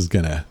yeah, this is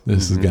gonna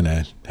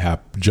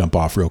jump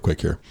off real quick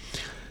here.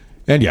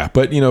 And yeah,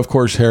 but of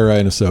course, Hera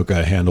and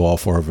Ahsoka handle all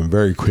 4 of them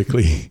very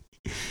quickly.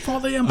 For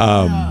the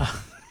Empire.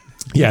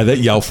 Yeah, that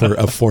yell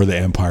for the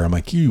Empire. I'm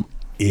like, you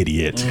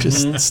idiot.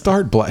 Just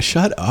start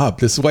shut up.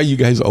 This is why you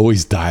guys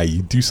always die.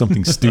 You do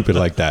something stupid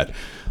like that.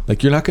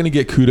 Like, you're not going to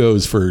get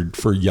kudos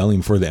for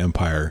yelling for the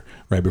Empire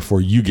right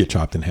before you get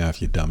chopped in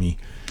half, you dummy.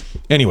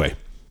 Anyway,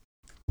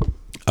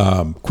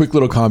 quick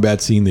little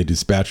combat scene. They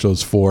dispatch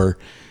those 4.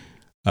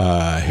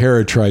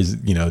 Hera tries,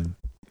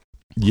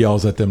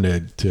 yells at them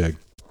to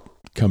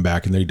come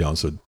back, and they don't.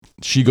 So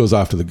she goes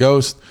off to the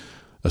Ghost.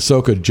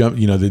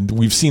 Ahsoka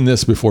we've seen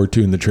this before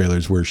too in the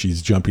trailers where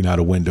she's jumping out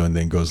a window and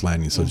then goes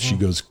landing. So she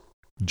goes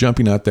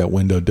jumping out that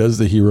window, does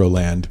the hero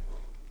landing.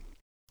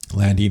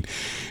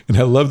 And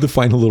I love the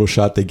final little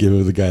shot they give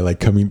of the guy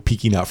like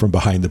peeking out from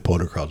behind the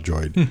protocol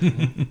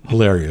droid.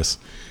 Hilarious.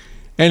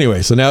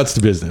 Anyway, so now it's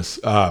to business.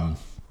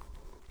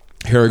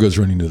 Hera goes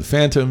running to the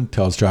Phantom,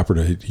 tells Chopper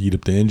to heat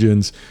up the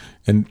engines.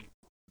 And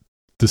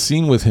the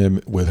scene with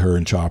her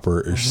and Chopper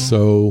is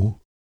so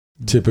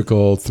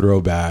typical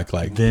throwback,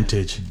 like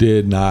vintage.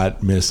 Did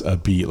not miss a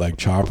beat. Like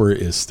Chopper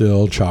is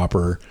still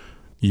Chopper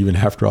even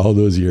after all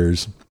those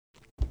years.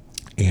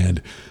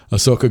 And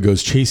Ahsoka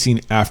goes chasing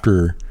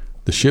after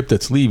the ship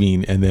that's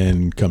leaving and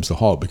then comes to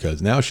halt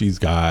because now she's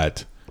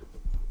got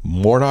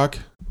Mordok,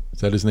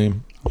 is that his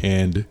name?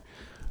 And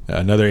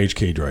another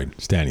HK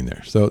droid standing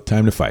there. So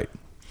time to fight.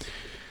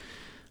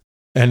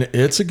 And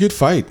it's a good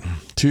fight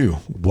too.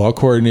 Well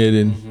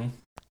coordinated,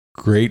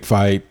 great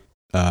fight.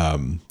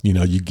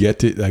 You get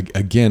to, like,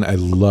 again, I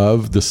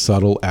love the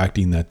subtle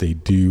acting that they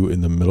do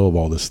in the middle of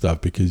all this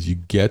stuff because you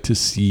get to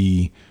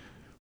see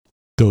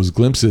those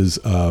glimpses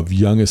of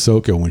young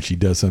Ahsoka when she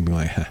does something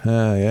like,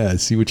 yeah, I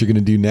see what you're going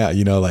to do now.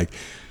 Like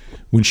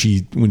when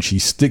she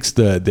sticks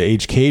the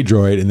HK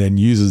droid and then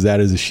uses that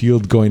as a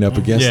shield going up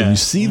against him, you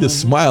see the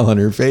smile on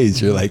her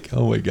face. You're like,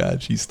 oh my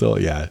God, she's still,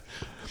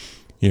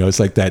 it's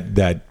like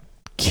that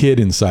kid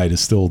inside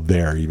is still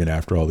there even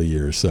after all the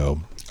years.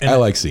 So I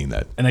like seeing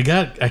that. And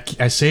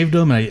I saved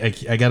them. And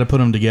I got to put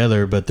them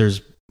together. But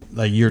there's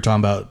like you're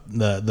talking about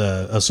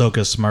the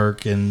Ahsoka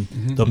smirk, and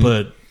they'll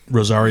put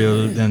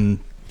Rosario and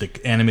the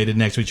animated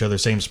next to each other,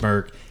 same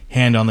smirk,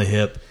 hand on the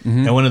hip.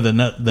 And one of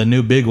the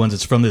new big ones,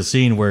 it's from this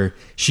scene where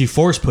she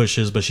force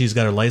pushes, but she's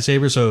got her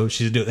lightsaber, so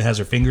she has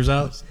her fingers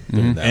out.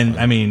 And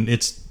I mean,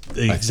 it's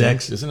the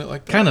exact, isn't it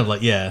like that? Kind of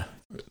like, yeah.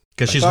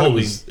 Because she's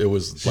holding. It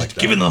was like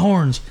giving the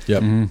horns.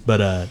 Yep. Mm-hmm.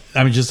 But,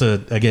 I mean, just,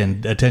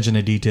 again, attention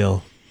to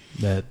detail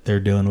that they're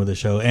doing with the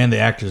show. And the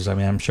actors. I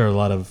mean, I'm sure a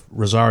lot of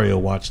Rosario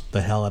watched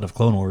the hell out of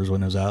Clone Wars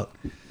when it was out.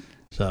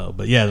 So,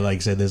 but yeah, like I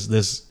said,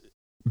 this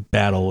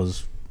battle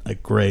was a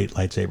great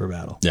lightsaber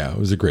battle. Yeah, it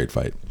was a great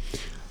fight.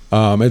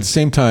 At the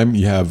same time,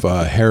 you have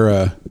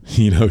Hera.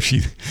 You know,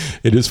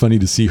 it is funny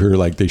to see her,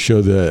 like, they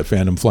show the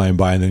Phantom flying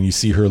by, and then you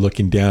see her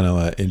looking down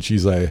on it, and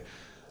she's like,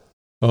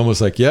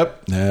 almost like,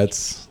 yep,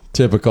 that's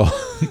typical.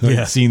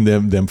 Yeah. Seeing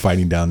them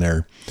fighting down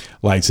there,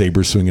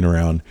 lightsabers swinging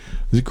around.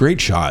 It was a great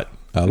shot.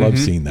 I love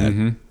seeing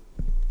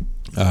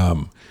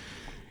that.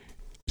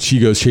 She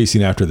goes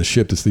chasing after the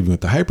ship that's leaving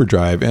with the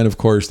hyperdrive, and of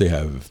course they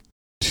have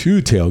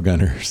 2 tail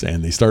gunners,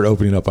 and they start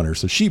opening up on her.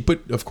 So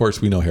but of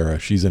course we know Hera,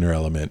 she's in her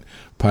element,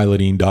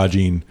 piloting,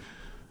 dodging.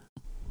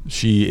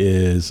 She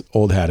is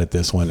old hat at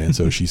this one, and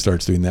so she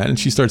starts doing that, and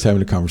she starts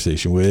having a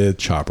conversation with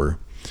Chopper.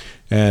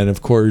 And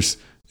of course,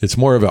 it's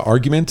more of an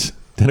argument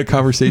than a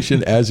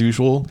conversation as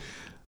usual.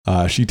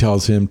 She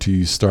tells him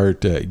to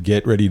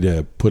get ready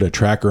to put a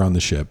tracker on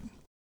the ship.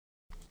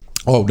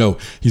 Oh no,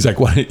 he's like,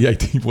 why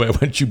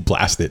don't you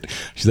blast it?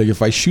 She's like,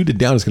 if I shoot it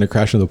down, it's going to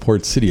crash into the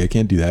port city. I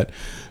can't do that.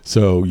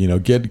 So, you know,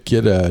 get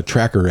a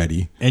tracker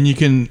ready. And you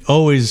can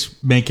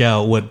always make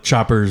out what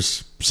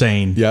Chopper's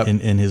saying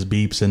in his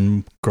beeps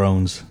and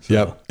groans. So.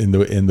 Yep. In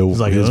the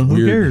like,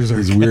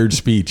 his weird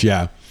speech.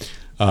 Yeah.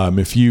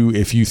 If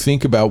you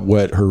think about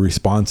what her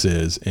response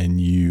is, and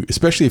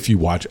especially if you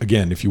watch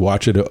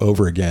it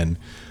over again,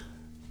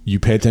 you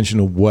pay attention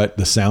to what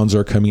the sounds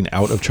are coming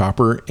out of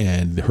Chopper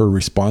and her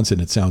response, and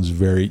it sounds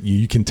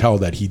you can tell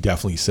that he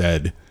definitely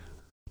said,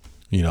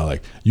 you know,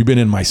 like, you've been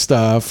in my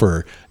stuff,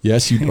 or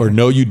yes, you, or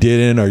no, you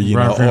didn't, or, you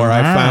know, or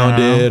I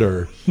found it,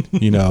 or,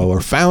 you know,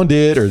 or found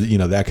it, or, you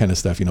know, that kind of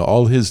stuff. You know,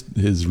 all his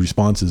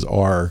responses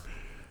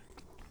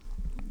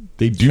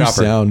they do Chopper.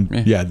 Sound,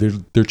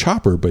 they're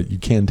Chopper, but you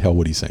can tell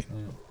what he's saying.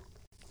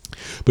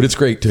 But it's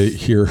great to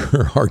hear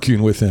her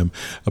arguing with him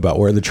about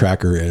where the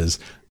tracker is.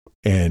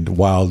 And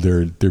while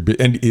they're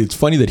and it's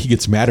funny that he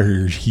gets mad at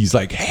her. He's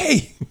like,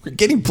 "Hey, we're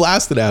getting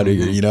blasted out of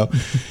here!" You know,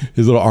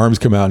 his little arms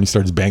come out and he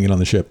starts banging on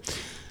the ship.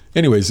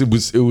 Anyways, it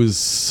was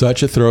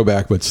such a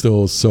throwback, but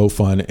still so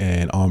fun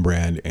and on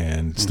brand,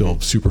 and still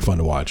super fun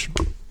to watch.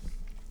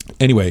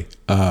 Anyway,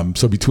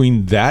 so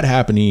between that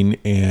happening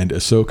and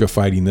Ahsoka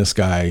fighting this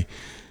guy,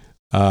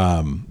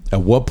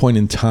 at what point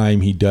in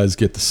time he does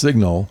get the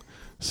signal.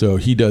 So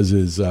he does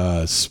his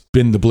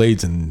spin the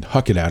blades and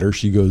huck it at her.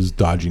 She goes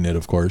dodging it,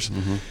 of course.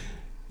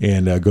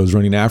 And goes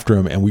running after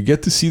him. And we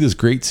get to see this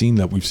great scene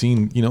that we've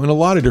seen, you know, in a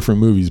lot of different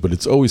movies, but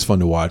it's always fun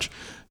to watch.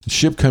 The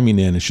ship coming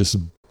in, it's just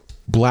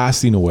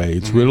blasting away.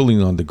 It's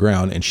riddling on the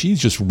ground, and she's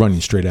just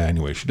running straight at it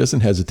anyway. She doesn't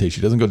hesitate.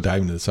 She doesn't go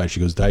diving to the side. She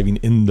goes diving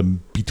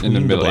between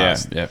the middle,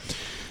 blast. Yeah.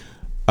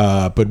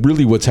 But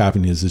really what's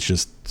happening is it's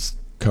just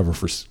cover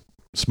for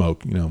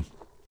smoke, you know.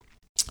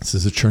 This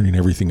is churning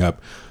everything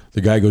up.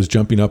 The guy goes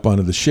jumping up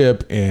onto the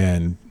ship,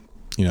 and,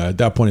 you know, at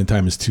that point in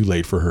time, it's too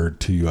late for her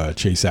to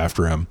chase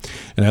after him.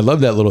 And I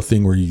love that little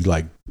thing where he,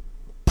 like,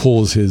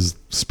 pulls his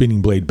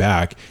spinning blade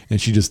back, and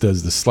she just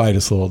does the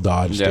slightest little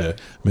dodge to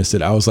miss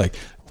it. I was like,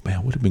 man,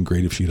 it would have been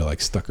great if she'd have,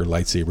 like, stuck her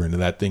lightsaber into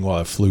that thing while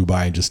it flew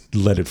by and just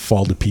let it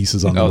fall to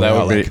pieces on the way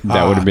out.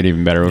 That would have been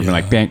even better. It would have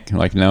been like, bang,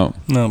 like, no,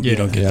 you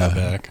don't get that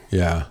back.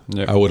 Yeah,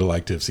 I would have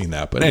liked to have seen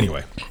that. But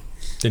anyway,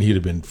 then he'd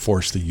have been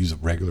forced to use a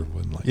regular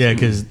one. Like, yeah,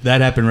 because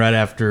that happened right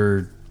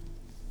after,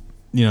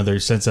 you know,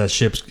 there's since that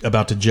ship's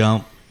about to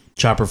jump,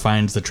 Chopper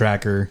finds the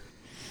tracker,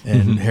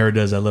 and Hera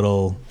does that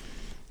little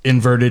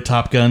inverted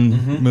Top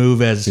Gun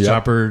move as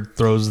Chopper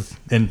throws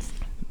and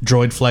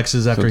droid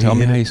flexes after he tell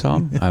me how you saw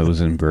him. I was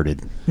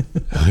inverted.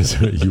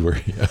 You were,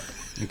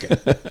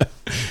 okay.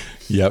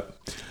 Yep.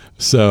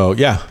 So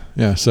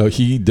so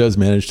he does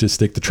manage to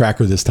stick the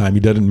tracker this time. He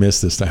doesn't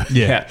miss this time.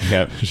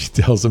 Yeah. She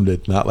tells him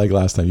that not like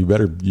last time. You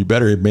better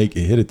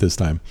hit it this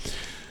time.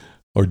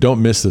 Or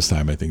don't miss this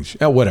time, I think.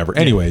 Whatever.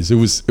 Anyways, it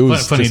was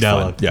funny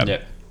dialogue. Fun.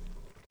 Yeah.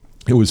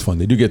 It was fun.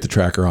 They do get the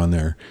tracker on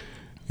there.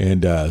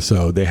 And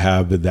so they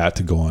have that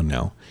to go on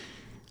now.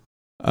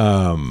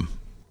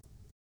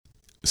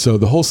 So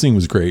the whole scene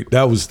was great.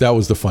 That was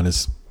the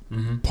funnest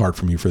part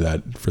for me for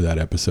that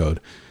episode.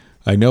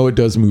 I know it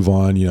does move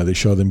on. You know, they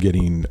show them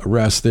getting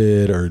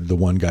arrested, or the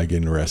one guy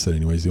getting arrested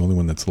anyways, the only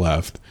one that's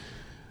left.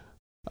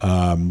 You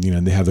know,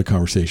 and they have the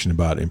conversation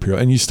about Imperial.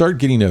 And you start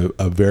getting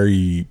a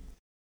very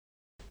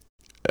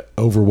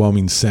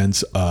overwhelming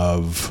sense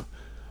of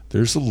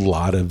there's a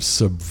lot of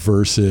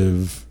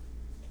subversive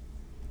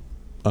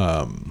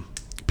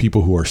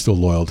people who are still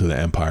loyal to the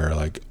Empire,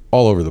 like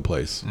all over the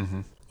place.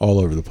 All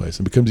over the place.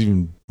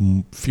 It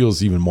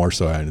feels even more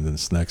so in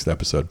this next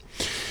episode.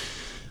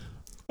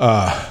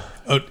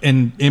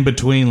 And in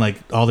between, like,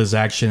 all this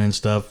action and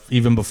stuff,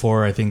 even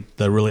before I think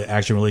the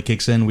action really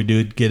kicks in, we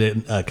do get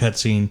a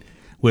cutscene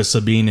with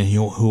Sabine and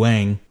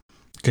Huang,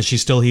 because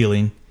she's still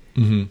healing,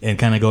 and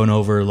kind of going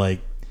over,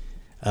 like,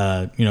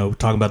 you know,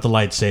 talking about the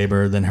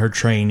lightsaber, then her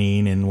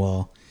training, and,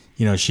 well,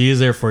 she is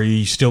there for you.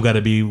 You still got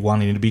to be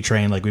wanting to be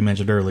trained, like we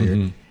mentioned earlier.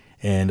 Mm-hmm.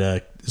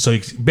 And so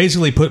he's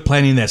basically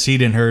planting that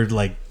seed in her,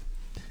 like,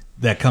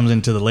 that comes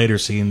into the later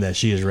scene that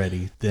she is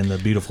ready. Then the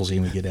beautiful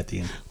scene we get at the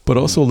end. But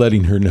also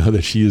letting her know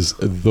that she is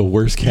the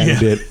worst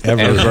candidate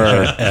ever.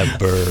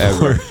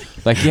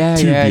 Like,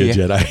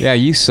 Jedi. Yeah,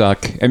 you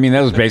suck. I mean,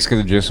 that was basically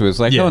the gist. It was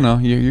like, oh no,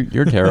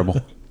 you're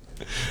terrible.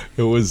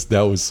 That was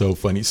so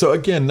funny. So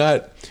again,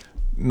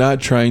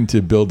 not trying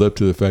to build up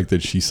to the fact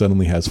that she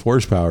suddenly has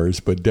force powers,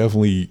 but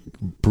definitely,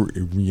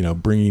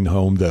 bringing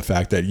home the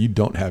fact that you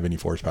don't have any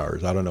force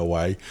powers. I don't know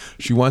why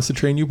she wants to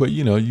train you, but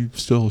you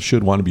still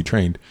should want to be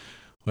trained.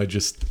 It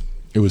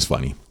was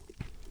funny.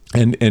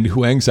 And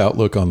Huang's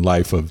outlook on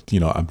life of,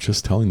 I'm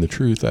just telling the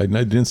truth. I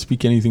didn't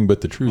speak anything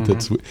but the truth.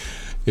 Mm-hmm.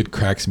 It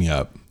cracks me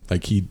up.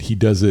 Like he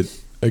does it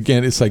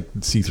again. It's like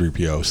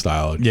C-3PO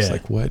style. Just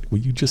like, what? Will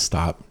you just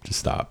stop? Just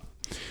stop.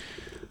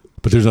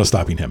 But there's no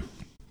stopping him.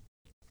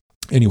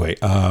 Anyway,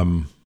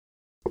 they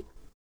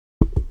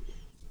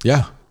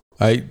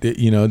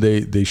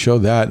show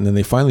that, and then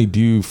they finally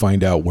do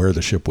find out where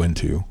the ship went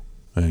to.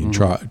 I mean,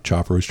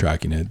 Chopper was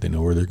tracking it. They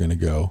know where they're going to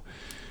go.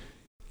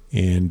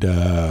 And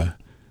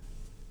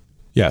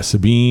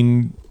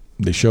Sabine,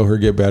 they show her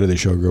get better. They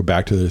show her go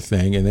back to their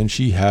thing, and then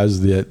she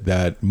has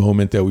that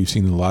moment that we've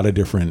seen in a lot of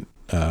different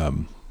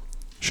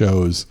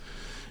shows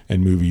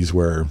and movies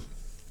where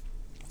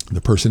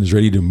the person is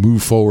ready to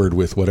move forward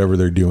with whatever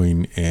they're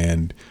doing,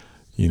 and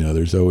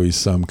there's always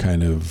some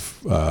kind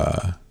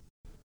of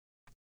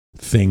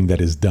thing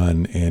that is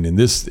done. And in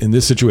this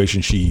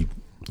situation, she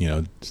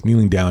is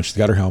kneeling down. She's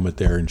got her helmet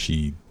there, and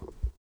she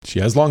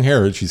has long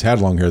hair. She's had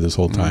long hair this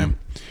whole time.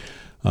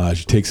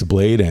 She takes a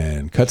blade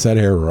and cuts that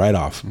hair right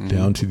off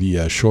down to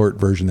the short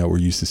version that we're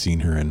used to seeing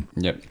her in.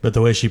 Yep. But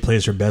the way she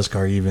plays her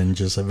Beskar, even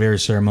just very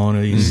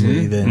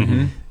ceremoniously,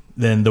 then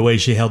the way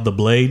she held the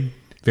blade,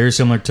 very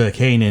similar to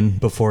Kanan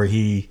before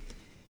he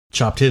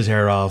chopped his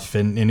hair off,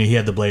 and he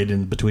had the blade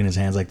in between his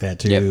hands like that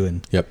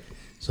too. Yep.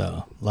 So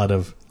a lot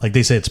of, like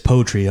they say, it's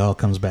poetry. It all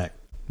comes back.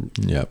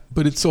 Yeah,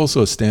 but it's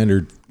also a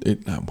standard. I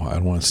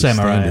don't want to say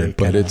samurai, standard,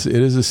 but it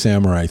is a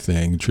samurai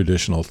thing,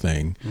 traditional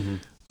thing.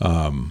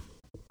 Mm-hmm.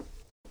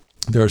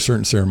 There are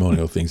certain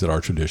ceremonial things that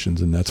are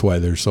traditions, and that's why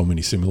there's so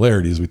many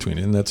similarities between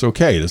it, and that's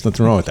okay. There's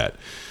nothing wrong with that.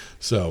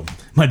 So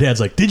my dad's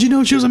like, "Did you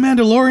know she was a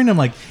Mandalorian?" I'm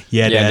like,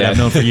 "Yeah, Dad. I've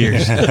known for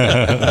years."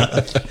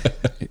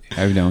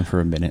 I've known for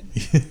a minute.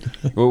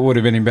 What would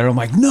have been any better? I'm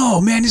like, "No,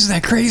 man, isn't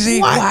that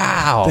crazy? What?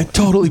 Wow!" They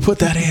totally put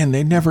that in.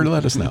 They never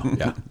let us know.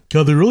 Yeah,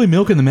 God, they're really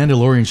milking the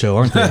Mandalorian show,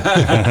 aren't they?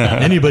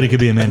 Anybody could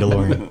be a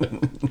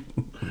Mandalorian.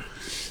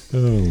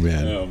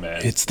 Oh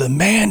man! It's the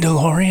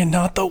Mandalorian,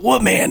 not the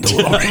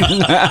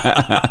Mandalorian.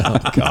 Oh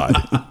God!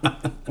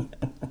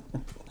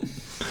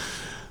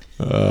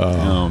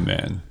 Oh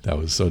man, that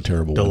was so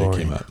terrible when it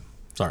came out.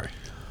 Sorry.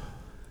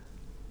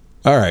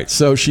 All right,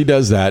 so she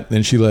does that.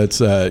 Then she lets,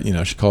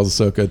 she calls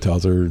Ahsoka,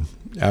 tells her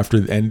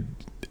and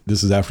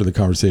this is after the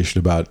conversation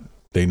about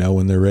they know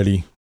when they're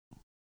ready.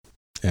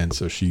 And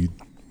so she,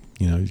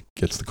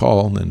 gets the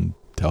call and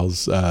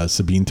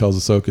Sabine tells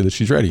Ahsoka that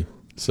she's ready.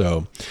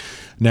 So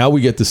now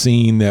we get the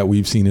scene that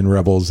we've seen in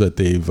Rebels that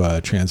they've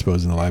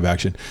transposed in the live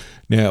action.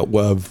 Now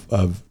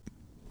of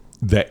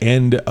the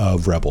end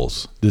of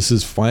Rebels. This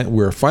is fine.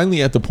 We're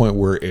finally at the point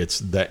where it's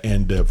the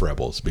end of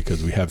Rebels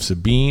because we have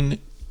Sabine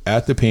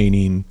at the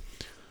painting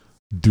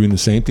doing the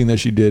same thing that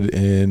she did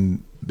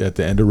at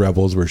the end of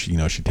Rebels, where she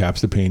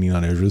taps the painting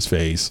on Ezra's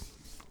face.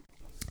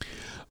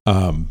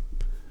 I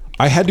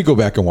had to go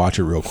back and watch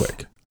it real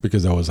quick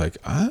because I was like,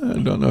 I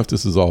don't know if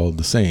this is all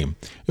the same.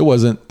 It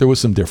wasn't. There was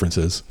some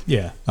differences.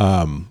 Yeah.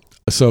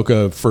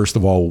 Ahsoka, first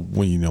of all,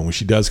 when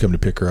she does come to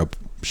pick her up,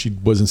 she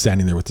wasn't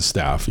standing there with the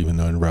staff, even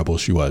though in Rebels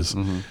she was.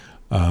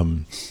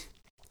 Mm-hmm.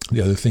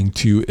 The other thing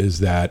too is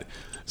that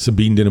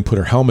Sabine didn't put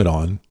her helmet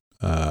on.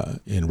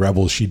 In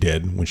Rebels, she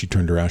did. When she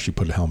turned around, she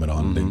put a helmet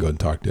on and then go and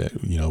talked to,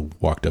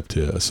 walked up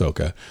to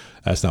Ahsoka.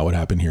 That's not what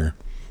happened here.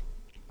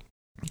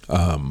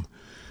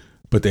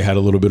 But they had a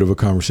little bit of a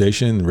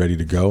conversation, ready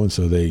to go, and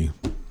so they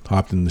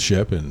hopped in the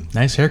ship and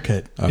nice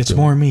haircut. It's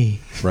more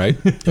me, right?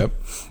 Yep.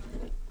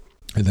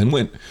 And then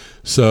went.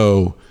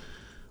 So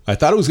I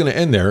thought it was going to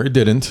end there. It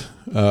didn't.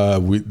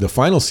 The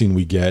final scene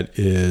we get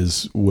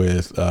is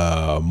with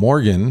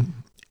Morgan,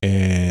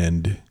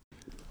 and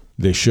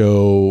they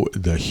show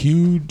the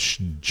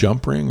huge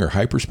jump ring or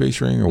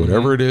hyperspace ring or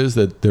whatever it is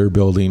that they're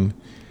building,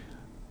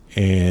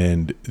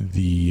 and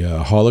the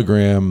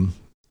hologram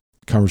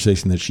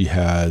conversation that she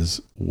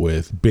has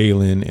with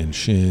Baylan and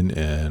Shin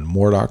and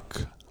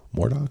Mordok.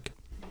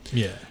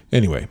 Yeah.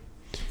 Anyway,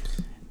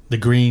 the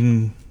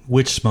green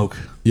witch smoke.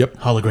 Yep.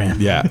 Hologram.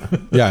 Yeah.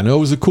 Yeah. No, it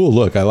was a cool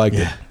look. I liked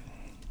it.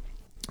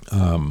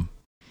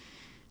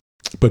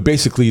 But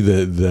basically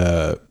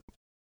the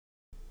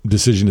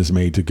decision is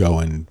made to go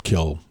and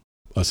kill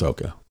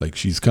Ahsoka. Like,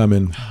 she's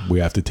coming. We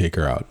have to take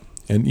her out.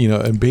 And,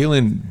 and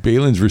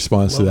Baylan's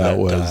response to that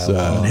was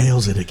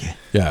nails it again.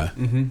 Yeah.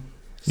 Mm-hmm.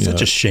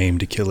 Such a shame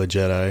to kill a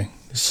Jedi.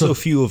 So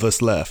few of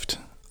us left.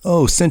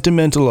 Oh,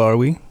 sentimental are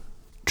we?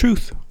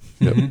 Truth.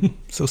 Yep.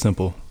 So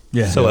simple.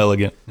 Yeah. So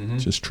elegant.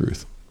 Just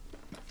truth.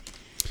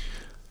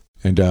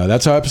 And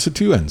that's how episode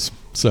 2 ends.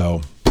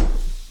 So,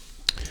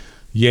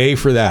 yay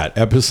for that.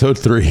 Episode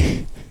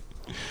 3.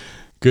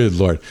 Good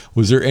Lord.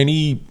 Was there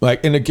any,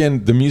 like, and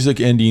again, the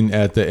music ending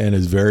at the end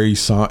is very,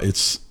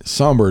 it's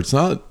somber. It's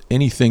not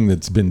anything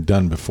that's been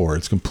done before.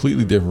 It's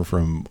completely different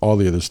from all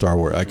the other Star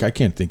Wars. Like, I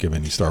can't think of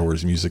any Star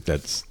Wars music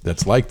that's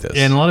like this.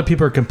 And a lot of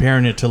people are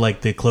comparing it to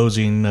like the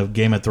closing of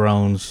Game of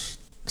Thrones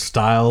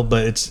style,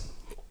 but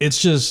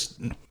it's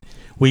just,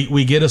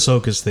 we get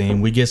Ahsoka's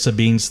theme, we get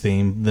Sabine's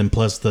theme, then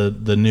plus the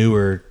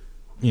newer,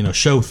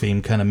 show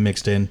theme kind of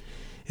mixed in.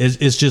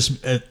 It's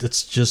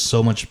just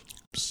so much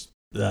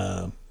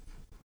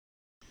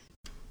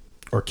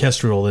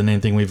orchestral than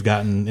anything we've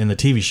gotten in the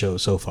TV show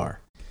so far,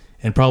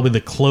 and probably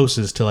the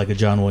closest to like a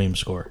John Williams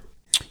score.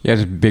 Yeah,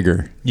 it's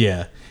bigger.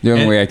 Yeah, the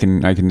only way I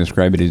can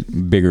describe it is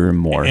bigger and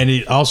more. And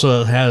it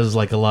also has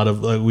like a lot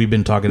of we've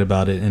been talking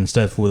about it and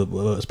stuff with,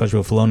 especially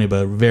with Filoni,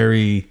 but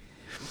very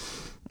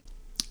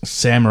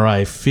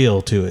samurai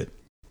feel to it.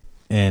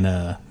 And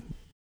I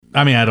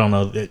mean, I don't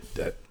know,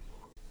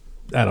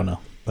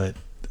 but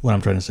what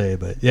I'm trying to say,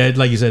 but yeah,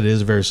 like you said, it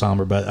is very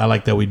somber. But I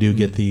like that we do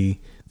get the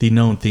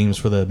known themes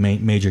for the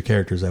major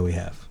characters that we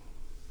have.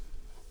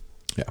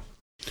 Yeah.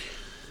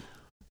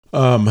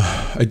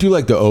 I do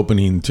like the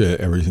opening to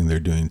everything they're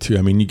doing too.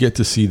 I mean, you get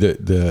to see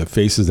the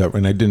faces that,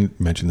 and I didn't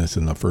mention this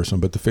in the first one,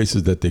 but the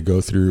faces that they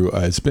go through.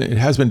 It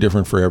has been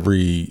different for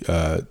every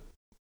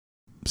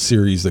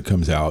series that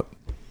comes out,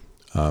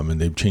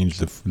 and they've changed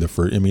the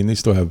first. I mean, they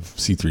still have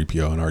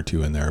C-3PO and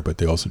R2 in there, but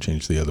they also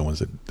changed the other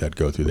ones that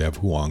go through. They have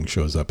Huang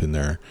shows up in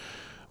there.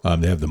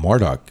 They have the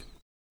Marduk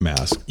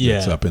mask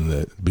that's up in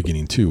the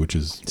beginning too, which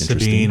is interesting.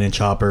 Sabine and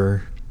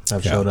Chopper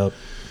have showed up.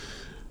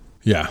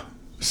 Yeah.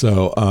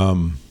 So,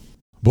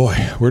 boy,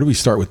 where do we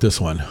start with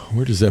this one?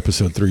 Where does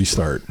episode 3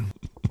 start?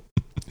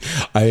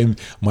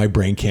 My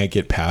brain can't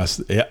get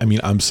past. I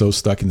mean, I'm so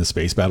stuck in the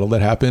space battle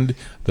that happened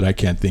that I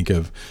can't think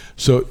of.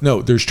 So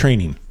no, there's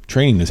training.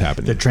 Training is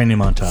happening. The training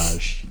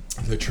montage.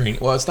 The training.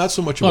 Well, it's not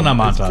so much. Not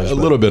montage. A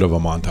little bit of a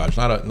montage.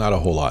 Not a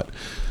whole lot.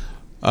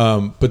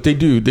 But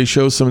they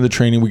show some of the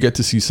training. We get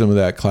to see some of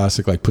that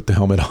classic, like put the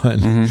helmet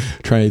on,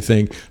 trying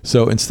thing.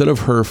 So instead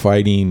of her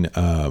fighting,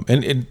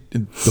 and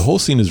the whole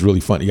scene is really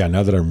fun. Yeah,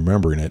 now that I'm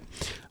remembering it,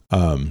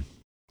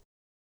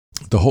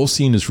 the whole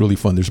scene is really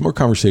fun. There's more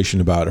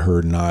conversation about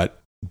her not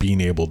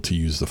being able to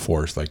use the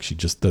Force. Like she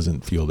just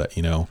doesn't feel that,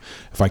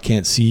 if I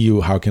can't see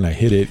you, how can I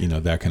hit it?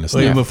 That kind of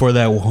stuff. Even before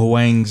that,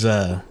 Huang's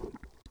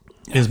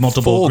his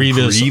multiple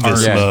Grievous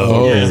arms.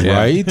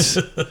 Right.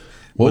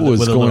 What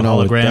was going on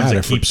with that?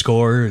 That keep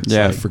score.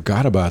 I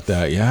forgot about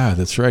that. Yeah,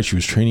 that's right. She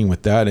was training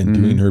with that and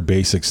doing her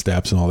basic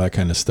steps and all that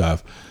kind of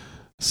stuff.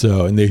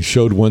 So, and they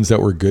showed ones that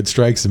were good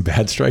strikes and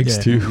bad strikes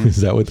too. Is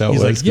that what that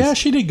was? Like, yeah,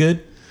 she did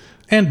good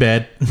and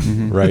bad.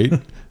 Right.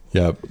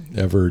 Yep.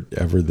 Ever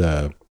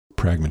the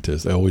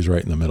pragmatist. Always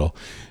right in the middle.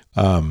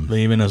 But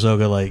even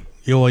Ahsoka, like,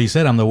 you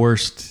said I'm the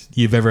worst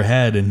you've ever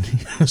had, and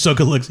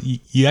Ahsoka looks.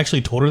 You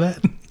actually told her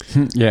that?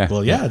 Yeah.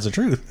 Well, yeah, it's the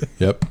truth.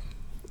 Yep.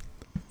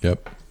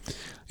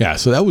 Yeah,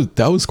 so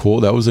that was cool.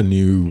 That was a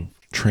new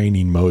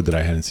training mode that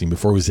I hadn't seen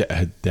before.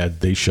 Had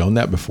they shown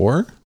that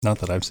before? Not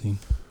that I've seen.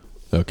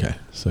 Okay,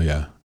 so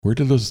yeah. Where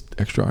did those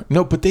extra...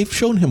 No, but they've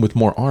shown him with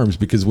more arms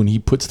because when he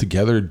puts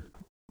together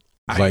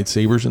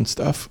lightsabers and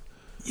stuff...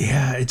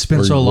 Yeah, it's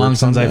been so long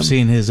since I've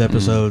seen his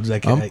episodes.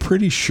 I'm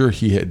pretty sure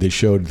they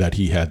showed that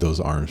he had those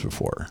arms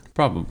before.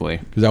 Probably.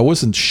 Because I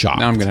wasn't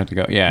shocked. Now I'm going to have to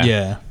go. Yeah.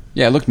 Yeah.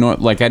 Yeah, it looked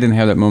like I didn't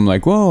have that moment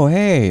like, whoa,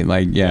 hey.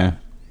 Like, yeah.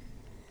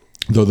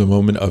 Though the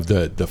moment of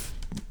the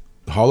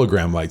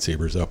hologram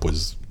lightsabers up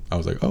I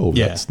was like, oh,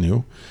 that's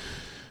new.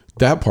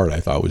 That part I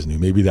thought was new.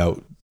 Maybe that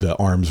the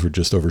arms were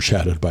just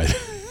overshadowed by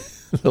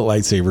the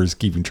lightsabers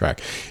keeping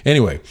track.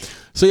 Anyway,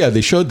 so yeah,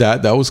 they showed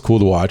that. That was cool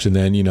to watch. And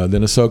then,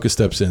 then Ahsoka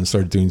steps in,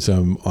 started doing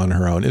some on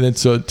her own. And then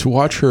so to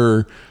watch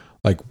her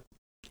like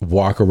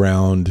walk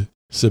around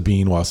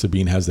Sabine while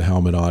Sabine has the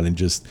helmet on and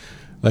just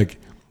like,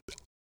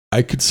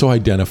 I could so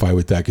identify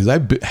with that because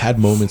I've had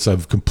moments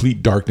of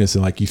complete darkness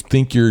and like you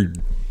think you're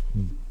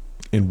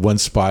in one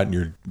spot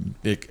and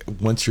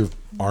once your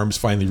arms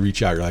finally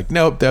reach out, you're like,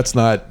 nope, that's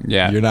not,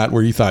 you're not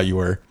where you thought you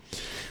were.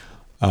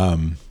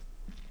 And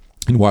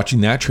watching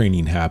that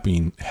training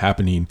happening,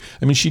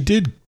 I mean, she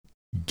did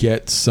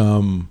get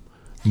some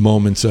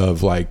moments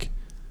of like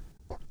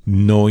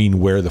knowing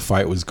where the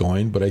fight was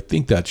going, but I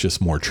think that's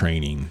just more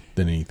training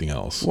than anything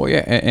else. Well,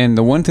 yeah. And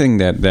the one thing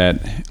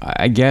that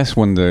I guess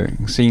when the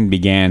scene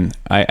began,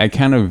 I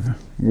kind of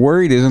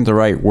worried isn't the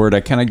right word. I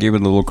kind of gave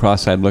it a little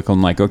cross-eyed look.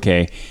 I'm like,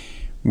 okay,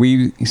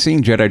 we've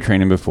seen Jedi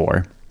training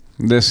before,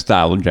 this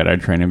style of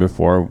Jedi training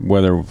before,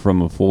 whether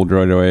from a full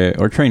droid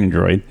or training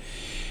droid.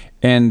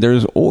 And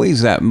there's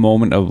always that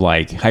moment of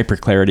like hyper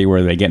clarity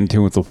where they get in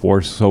tune with the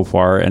Force so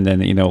far. And then,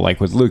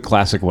 like with Luke,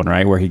 classic one,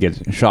 right? Where he gets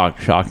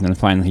shocked. And then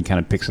finally he kind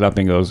of picks it up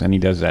and goes, and he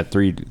does that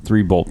three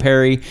bolt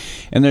parry.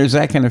 And there's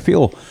that kind of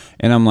feel.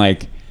 And I'm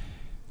like,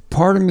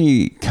 part of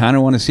me kind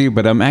of want to see it,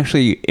 but I'm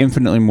actually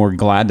infinitely more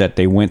glad that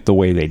they went the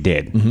way they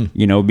did,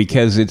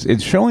 because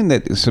it's showing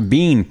that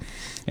Sabine,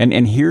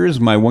 And here's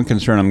my one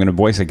concern. I'm going to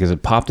voice it because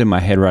it popped in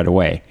my head right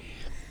away.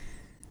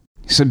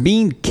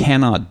 Sabine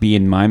cannot be,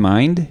 in my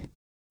mind,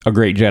 a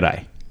great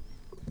Jedi.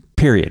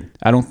 Period.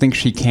 I don't think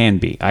she can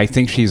be. I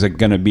think she's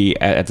going to be,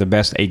 at the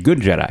best, a good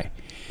Jedi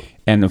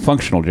and a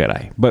functional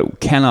Jedi, but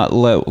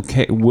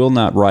will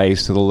not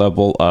rise to the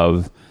level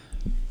of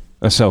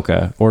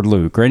Ahsoka or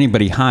Luke or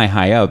anybody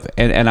high up.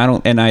 And I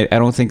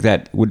don't think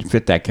that would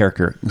fit that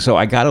character. So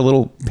I got a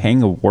little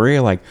pang of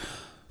worry, like,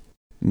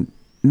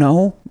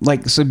 no,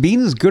 like Sabine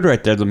is good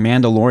right there. The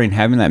Mandalorian,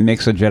 having that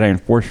mix of Jedi and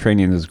Force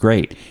training is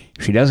great.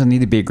 She doesn't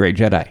need to be a great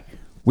Jedi.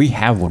 We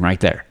have one right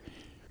there.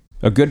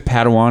 A good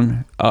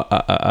Padawan,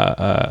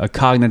 a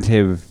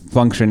cognitive,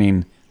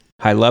 functioning,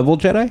 high-level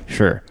Jedi?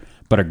 Sure.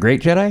 But a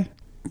great Jedi?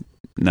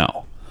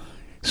 No.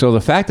 So the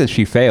fact that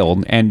she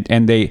failed, and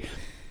they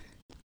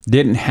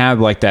didn't have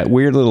like that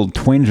weird little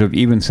twinge of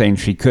even saying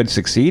she could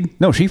succeed.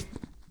 No, she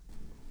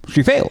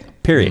failed,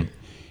 period.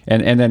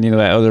 And then,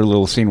 that other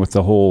little scene with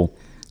the whole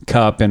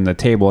cup and the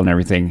table and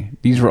everything.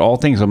 These were all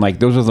things. I'm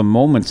like, those are the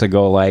moments that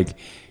go like,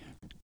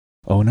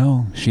 oh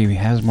no, she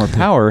has more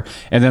power.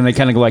 And then they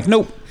kind of go like,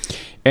 nope.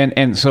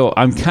 And so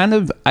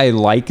I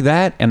like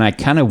that, and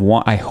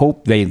I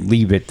hope they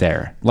leave it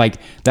there. Like,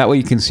 that way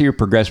you can see her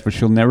progress, but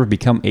she'll never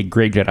become a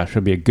great Jedi.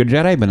 She'll be a good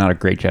Jedi, but not a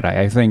great Jedi.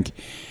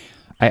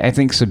 I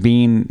think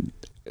Sabine,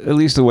 at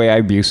least the way I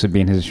view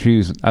Sabine,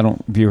 I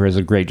don't view her as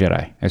a great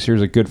Jedi. I see her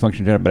as a good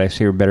functioning Jedi, but I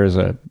see her better as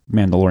a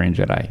Mandalorian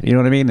Jedi. You know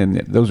what I mean?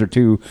 And those are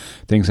two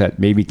things that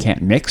maybe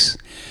can't mix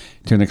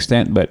to an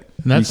extent, but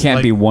you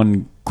can't be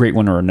one great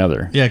one or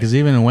another. Yeah, because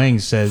even Wang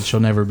said she'll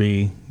never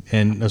be,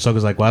 and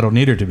Ahsoka's like, well, I don't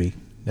need her to be.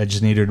 I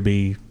just need her to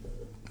be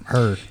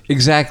her.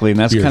 Exactly, and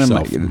that's kind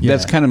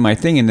of my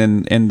thing.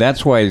 And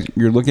that's why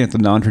you're looking at the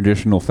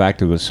non-traditional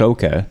fact of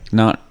Ahsoka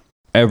not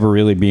ever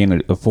really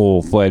being a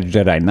full-fledged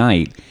Jedi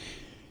Knight.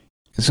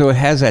 So it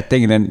has that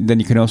thing, and then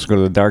you can also go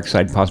to the dark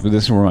side possibly.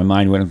 This is where my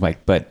mind went,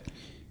 like, but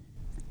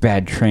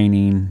bad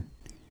training,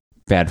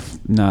 bad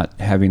not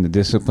having the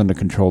discipline to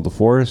control the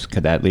Force,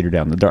 could that lead her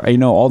down the dark?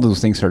 All those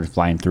things started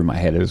flying through my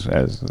head as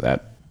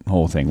that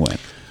whole thing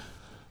went.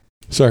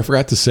 So I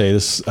forgot to say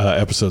this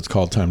episode's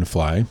called Time to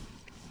Fly.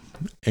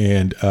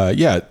 And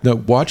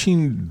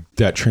watching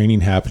that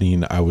training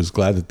happening, I was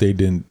glad that they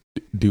didn't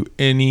do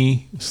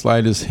any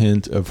slightest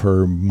hint of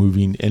her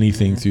moving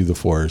anything through the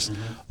Force.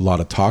 A lot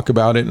of talk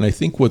about it. And I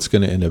think what's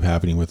going to end up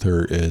happening with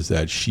her is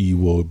that she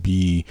will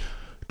be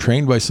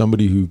trained by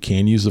somebody who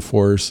can use the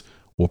Force,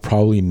 will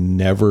probably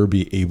never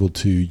be able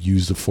to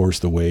use the Force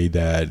the way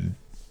that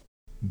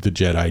the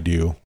Jedi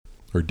do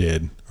or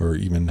did, or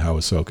even how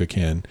Ahsoka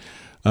can.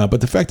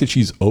 But the fact that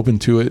she's open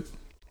to it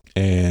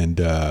and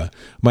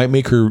might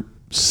make her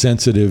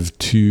sensitive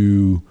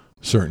to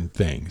certain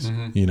things,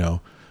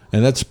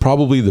 and that's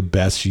probably the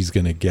best she's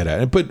going to get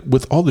at it. But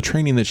with all the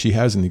training that she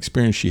has and the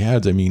experience she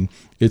has, I mean,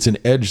 it's an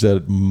edge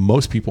that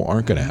most people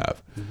aren't going to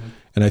have.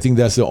 And I think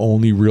that's the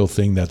only real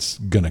thing that's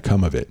going to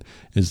come of it,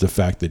 is the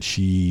fact that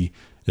she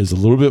is a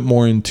little bit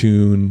more in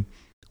tune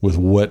with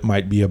what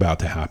might be about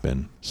to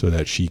happen, so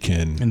that she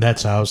can, and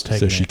that's how I was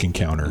taking she can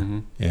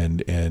counter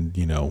and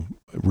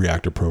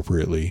react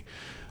appropriately.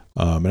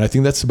 And I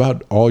think that's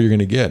about all you're going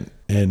to get.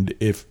 And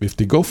if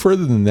they go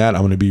further than that,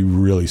 I'm going to be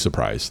really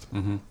surprised.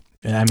 And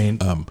I mean,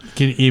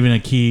 even a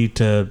key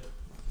to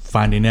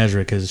finding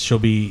Ezra, because she'll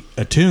be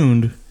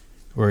attuned,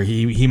 where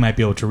he might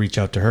be able to reach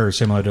out to her,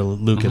 similar to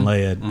Luke and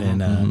Leia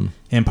in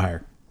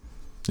Empire.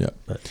 Yeah,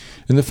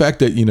 and the fact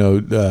that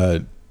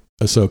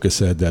Ahsoka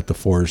said that the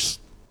Force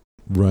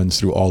runs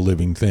through all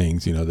living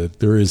things, that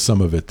there is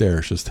some of it there.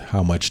 It's just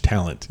how much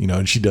talent,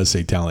 and she does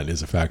say talent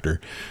is a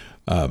factor.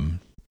 But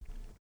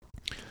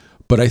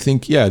I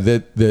think,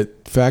 that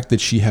fact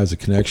that she had that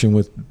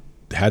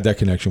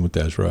connection with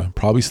Ezra,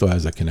 probably still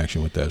has that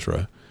connection with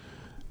Ezra,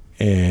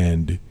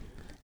 and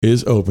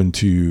is open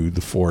to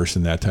the Force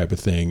and that type of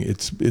thing,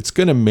 it's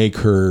going to make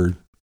her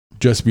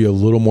just be a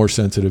little more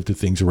sensitive to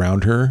things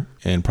around her,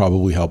 and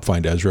probably help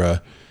find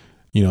Ezra,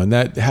 and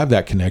that have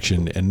that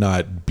connection, and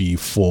not be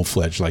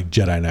full-fledged like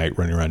Jedi Knight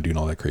running around doing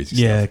all that crazy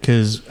stuff. Yeah,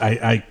 because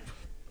I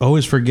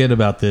always forget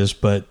about this,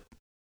 but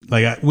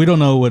we don't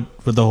know what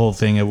the whole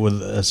thing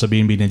with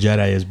Sabine being a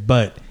Jedi is,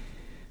 but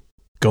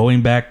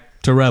going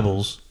back to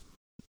Rebels,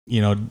 I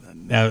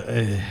don't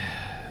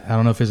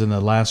know if it's in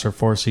the last or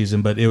fourth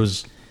season, but it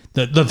was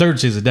the third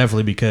season,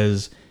 definitely,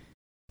 because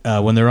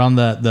when they're on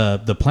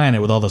the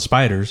planet with all the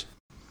spiders,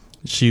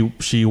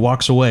 she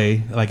walks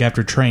away, like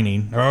after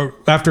training, or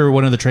after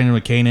one of the training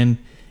with Kanan,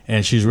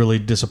 and she's really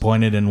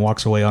disappointed and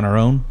walks away on her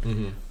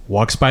own.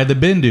 Walks by the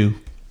Bendu.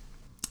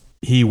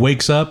 He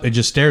wakes up and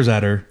just stares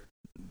at her.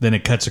 Then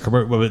it cuts a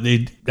commercial.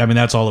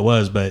 That's all it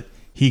was. But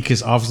he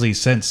obviously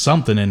sensed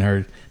something in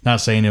her.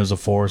 Not saying it was a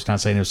Force, not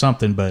saying it was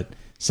something, but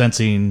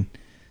sensing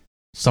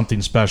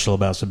something special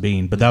about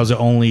Sabine. But that was the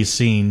only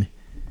scene.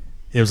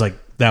 It was like,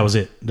 that was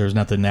it. There's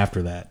nothing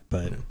after that.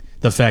 But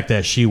the fact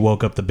that she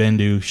woke up the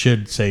Bendu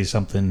should say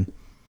something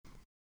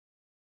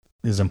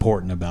is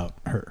important about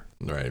her.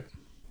 Right.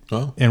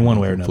 Well, in one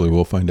way or another. Hopefully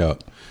we'll find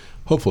out.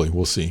 Hopefully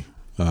we'll see.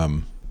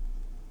 And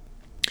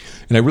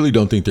And I really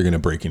don't think they're going to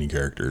break any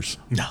characters.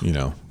 No. You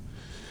know.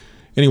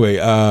 Anyway,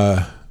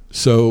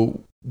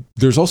 so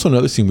there's also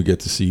another scene we get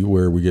to see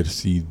where we get to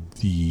see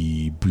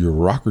the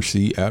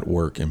bureaucracy at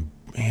work, and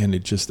man,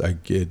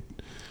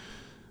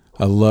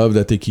 I love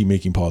that they keep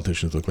making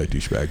politicians look like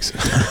douchebags.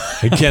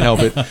 I can't help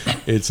it.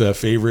 It's a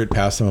favorite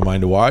pastime of mine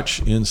to watch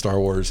in Star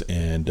Wars,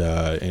 and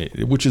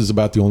which is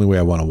about the only way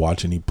I want to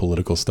watch any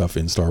political stuff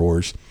in Star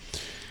Wars.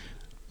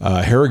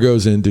 Hera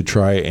goes in to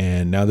try,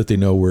 and now that they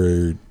know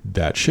where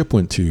that ship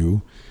went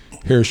to,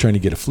 Hera's trying to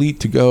get a fleet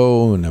to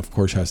go, and of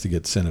course has to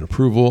get Senate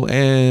approval,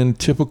 and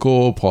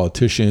typical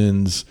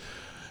politicians,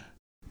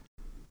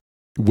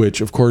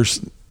 which of course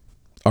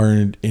are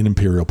in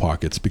Imperial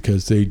pockets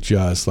because they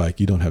just like,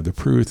 you don't have the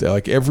proof.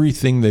 Like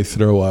everything they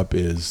throw up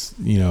is,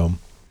 you know,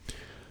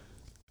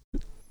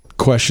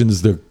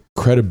 questions the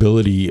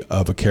credibility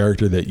of a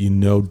character that you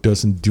know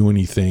doesn't do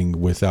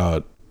anything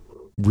without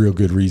real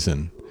good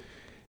reason.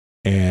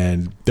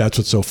 And that's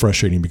what's so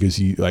frustrating, because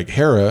you like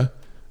Hera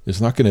is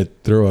not going to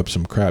throw up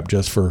some crap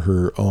just for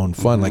her own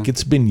fun. Mm-hmm. Like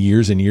it's been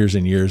years and years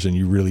and years, and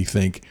you really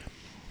think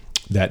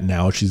that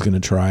now she's going to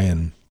try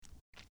and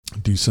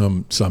do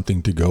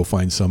something to go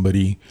find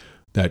somebody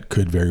that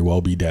could very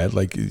well be dead.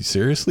 Like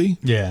seriously?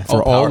 Yeah.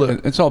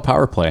 It's all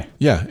power play.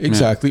 Yeah,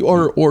 exactly. Yeah.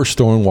 Or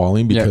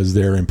stonewalling because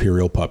they're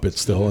Imperial puppets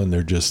still, and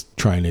they're just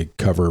trying to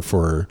cover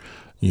for,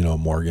 you know,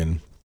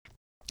 Morgan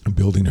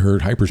building her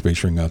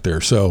hyperspace ring out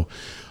there. So,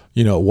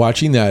 you know,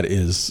 watching that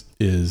is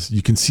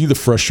you can see the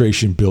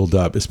frustration build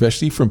up,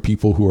 especially from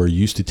people who are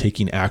used to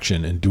taking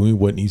action and doing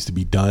what needs to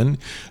be done,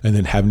 and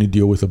then having to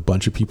deal with a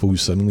bunch of people who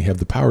suddenly have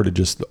the power to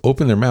just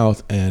open their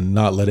mouth and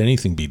not let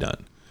anything be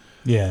done.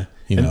 Yeah.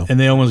 You know? And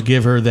they almost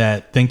give her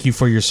that thank you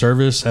for your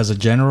service as a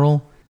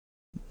general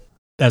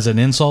as an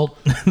insult.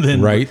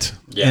 Then, right.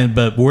 Yeah.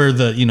 But we're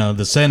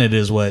the Senate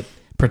is what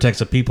protects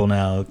the people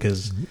now,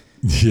 because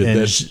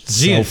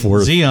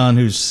Zeon,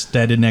 who's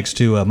standing next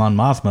to Mon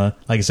Mothma,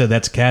 like I said,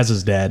 that's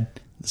Kaz's dad,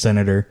 the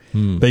senator.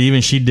 But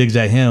even she digs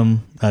at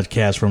him,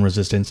 Kaz from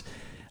Resistance.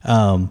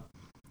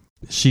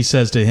 She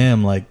says to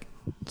him, like,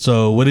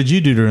 so what did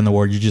you do during the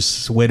war? You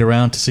just wait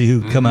around to see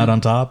who come out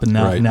on top, and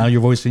now you're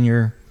voicing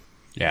your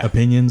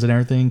opinions and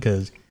everything?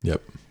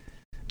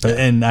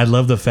 And I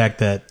love the fact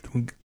that,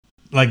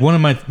 like, one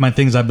of my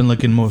things I've been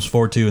looking most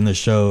forward to in this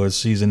show this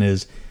season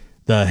is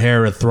the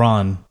Hera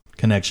Thrawn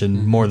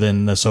connection more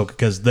than Ahsoka,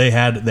 because they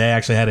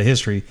actually had a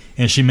history,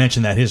 and she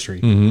mentioned that history,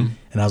 and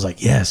I was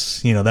like,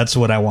 yes, that's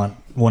what I want.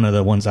 One of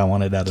the ones I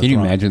wanted out of. Can you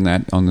imagine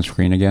that on the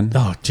screen again?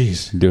 Oh,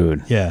 jeez,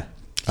 dude. Yeah,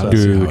 I don't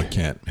see how it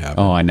can't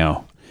happen. Oh, I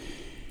know,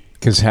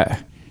 because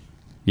I'm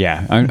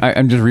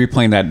just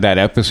replaying that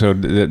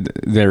episode,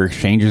 their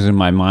exchanges in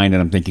my mind,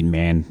 and I'm thinking,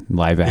 man,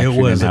 live action.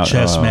 It was a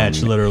chess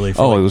match, literally.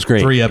 For it was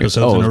great. 3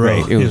 episodes in a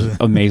row. It was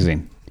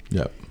amazing.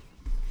 Yep.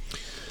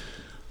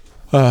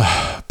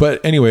 But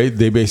anyway,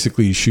 they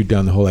basically shoot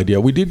down the whole idea.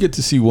 We did get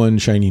to see one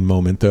shining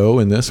moment, though,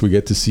 in this. We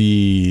get to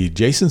see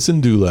Jason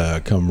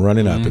Syndulla come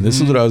running up. And this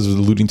is what I was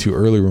alluding to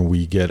earlier when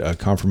we get a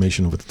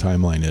confirmation of what the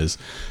timeline is.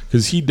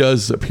 Because he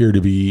does appear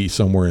to be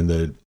somewhere in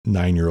the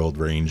 9-year-old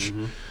range,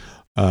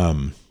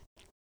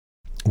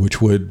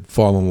 which would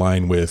fall in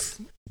line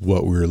with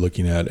what we were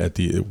looking at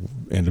the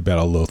end of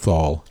Battle of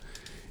Lothal.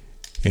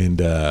 And,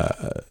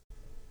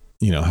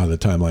 how the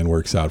timeline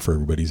works out for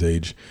everybody's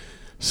age.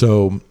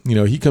 So,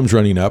 he comes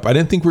running up. I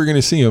didn't think we were going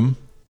to see him,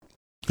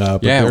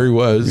 but there he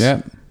was.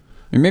 Yeah.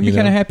 It made me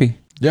kind of happy.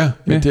 Yeah,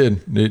 it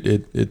did.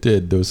 It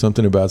did. There was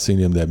something about seeing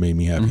him that made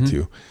me happy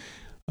too.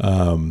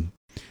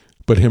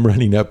 But him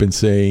running up and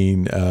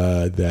saying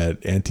that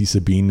Auntie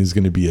Sabine is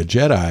going to be a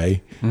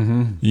Jedi,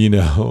 and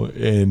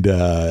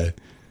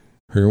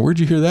where'd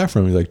you hear that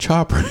from? He's like,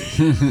 Chopper.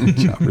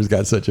 Chopper's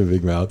got such a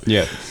big mouth.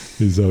 Yeah.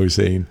 He's always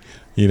saying,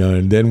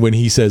 and then when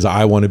he says,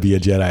 I want to be a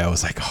Jedi, I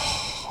was like,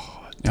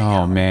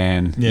 oh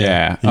man.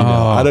 Yeah.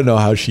 I don't know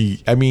how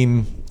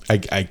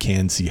I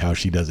can see how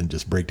she doesn't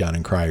just break down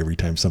and cry every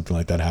time something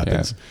like that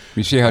happens. Yeah.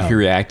 You see how she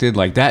reacted?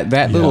 Like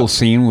that little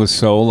scene was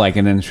so like,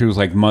 and then she was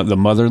like the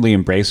motherly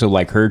embrace of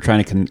like her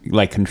trying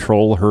to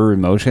control her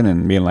emotion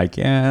and being like,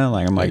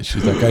 I'm like,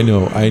 she's like, I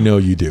know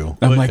you do.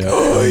 I'm like, I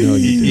know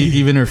you do.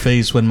 Even her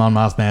face when Mon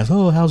Mothma asks,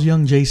 how's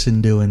young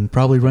Jason doing?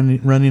 Probably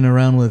running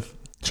around with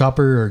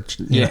Chopper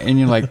and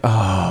you're like,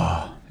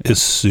 As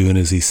soon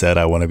as he said,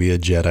 I want to be a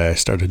Jedi, I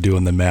started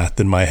doing the math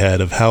in my head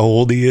of how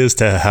old he is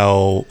to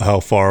how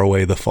far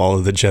away the fall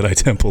of the Jedi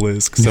Temple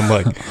is. Because I'm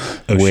like,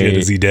 shit,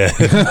 is he dead?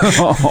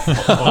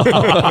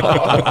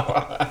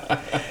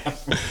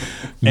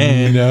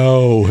 And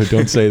no,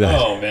 don't say that.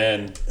 Oh,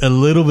 man. A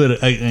little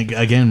bit,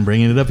 again,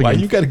 bringing it up again. Why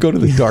you got to go to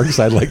the dark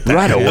side like that?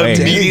 Right away.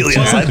 Immediately.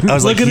 I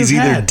was like, he's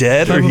either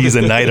dead or he's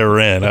a Knight of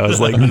Ren. I was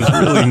like, there's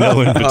really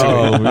no in between.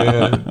 Oh,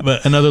 man.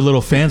 But another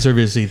little fan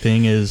servicey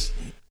thing is,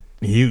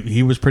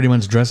 He was pretty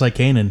much dressed like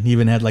Kanan. He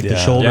even had like the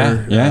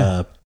shoulder.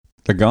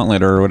 The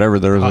gauntlet or whatever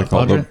there was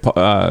called.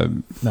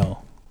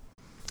 No.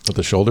 With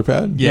the shoulder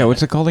pad? Yeah,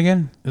 what's it called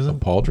again? Is it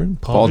pauldron?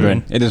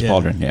 Pauldron. It is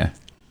pauldron, yeah.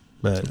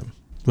 But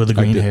with the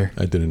green hair.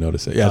 I didn't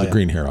notice it. Yeah, the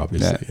green hair,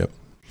 obviously. Yeah.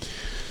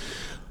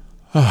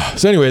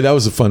 So anyway, that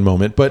was a fun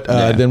moment. But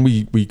then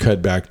we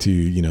cut back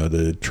to,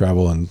 the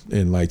travel in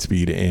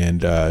Lightspeed,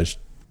 and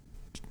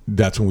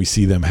that's when we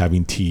see them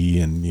having tea,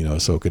 and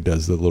Ahsoka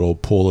does the little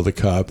pull of the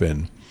cup,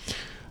 and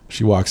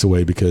she walks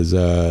away because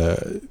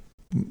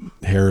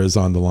Hera's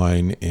on the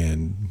line,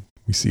 and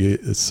we see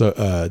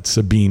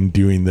Sabine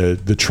doing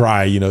the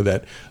try,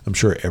 that I'm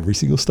sure every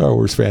single Star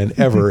Wars fan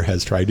ever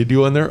has tried to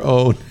do on their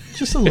own.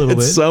 Just a little bit.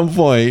 At some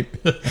point,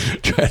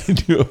 try to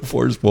do a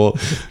force pull.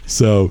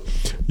 So,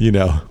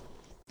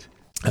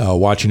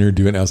 watching her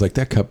do it, I was like,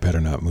 that cup better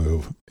not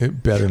move.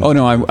 It better not. Oh,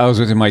 no, I was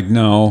with him like,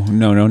 no.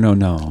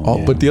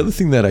 Oh, but the other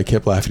thing that I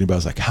kept laughing about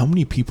is like, how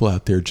many people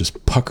out there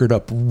just puckered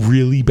up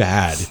really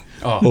bad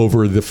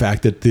over the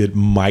fact that it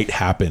might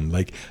happen?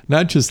 Like,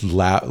 not just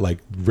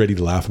ready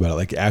to laugh about it,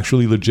 like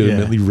actually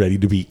legitimately ready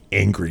to be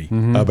angry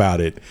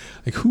about it.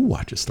 Like, who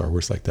watches Star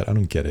Wars like that? I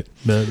don't get it.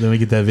 Then we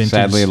get that vintage.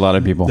 Sadly, a lot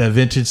of people. That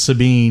vintage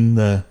Sabine,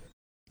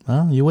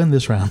 you win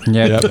this round.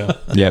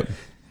 Yep.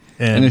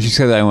 And then she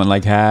said that, I went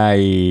like, hi.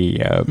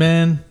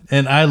 Man,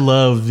 and I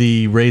love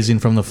the raising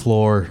from the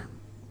floor,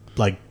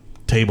 like,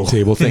 table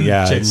thing.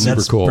 Yeah, it's super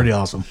That's cool. pretty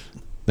awesome.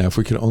 Now, if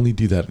we could only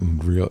do that in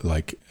real,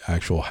 like,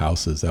 actual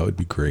houses, that would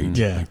be great.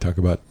 Yeah. Like, talk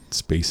about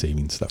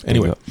space-saving stuff.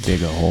 Anyway.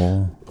 Dig a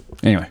hole.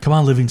 Anyway. Come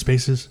on, Living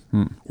Spaces.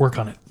 Work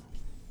on it.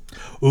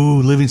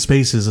 Ooh, Living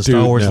Spaces, a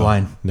Star Wars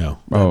line. No.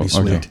 Oh, be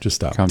sweet. okay. Just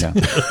stop. Calm down.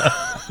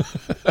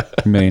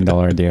 $1 million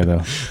idea,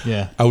 though.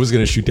 Yeah. I was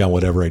going to shoot down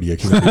whatever idea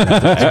came up.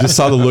 I just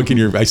saw the look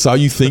I saw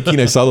you thinking,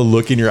 I saw the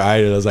look in your eye,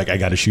 and I was like, I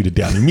got to shoot it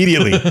down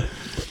immediately.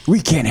 We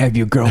can't have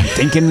you girl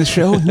thinking the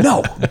show.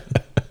 No.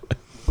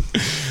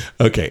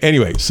 Okay.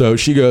 Anyway, so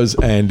she goes,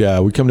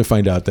 and we come to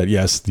find out that,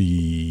 yes,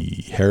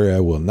 the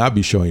Hera will not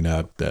be showing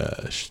up.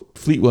 The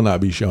fleet will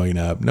not be showing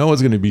up. No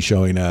one's going to be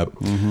showing up.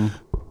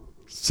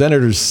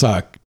 Senators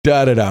suck.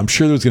 I'm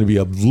sure there was going to be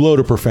a load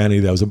of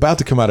profanity that was about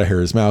to come out of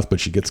Hera's mouth, but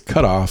she gets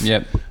cut off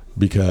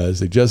because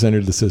they just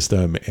entered the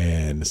system,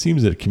 and it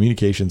seems that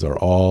communications are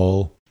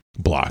all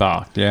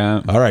blocked.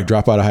 Yeah. All right,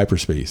 drop out of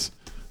hyperspace.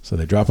 So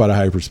they drop out of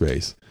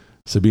hyperspace.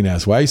 Sabine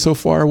asks, why are you so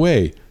far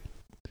away?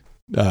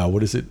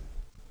 What is it?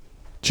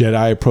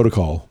 Jedi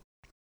protocol.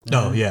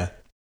 Oh, yeah.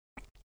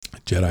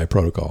 Jedi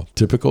protocol.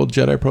 Typical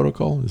Jedi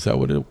protocol? Is that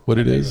what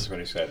it is? That's what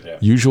he said, yeah.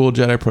 Usual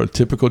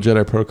typical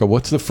Jedi protocol.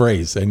 What's the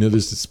phrase? I know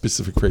there's a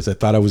specific phrase. I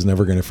thought I was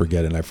never going to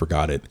forget it, and I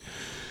forgot it.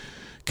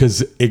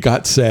 Because it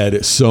got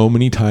said so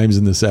many times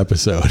in this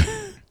episode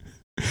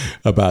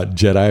about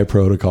Jedi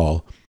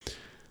protocol.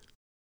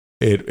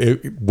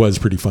 It was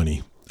pretty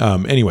funny.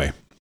 Anyway,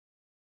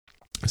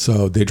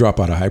 so they drop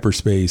out of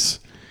hyperspace,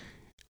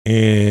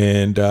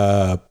 and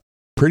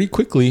pretty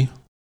quickly,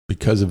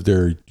 because of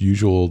their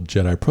usual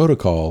Jedi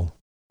protocol,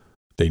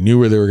 they knew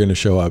where they were going to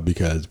show up,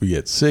 because we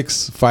get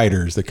 6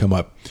 fighters that come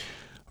up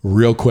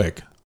real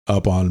quick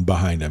up on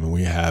behind them. And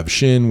we have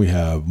Shin, we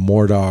have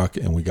Mordok,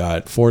 and we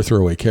got 4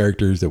 throwaway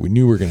characters that we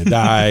knew were going to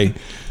die.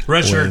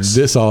 Red shirts.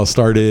 This all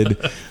started.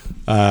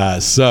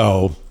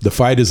 So the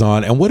fight is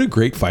on. And what a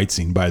great fight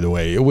scene, by the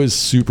way. It was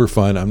super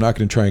fun. I'm not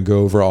going to try and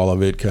go over all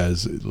of it,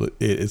 because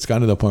it's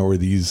gotten to the point where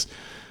these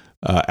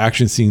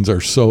action scenes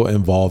are so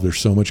involved. There's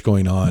so much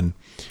going on.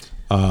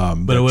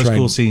 But it was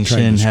cool seeing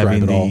Shin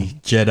having the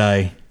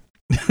Jedi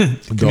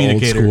the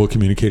old school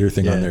communicator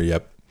thing on there.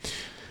 Yep.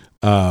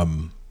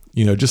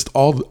 Just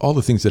all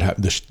the things that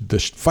happened. The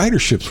fighter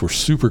ships were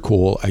super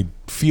cool. I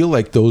feel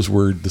like those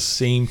were the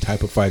same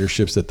type of fighter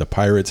ships that the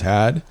pirates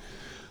had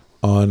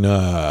on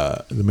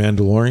the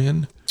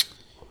Mandalorian,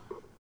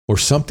 or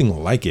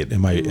something like it.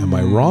 Am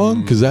I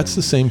wrong? Because that's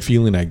the same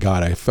feeling I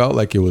got. I felt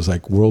like it was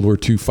like World War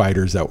II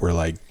fighters that were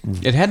like.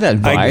 It had that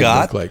vibe.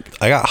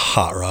 I got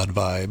Hot Rod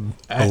vibe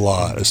a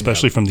lot,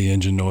 especially from the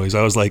engine noise.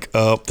 I was like,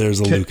 oh, there's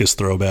a Lucas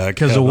throwback.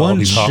 Because the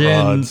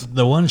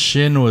one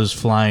Shin was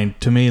flying,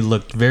 to me,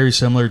 looked very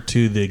similar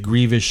to the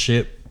Grievous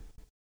ship,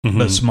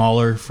 but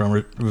smaller, from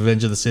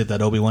Revenge of the Sith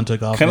that Obi-Wan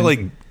took off. Kind of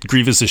like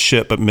Grievous's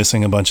ship, but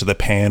missing a bunch of the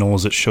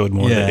panels. It showed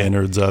more of the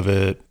innards of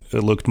it.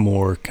 It looked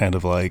more kind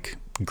of like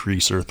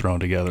greaser thrown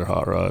together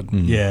Hot Rod.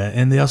 Yeah,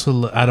 and they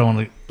also, I don't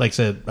want to, like I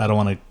said, I don't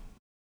want to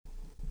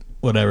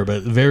whatever,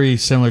 but very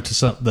similar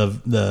to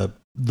the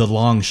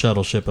long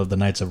shuttle ship of the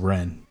Knights of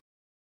Ren,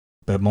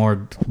 but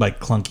more like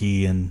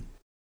clunky and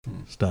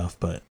stuff.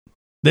 But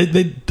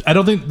they I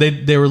don't think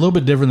they were a little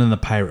bit different than the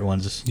pirate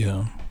ones.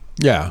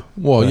 Yeah.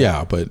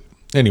 Well, but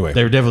anyway,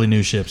 they were definitely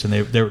new ships, and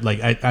they were like,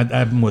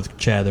 I'm with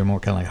Chad. They're more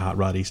kind of like Hot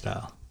Roddy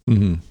style.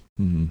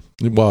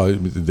 Well,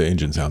 the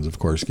engine sounds, of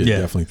course,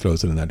 definitely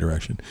throws it in that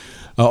direction.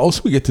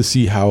 Also, we get to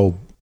see how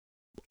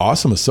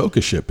awesome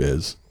Ahsoka's ship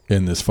is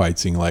in this fight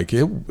scene. Like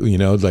it,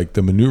 like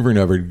the maneuvering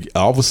of it.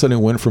 All of a sudden,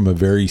 it went from a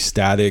very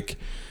static,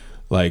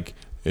 like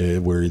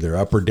we're either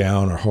up or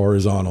down or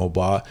horizontal,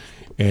 blah,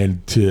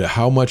 and to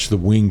how much the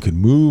wing could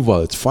move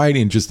while it's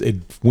fighting. Just it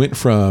went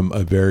from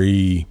a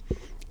very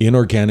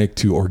inorganic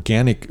to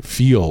organic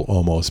feel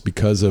almost,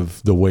 because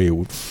of the way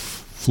it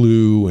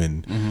flew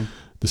and.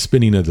 The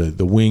spinning of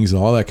the wings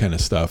and all that kind of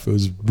stuff. It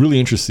was really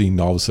interesting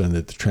all of a sudden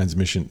that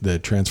the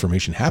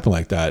transformation happened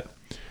like that,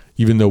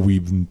 even though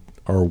we've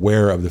are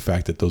aware of the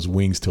fact that those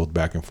wings tilt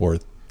back and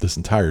forth this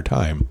entire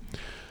time.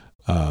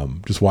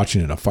 Just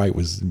watching it in a fight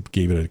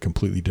gave it a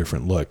completely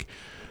different look,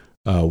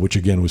 which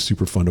again was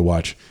super fun to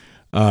watch.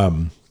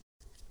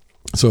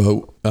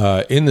 So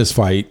in this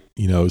fight,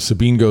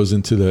 Sabine goes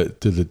into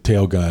the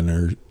tail gun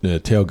or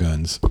tail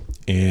guns,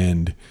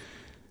 and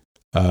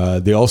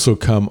they also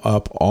come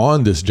up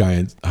on this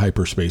giant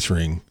hyperspace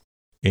ring.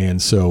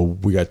 And so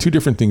we got two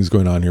different things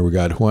going on here. We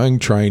got Huang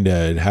trying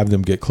to have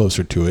them get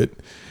closer to it,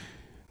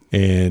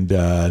 and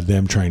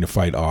them trying to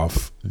fight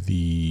off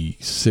the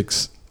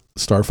 6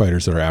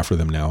 starfighters that are after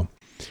them now.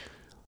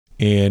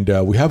 And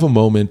we have a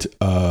moment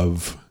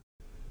of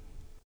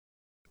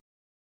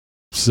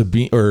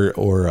Sabine or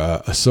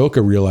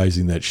Ahsoka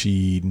realizing that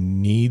she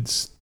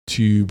needs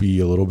to be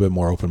a little bit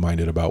more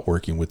open-minded about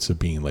working with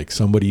Sabine. Like,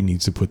 somebody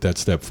needs to put that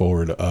step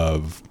forward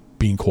of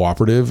being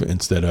cooperative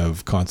instead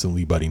of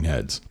constantly butting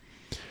heads.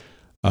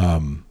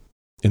 And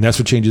that's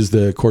what changes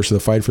the course of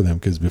the fight for them,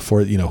 because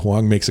before,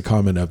 Huang makes a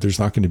comment of, there's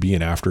not going to be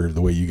an after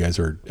the way you guys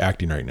are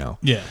acting right now.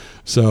 Yeah.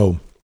 So,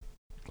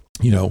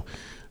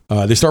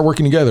 they start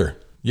working together.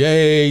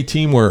 Yay,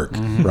 teamwork,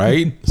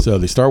 right? So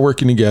they start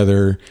working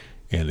together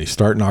and they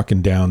start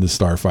knocking down the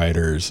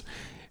starfighters.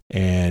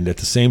 And at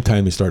the same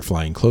time, they start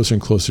flying closer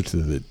and closer to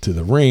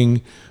the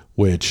ring,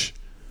 which,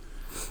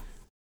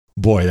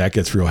 boy, that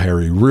gets real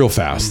hairy real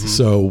fast.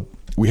 So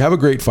we have a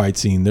great fight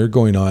scene. They're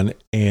going on,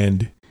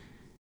 and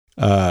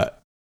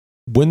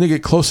when they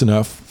get close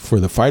enough for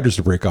the fighters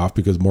to break off,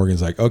 because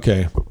Morgan's like,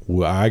 okay,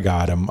 well, I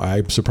got him.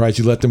 I'm surprised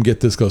you let them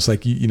get this close.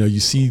 Like, you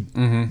see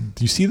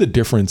the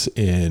difference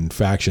in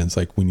factions.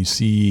 Like when you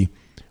see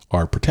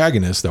our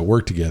protagonists that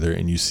work together,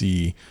 and you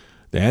see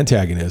the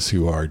antagonists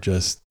who are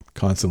just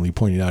constantly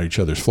pointing out each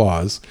other's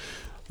flaws,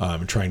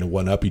 and trying to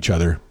one up each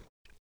other.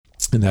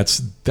 And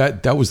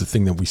that was the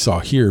thing that we saw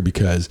here,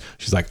 because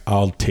she's like,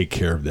 I'll take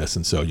care of this.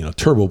 And so,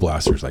 turbo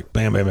blasters, like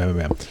bam, bam, bam,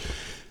 bam.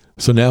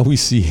 So now we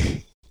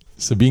see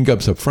Sabine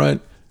comes up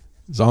front,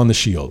 is on the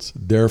shields.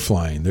 They're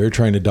flying. They're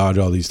trying to dodge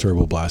all these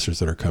turbo blasters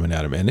that are coming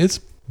at them. And it's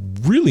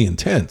really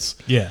intense.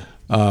 Yeah.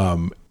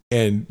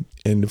 And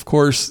of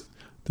course,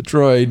 the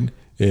droid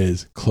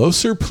is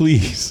closer,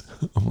 please.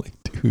 I'm like,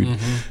 dude,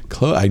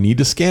 I need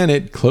to scan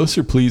it.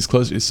 Closer, please.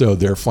 Closer. So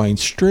they're flying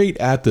straight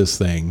at this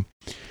thing.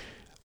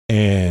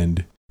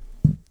 And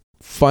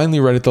finally,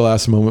 right at the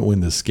last moment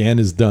when the scan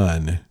is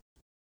done,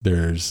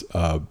 there's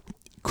a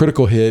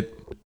critical hit,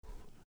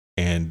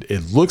 and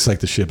it looks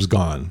like the ship's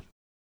gone.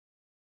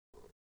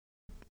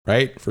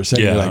 Right? For a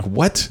second, you're like,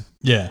 what?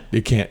 Yeah.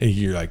 It can't.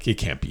 You're like, it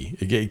can't be.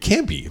 It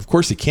can't be. Of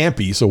course it can't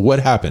be. So what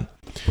happened?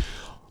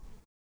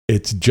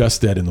 It's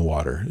just dead in the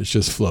water. It's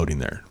just floating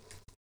there.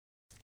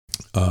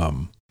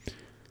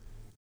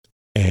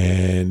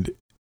 And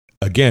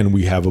again,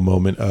 we have a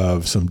moment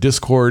of some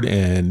discord,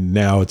 and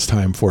now it's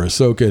time for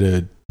Ahsoka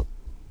to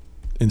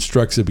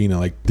instruct Sabine,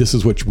 like, this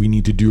is what we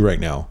need to do right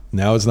now.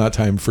 Now it's not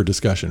time for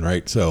discussion,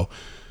 right? So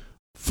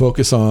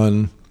focus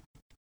on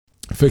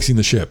fixing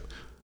the ship.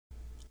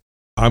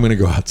 I'm going to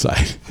go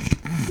outside.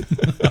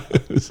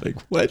 It's like,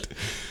 what?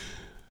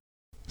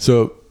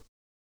 So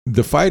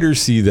the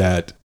fighters see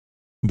that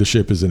the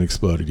ship isn't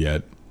exploded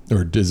yet,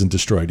 or isn't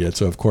destroyed yet.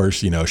 So of course,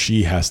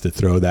 she has to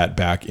throw that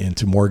back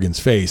into Morgan's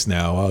face.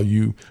 Now,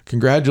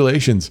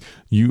 congratulations,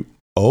 you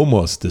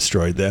almost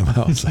destroyed them.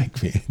 I was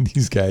like, man,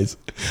 these guys,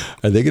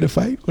 are they going to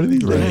fight? What are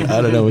these? Right.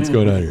 I don't know what's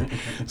going on here.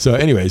 So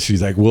anyways,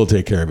 she's like, we'll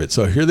take care of it.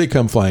 So here they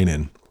come flying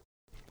in.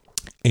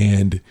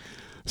 And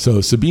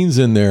so Sabine's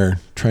in there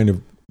trying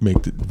to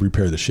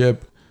repair the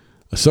ship.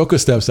 Ahsoka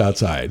steps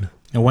outside.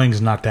 And Wang's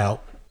knocked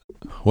out.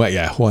 Well,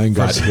 yeah, Huang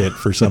got hit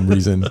for some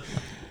reason.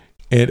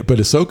 But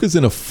Ahsoka's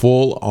in a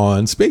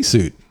full-on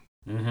spacesuit.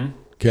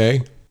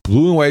 Okay?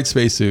 Blue and white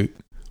spacesuit.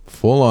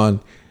 Full on.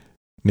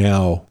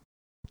 Now,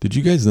 did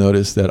you guys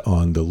notice that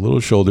on the little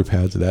shoulder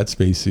pads of that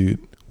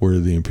spacesuit were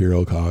the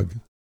Imperial cog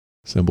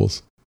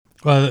symbols?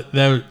 Well,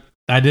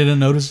 I didn't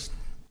notice.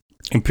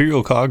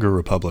 Imperial cog or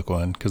Republic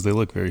one? Because they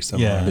look very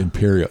similar. Yeah.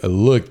 Imperial. It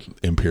looked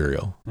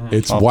Imperial.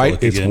 It's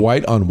white. It's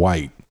white on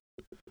white.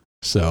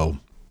 So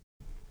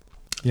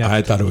yeah,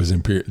 I thought it was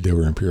they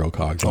were Imperial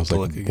cogs. I was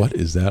like, what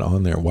is that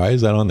on there? Why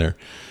is that on there?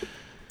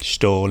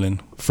 Stolen.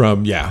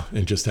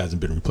 It just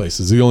hasn't been replaced.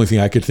 It's the only thing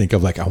I could think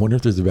of. Like, I wonder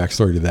if there's a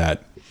backstory to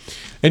that.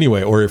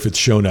 Anyway, or if it's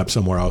shown up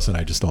somewhere else and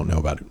I just don't know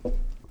about it.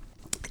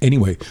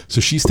 Anyway,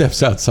 so she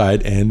steps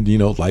outside and,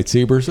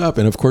 lightsabers up.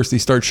 And of course they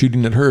start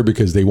shooting at her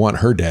because they want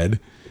her dead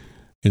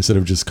instead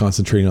of just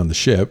concentrating on the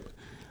ship.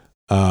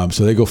 So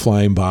they go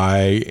flying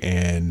by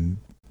and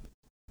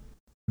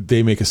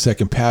they make a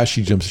second pass.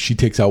 She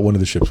takes out one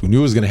of the ships. We knew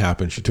it was going to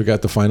happen. She took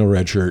out the final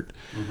red shirt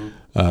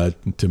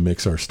to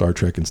mix our Star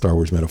Trek and Star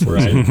Wars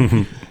metaphors.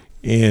 Right.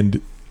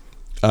 And,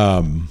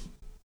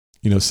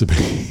 Sabine,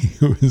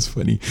 it was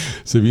funny.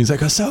 Sabine's like,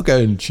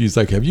 Ahsoka. And she's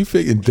like, have you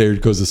figured? And there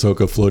goes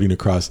Ahsoka floating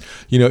across,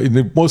 in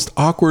the most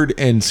awkward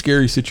and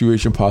scary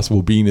situation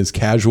possible, being as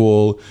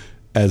casual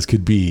as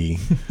could be.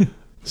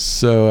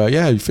 So,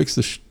 you fixed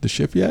the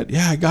ship yet?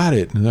 Yeah, I got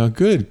it. No,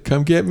 good.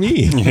 Come get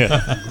me.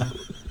 Yeah.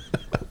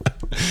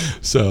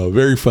 So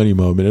very funny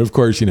moment. And of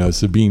course,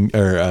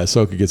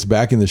 Ahsoka gets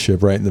back in the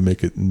ship right in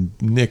the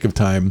nick of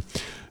time,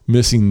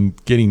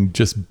 getting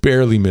just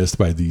barely missed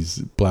by these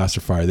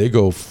blaster fire. They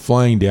go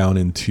flying down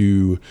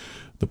into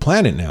the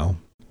planet now.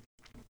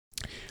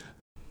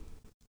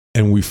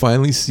 And we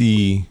finally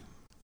see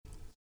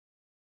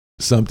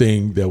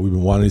something that we've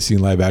been wanting to see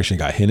in live action.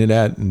 Got hinted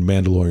at in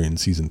Mandalorian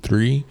season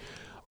 3.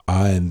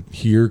 And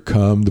here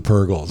come the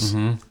Purgles.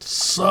 Mm-hmm.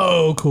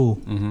 So cool.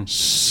 Mm-hmm.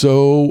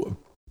 So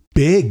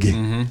big.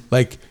 Mm-hmm.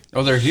 Like,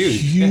 they're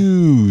huge.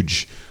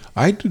 Huge. Yeah.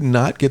 I did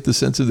not get the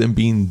sense of them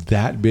being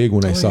that big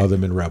when I saw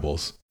them in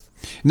Rebels.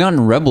 Not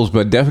in Rebels,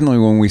 but definitely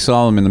when we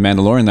saw them in The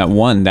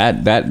Mandalorian,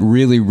 that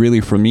really,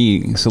 really, for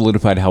me,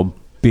 solidified how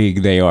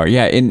big they are.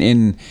 Yeah,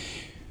 in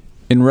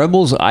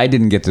Rebels, I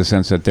didn't get the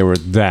sense that they were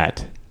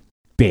that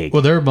big.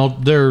 Well, they're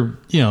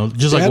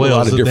just like whales. A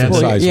lot of different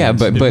sizes. Yeah,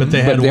 but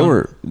they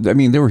were. I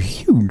mean, they were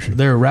huge.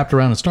 They were wrapped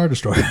around a Star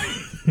Destroyer.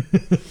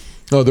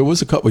 No, there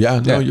was a couple. Yeah,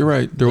 no, you're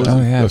right. There was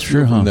a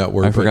few of them that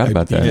were. I forgot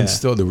about that. Even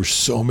still, there were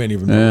so many of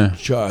them that were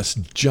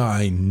just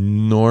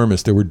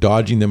ginormous. They were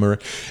dodging them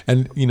around,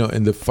 and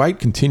the fight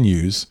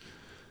continues.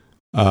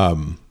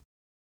 But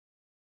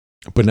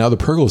now the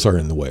Purgles are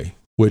in the way,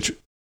 which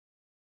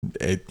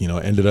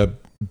ended up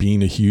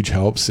being a huge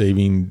help,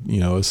 saving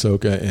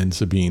Ahsoka and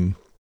Sabine.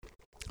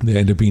 They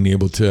end up being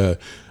able to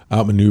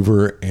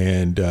outmaneuver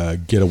and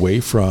get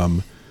away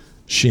from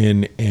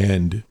Shin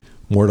and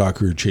Mordok,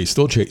 who are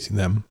still chasing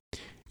them,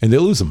 and they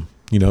lose them.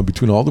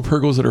 Between all the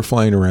Purgles that are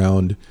flying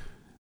around,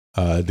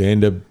 they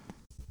end up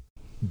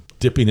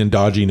dipping and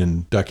dodging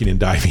and ducking and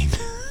diving.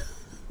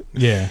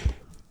 Yeah,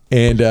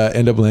 and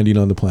end up landing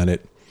on the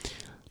planet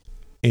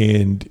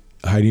and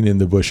hiding in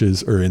the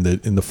bushes or in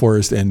the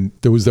forest. And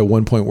there was that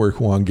one point where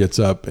Huang gets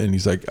up and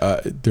he's like,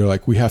 they're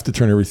like, we have to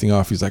turn everything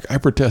off. He's like, I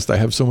protest. I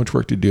have so much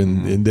work to do.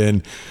 And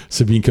then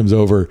Sabine comes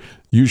over,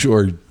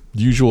 usual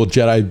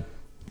Jedi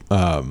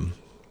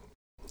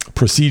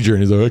procedure,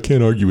 and he's like, I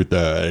can't argue with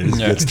that, and he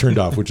gets turned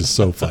off, which is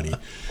so funny.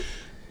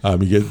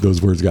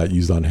 Those words got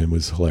used on him,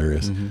 was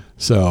hilarious. Mm-hmm.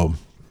 So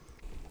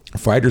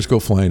fighters go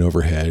flying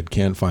overhead,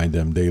 can't find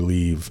them, they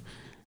leave,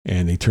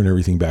 and they turn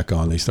everything back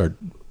on. They start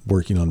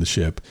working on the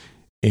ship,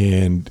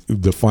 and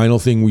the final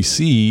thing we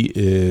see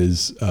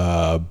is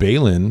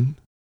Balin,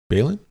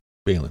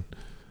 saying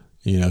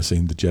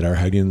the Jedi are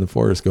hiding in the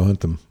forest, go hunt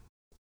them.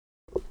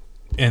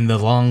 And the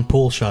long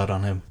pull shot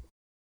on him,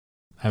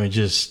 I mean,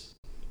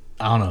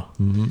 I don't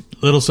know,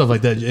 little stuff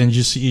like that, and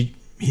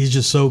he's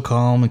just so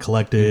calm and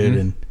collected,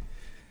 and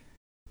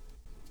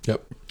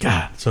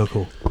God, so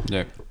cool.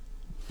 Yep.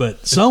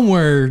 But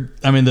somewhere,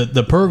 I mean,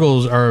 the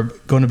Purgles are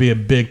going to be a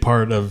big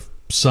part of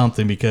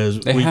something, because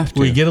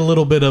we get a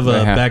little bit of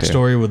a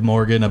backstory with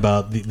Morgan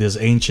about this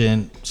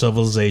ancient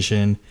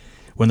civilization.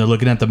 When they're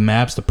looking at the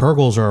maps, the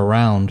Purgles are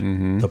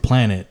around the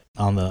planet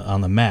on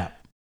the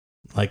map,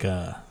 like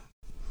a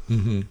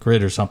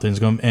grid or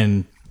something.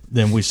 And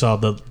then we saw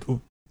the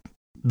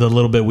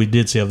little bit we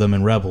did see of them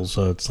in Rebels,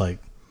 so it's like...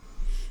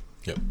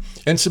 Yep.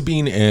 And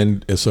Sabine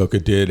and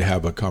Ahsoka did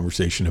have a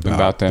conversation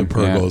about the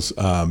Purgles,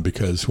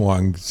 because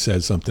Huang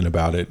said something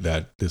about it,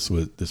 that this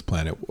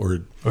planet...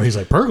 Or he's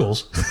like,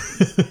 Purgles?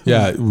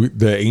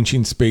 The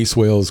ancient space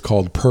whales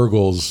called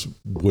Purgles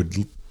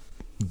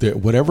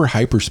whatever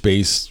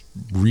hyperspace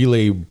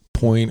relay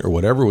point or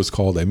whatever it was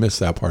called, I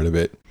missed that part of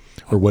it,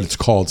 or what it's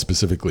called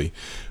specifically.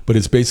 But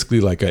it's basically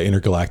like an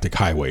intergalactic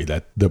highway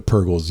that the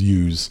Purgles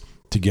use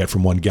to get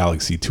from one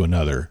galaxy to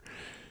another,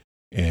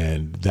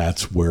 and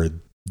that's where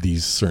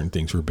these certain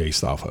things were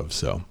based off of.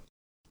 So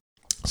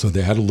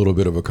they had a little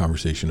bit of a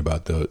conversation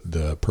about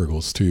the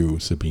Purgles too.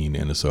 Sabine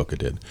and Ahsoka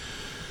did,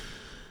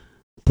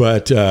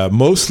 but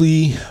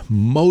mostly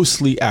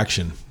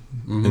action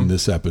in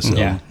this episode.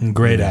 Yeah,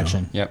 great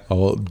action. Yep,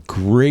 a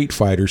great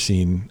fighting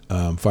scene.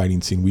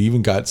 We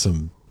even got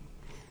some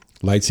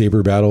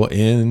lightsaber battle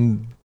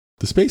in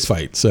the space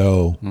fight.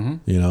 So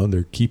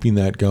they're keeping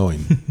that going,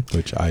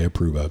 which I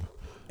approve of.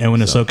 And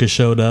when Ahsoka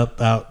showed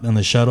up out in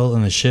the shuttle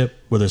in the ship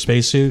with her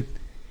spacesuit,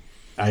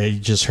 I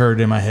just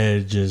heard in my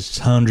head just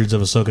hundreds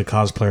of Ahsoka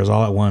cosplayers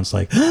all at once,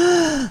 like,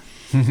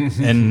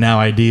 and now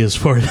ideas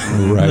for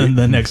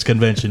the next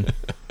convention.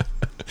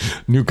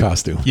 New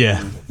costume.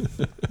 Yeah.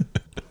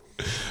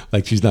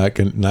 Like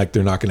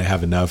they're not gonna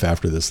have enough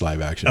after this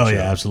live action show. Oh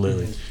yeah,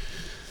 absolutely.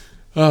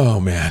 Oh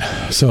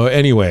man. So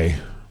anyway,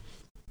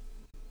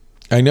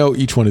 I know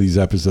each one of these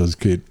episodes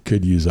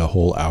could use a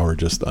whole hour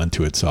just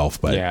unto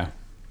itself, but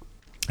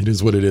it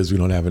is what it is. We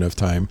don't have enough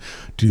time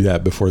to do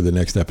that before the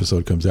next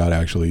episode comes out,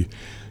 actually.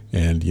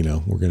 And,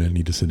 we're going to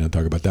need to sit down and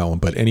talk about that one.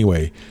 But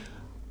anyway,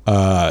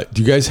 do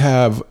you guys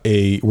have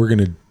we're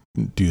going to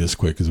do this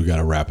quick because we got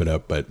to wrap it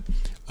up. But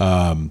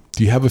do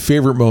you have a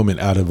favorite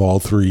moment out of all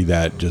three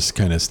that just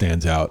kind of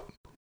stands out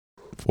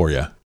for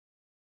you?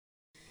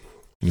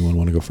 Anyone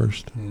want to go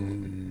first?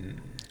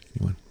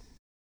 Anyone?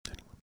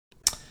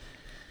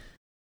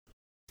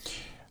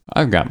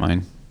 I've got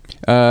mine.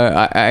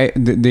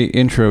 The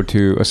intro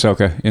to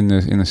Ahsoka in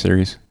the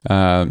series,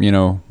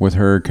 with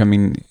her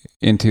coming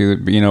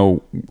into,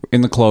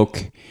 in the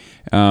cloak,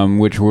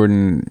 which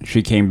when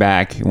she came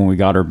back, when we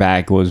got her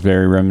back, was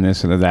very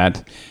reminiscent of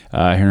that.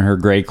 In her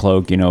gray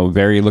cloak,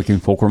 very looking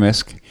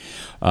Fulcrum-esque.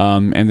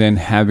 And then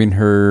having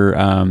her,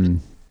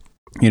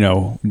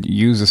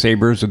 use the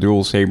sabers, the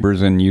dual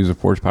sabers, and use the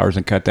force powers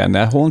and cut that. And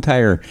that whole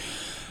entire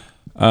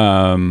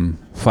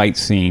fight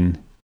scene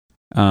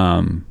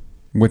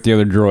with the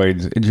other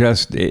droids,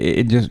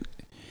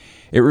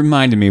 it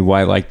reminded me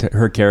why I liked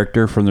her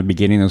character from the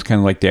beginning. It was kind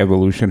of like the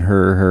evolution,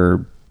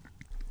 her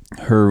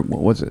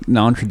what was it,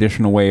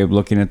 non-traditional way of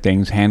looking at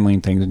things,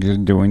 handling things, and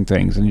just doing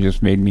things, and it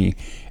just made me.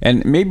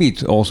 And maybe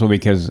it's also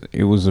because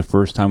it was the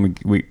first time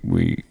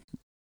we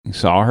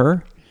saw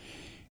her.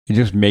 It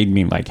just made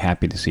me like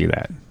happy to see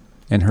that,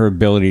 and her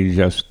ability to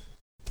just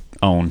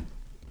own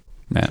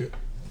that.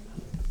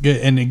 Good,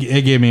 and it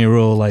gave me a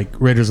real like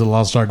Raiders of the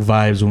Lost Ark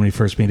vibes when we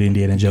first meet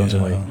Indiana Jones.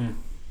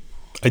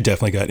 I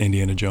definitely got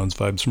Indiana Jones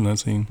vibes from that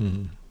scene.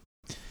 Mm-hmm.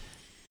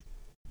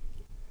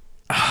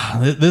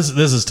 This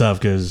is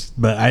tough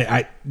but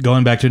I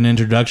going back to an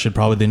introduction,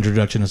 probably the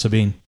introduction of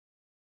Sabine.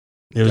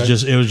 It was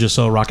just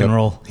so rock and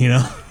roll,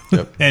 and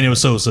it was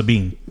so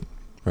Sabine.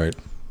 Right.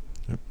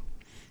 Yep.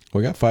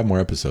 We got 5 more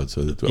episodes,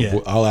 so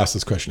I'll ask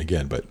this question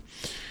again, but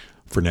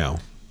for now,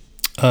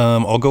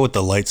 I'll go with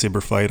the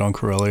lightsaber fight on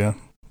Corellia.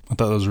 I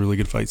thought that was a really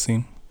good fight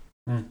scene.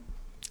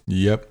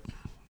 Yep.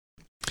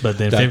 But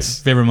then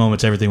favorite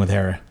moments, everything with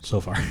Hera so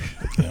far.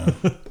 Yeah.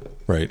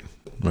 Right.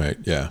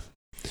 Yeah.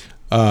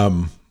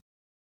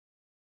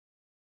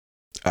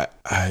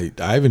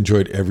 I've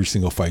enjoyed every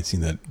single fight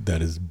scene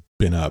that has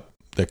been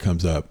that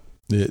comes up.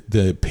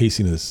 The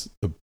pacing of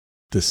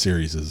this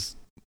series is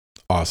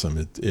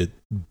awesome. It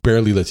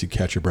barely lets you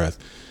catch your breath.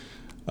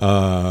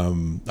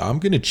 I'm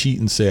gonna cheat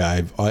and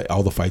say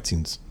all the fight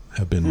scenes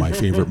have been my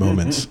favorite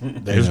moments.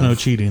 There's no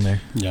cheating there.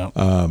 Yeah.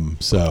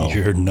 So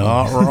you're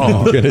not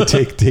wrong. I'm gonna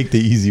take the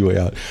easy way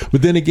out.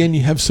 But then again,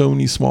 you have so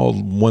many small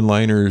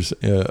one-liners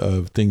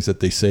of things that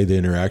they say, the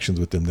interactions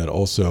with them, that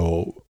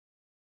also,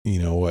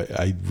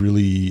 I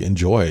really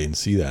enjoy and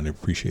see that and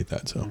appreciate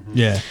that. So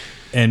yeah,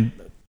 and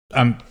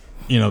I'm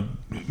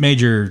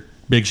major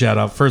big shout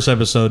out. First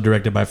episode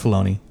directed by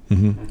Filoni.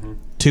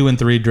 2 and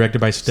 3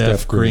 directed by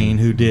Steph Green,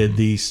 who did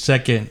the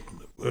second.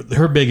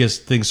 Her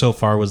biggest thing so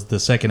far was the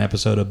second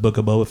episode of Book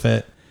of Boba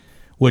Fett,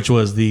 which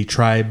was the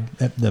tribe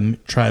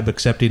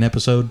accepting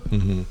episode,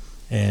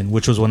 and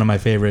which was one of my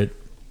favorite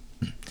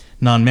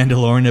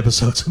non-Mandalorian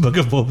episodes of Book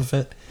of Boba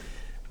Fett.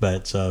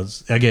 But so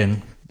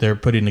again, they're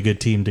putting a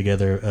good team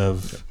together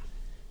of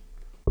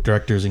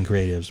directors and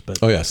creatives. But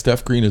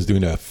Steph Green is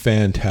doing a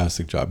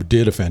fantastic job.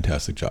 Did a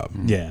fantastic job.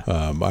 Yeah.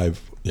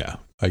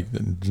 I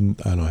don't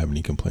have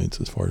any complaints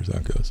as far as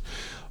that goes.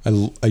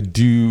 I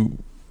do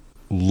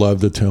love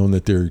the tone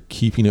that they're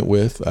keeping it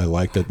with. I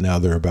like that now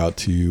they're about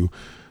to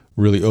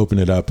really open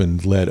it up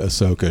and let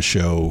Ahsoka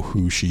show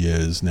who she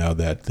is now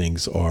that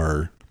things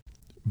are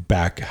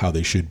back how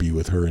they should be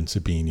with her and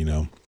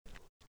Sabine.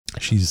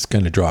 She's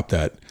kind of dropped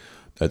that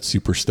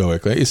super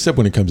stoic, except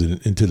when it comes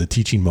into the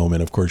teaching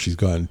moment. Of course, she's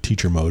gone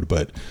teacher mode,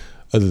 but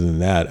other than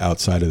that,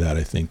 outside of that,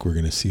 I think we're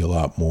going to see a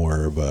lot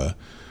more of a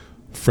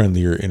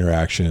friendlier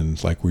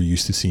interactions like we're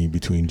used to seeing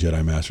between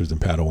Jedi Masters and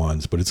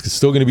Padawans. But it's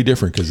still going to be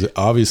different because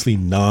obviously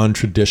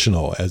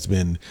non-traditional has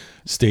been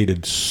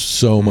stated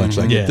so much.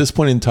 At this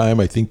point in time,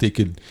 I think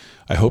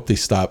I hope they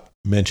stop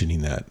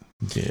mentioning that.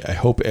 I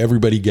hope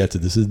everybody gets it.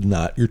 This is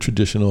not your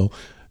traditional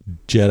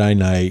Jedi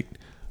Knight,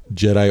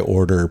 Jedi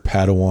Order,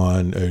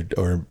 Padawan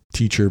or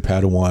teacher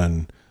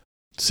Padawan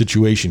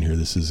situation here.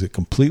 This is a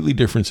completely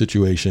different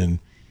situation.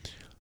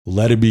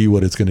 Let it be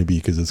what it's going to be,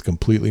 because it's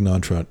completely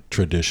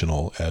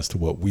non-traditional as to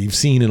what we've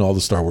seen in all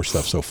the Star Wars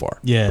stuff so far.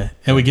 Yeah,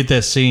 and we get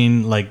that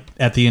scene like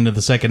at the end of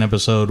the second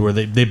episode where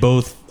they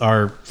both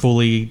are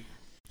fully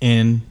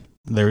in.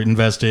 They're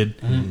invested.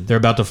 They're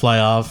about to fly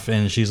off,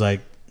 and she's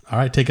like, "All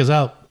right, take us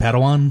out,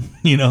 Padawan."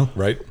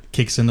 Right?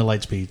 Kicks into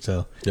light speed.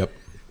 So yep,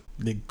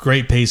 the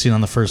great pacing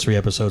on the first 3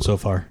 episodes so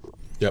far.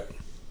 Yep.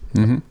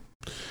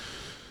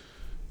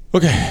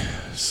 Okay,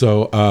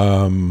 so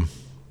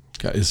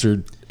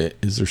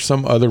is there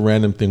some other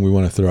random thing we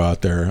want to throw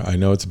out there? I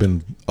know it's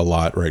been a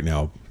lot right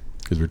now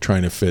because we're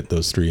trying to fit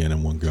those 3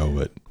 in one go,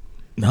 but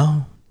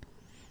no.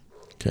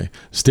 Okay,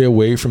 stay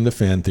away from the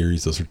fan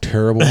theories. Those are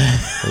terrible.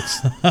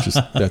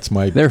 That's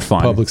my They're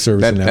fun. Public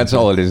service. That's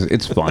all it is.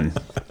 It's fun.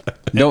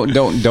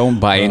 Don't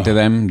buy into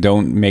them.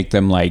 Don't make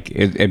them like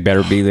it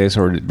better be this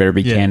or it better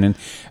be canon.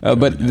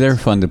 But they're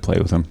fun to play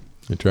with them.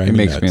 It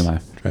makes me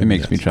laugh. It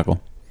makes me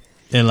chuckle.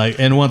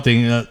 And one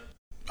thing.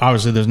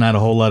 Obviously, there's not a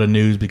whole lot of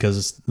news because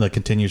it's the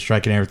continued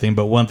strike and everything.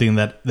 But one thing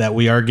that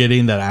we are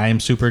getting that I am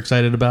super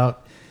excited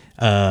about,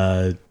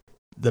 the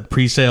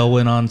pre-sale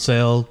went on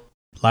sale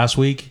last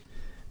week,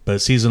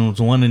 but seasons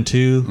 1 and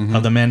 2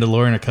 of The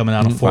Mandalorian are coming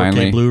out on 4K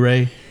Finally.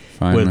 Blu-ray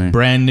with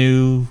brand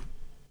new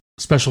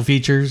special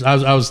features.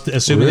 I was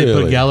assuming they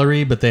put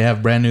gallery, but they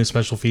have brand new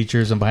special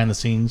features and behind the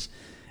scenes,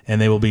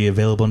 and they will be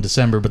available in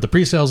December. But the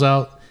pre-sale's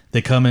out. They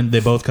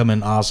both come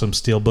in awesome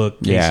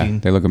steelbook casing. Yeah,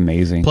 they look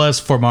amazing. Plus,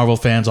 for Marvel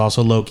fans,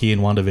 also Loki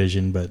and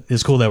WandaVision. But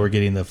it's cool that we're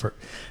getting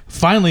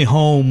finally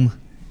home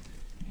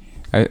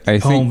I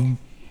think home.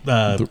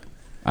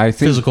 I think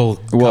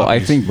physical. Well,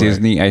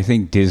 copies. I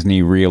think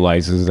Disney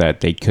realizes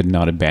that they could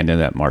not abandon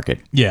that market.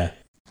 Yeah.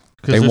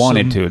 They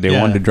wanted to. They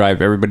wanted to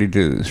drive everybody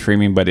to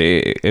streaming, but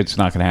it's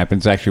not going to happen.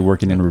 It's actually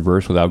working in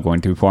reverse without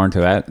going too far into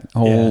that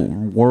whole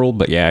world.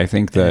 But yeah, I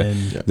think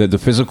the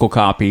physical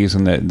copies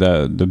and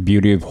the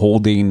beauty of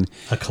holding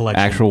a collection,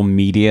 actual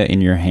media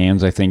in your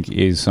hands, I think,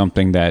 is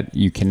something that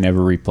you can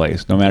never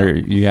replace. No matter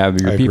you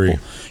have your people,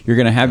 you're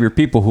going to have your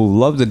people who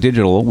love the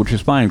digital, which is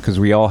fine because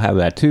we all have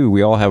that too.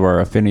 We all have our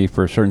affinity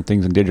for certain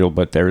things in digital,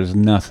 but there is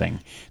nothing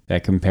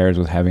that compares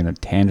with having a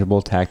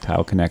tangible,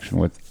 tactile connection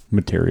with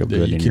material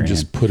good you in can your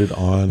just hand. put it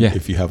on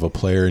if you have a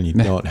player and you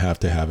don't have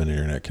to have an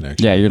internet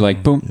connection. Yeah, you're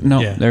like, boom,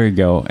 there you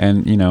go.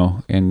 And,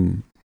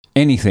 and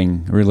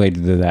anything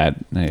related to that,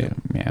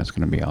 it's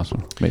going to be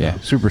awesome. But yeah,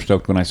 super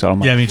stoked when I saw it. I'm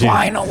like, me too.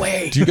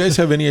 Finally! Do you guys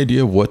have any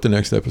idea of what the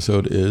next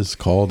episode is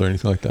called or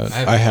anything like that?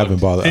 I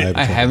haven't bothered.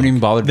 I haven't even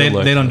bothered to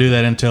look. They don't do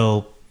that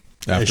until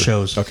after. it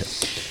shows. Okay.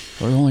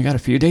 Well, we only got a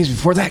few days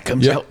before that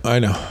comes out. I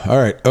know. All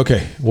right.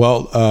 Okay.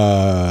 Well,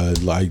 I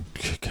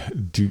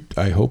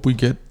hope we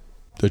get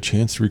a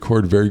chance to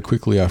record very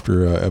quickly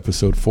after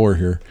episode 4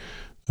 here.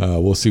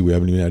 We'll see. We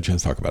haven't even had a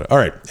chance to talk about it. All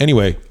right.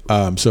 Anyway,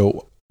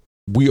 so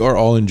we are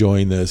all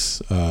enjoying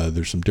this.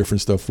 There's some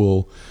different stuff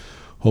we'll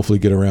hopefully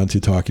get around to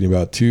talking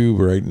about too.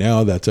 But right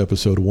now, that's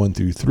episode 1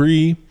 through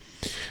 3.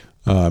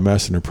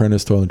 Master and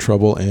Apprentice, Toil and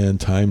Trouble, and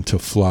Time to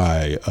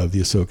Fly of the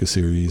Ahsoka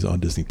series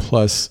on Disney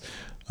Plus.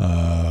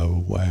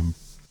 I'm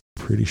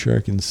pretty sure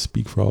I can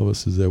speak for all of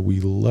us is that we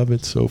love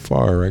it so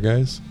far, right,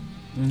 guys?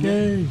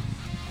 Yay!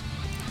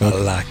 I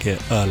like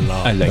it a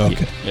lot. I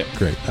like it. Yep.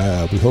 Great.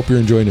 We hope you're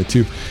enjoying it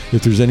too.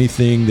 If there's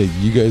anything that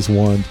you guys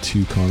want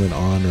to comment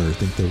on or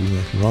think that we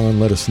might be wrong on,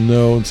 let us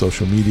know on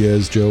social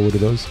medias. Joe, what are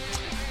those?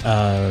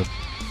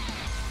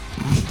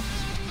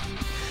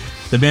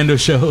 The Mando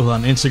Show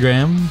on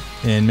Instagram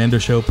and Mando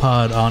Show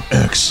Pod on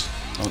X.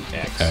 On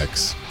X.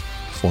 X,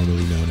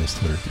 formerly known as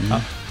Twitter.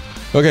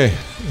 Okay,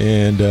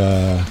 and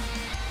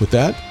with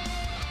that,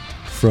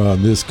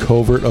 from this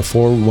covert of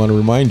 4, we want to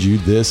remind you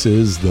this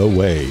is the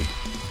way.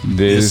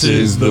 This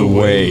is the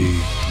way.